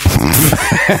built-in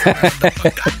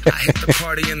I hit the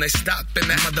party and they stop in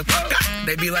that motherfucker.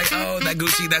 They be like, oh, that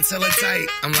Gucci, that's hella tight.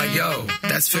 I'm like, yo,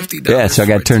 that's $50. Yeah, so I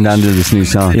got turned on to this new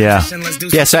song. Yeah.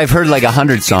 Yeah, so I've heard like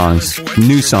 100 songs,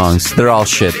 new songs. They're all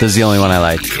shit. This is the only one I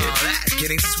like.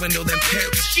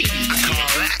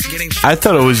 I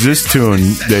thought it was this tune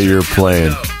that you're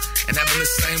playing. And having the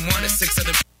same one as 6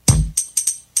 other.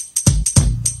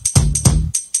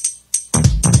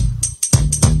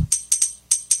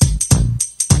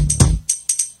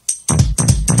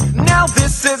 Now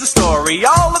this is a story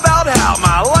all about how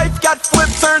my life got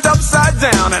flipped, turned upside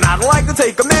down, and I'd like to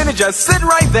take a minute, just sit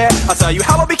right there. I'll tell you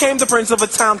how I became the prince of a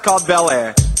town called Bel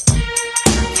Air.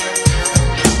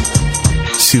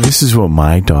 See, this is what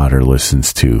my daughter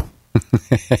listens to.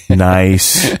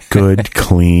 Nice, good,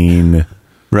 clean.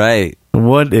 Right.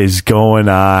 What is going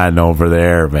on over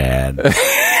there, man?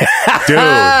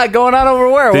 Dude. Going on over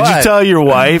where? Did What? you tell your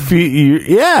wife?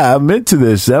 Yeah, I'm into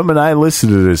this. Em and I listen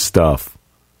to this stuff.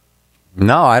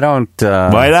 No, I don't.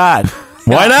 Why not?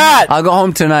 Why not? I'll go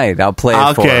home tonight. I'll play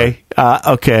it for her.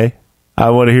 Okay.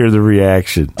 I want to hear the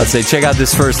reaction. I'll say, check out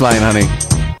this first line, honey.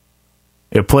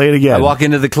 Yeah, play it again. I walk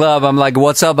into the club. I'm like,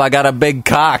 what's up? I got a big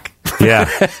cock. Yeah.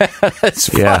 That's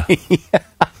funny.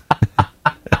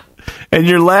 And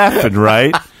you're laughing,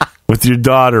 right? With your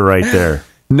daughter right there.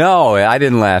 No, I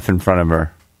didn't laugh in front of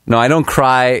her. No, I don't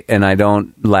cry and I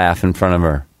don't laugh in front of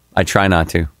her. I try not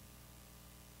to.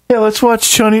 Yeah, let's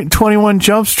watch 21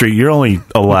 Jump Street. You're only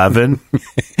 11.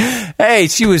 Hey,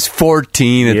 she was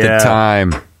 14 at the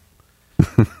time.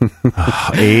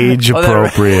 Age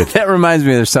appropriate. That reminds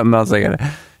me, there's something else I got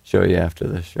to show you after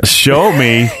this show. Show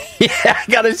me? Yeah, I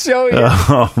got to show you.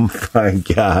 Oh, my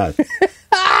God.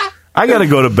 I got to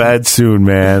go to bed soon,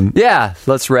 man. Yeah,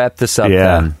 let's wrap this up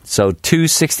then. So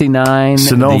 269.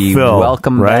 So no the Phil,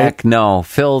 welcome right? back. No,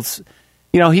 Phil's...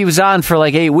 You know, he was on for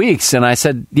like 8 weeks, and I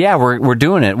said, yeah, we're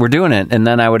doing it. We're doing it. And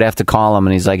then I would have to call him,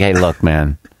 and he's like, hey, look,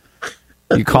 man,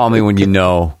 you call me when you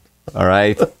know, all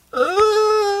right?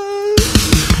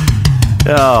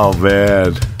 Oh,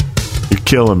 man. You're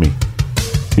killing me.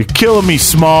 You're killing me,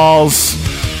 Smalls.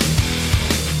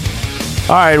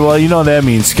 All right, well, you know what that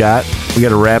means, Scott. We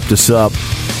got to wrap this up.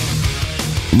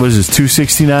 What is this,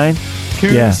 269?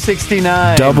 269.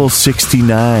 Yeah. Double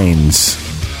 69s.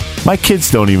 My kids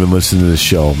don't even listen to the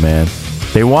show, man.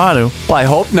 They want to. Well, I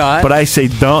hope not. But I say,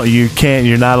 don't. You can't.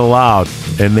 You're not allowed.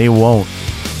 And they won't.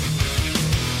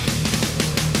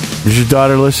 Does your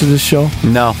daughter listen to the show?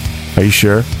 No. Are you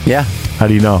sure? Yeah. How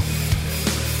do you know?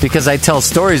 Because I tell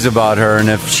stories about her, and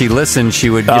if she listened,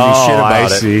 she would give me shit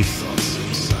about it. I see.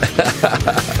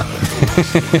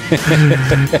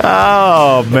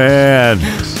 Oh, man.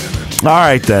 All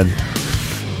right, then.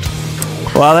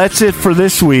 Well, that's it for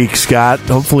this week, Scott.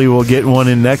 Hopefully we'll get one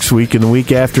in next week and the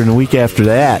week after and the week after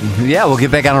that. Yeah, we'll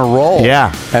get back on a roll.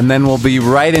 Yeah. And then we'll be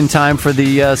right in time for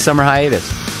the summer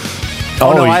hiatus.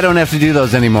 Oh, no, I don't have to do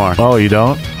those anymore. Oh, you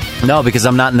don't? No, because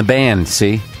I'm not in the band,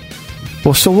 see?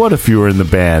 Well, so what if you were in the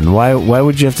band? Why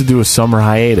would you have to do a summer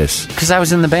hiatus? Because I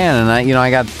was in the band, and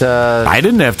I got... I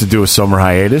didn't have to do a summer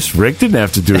hiatus. Rick didn't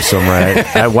have to do a summer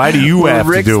hiatus. Why do you have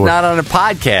Rick's to do it? Rick's not on a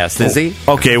podcast, is he?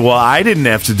 Okay, well, I didn't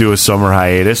have to do a summer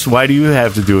hiatus. Why do you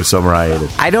have to do a summer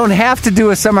hiatus? I don't have to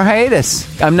do a summer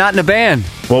hiatus. I'm not in a band.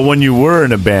 Well, when you were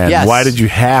in a band, yes. Why did you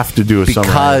have to do a summer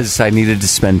hiatus? Because I needed to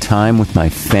spend time with my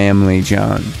family,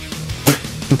 John.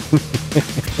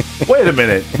 Wait a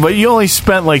minute. But you only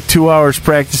spent like 2 hours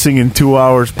practicing and 2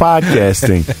 hours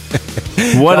podcasting.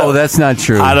 What? No, that's not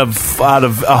true. Out of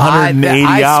 180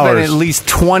 I hours. spent at least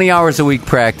 20 hours a week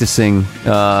practicing,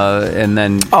 and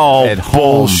then at home.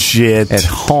 Bullshit. At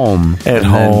home. At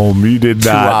home. You did 2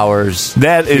 not. hours.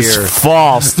 That is here.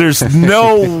 false. There's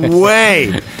no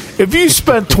way. If you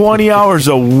spent 20 hours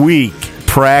a week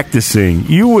practicing,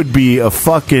 you would be a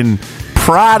fucking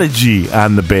prodigy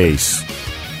on the bass.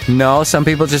 No, some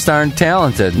people just aren't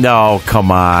talented. No,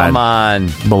 come on. Come on.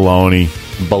 Baloney.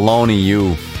 Baloney,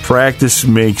 you. Practice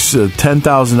makes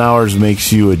 10,000 hours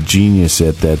makes you a genius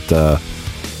at that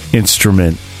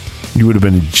instrument. You would have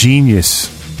been a genius.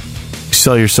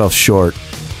 Sell yourself short.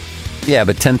 Yeah,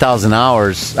 but 10,000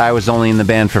 hours, I was only in the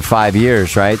band for 5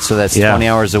 years, right? So that's 20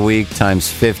 hours a week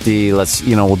times 50.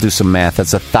 We'll do some math.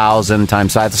 That's 1,000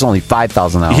 times 5. That's only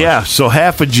 5,000 hours. Yeah, so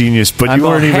half a genius, but you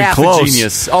weren't even half close. A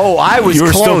genius. Oh, I was You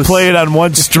were close. still playing on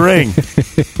one string.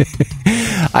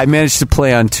 I managed to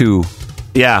play on 2.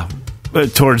 Yeah,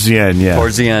 towards the end, yeah.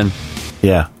 Towards the end.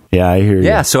 Yeah, I hear you.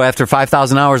 Yeah, so after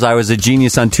 5,000 hours, I was a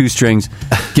genius on 2 strings.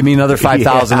 Give me another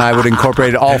 5,000, I would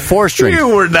incorporate all 4 strings. You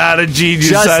were not a genius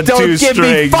Just on don't 2 give strings.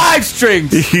 me 5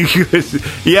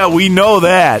 strings. Yeah, we know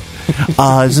that.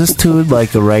 Is this tuned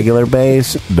like a regular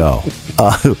bass? No.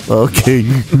 Okay.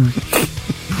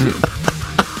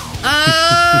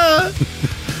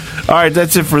 All right,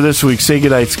 that's it for this week. Say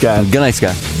goodnight, Scott. Good night,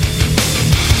 Scott.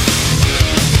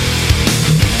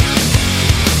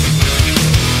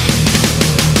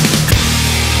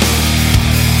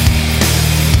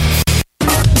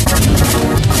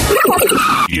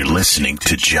 You're listening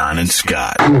to John and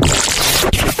Scott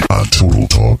on Total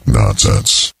Talk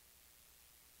Nonsense.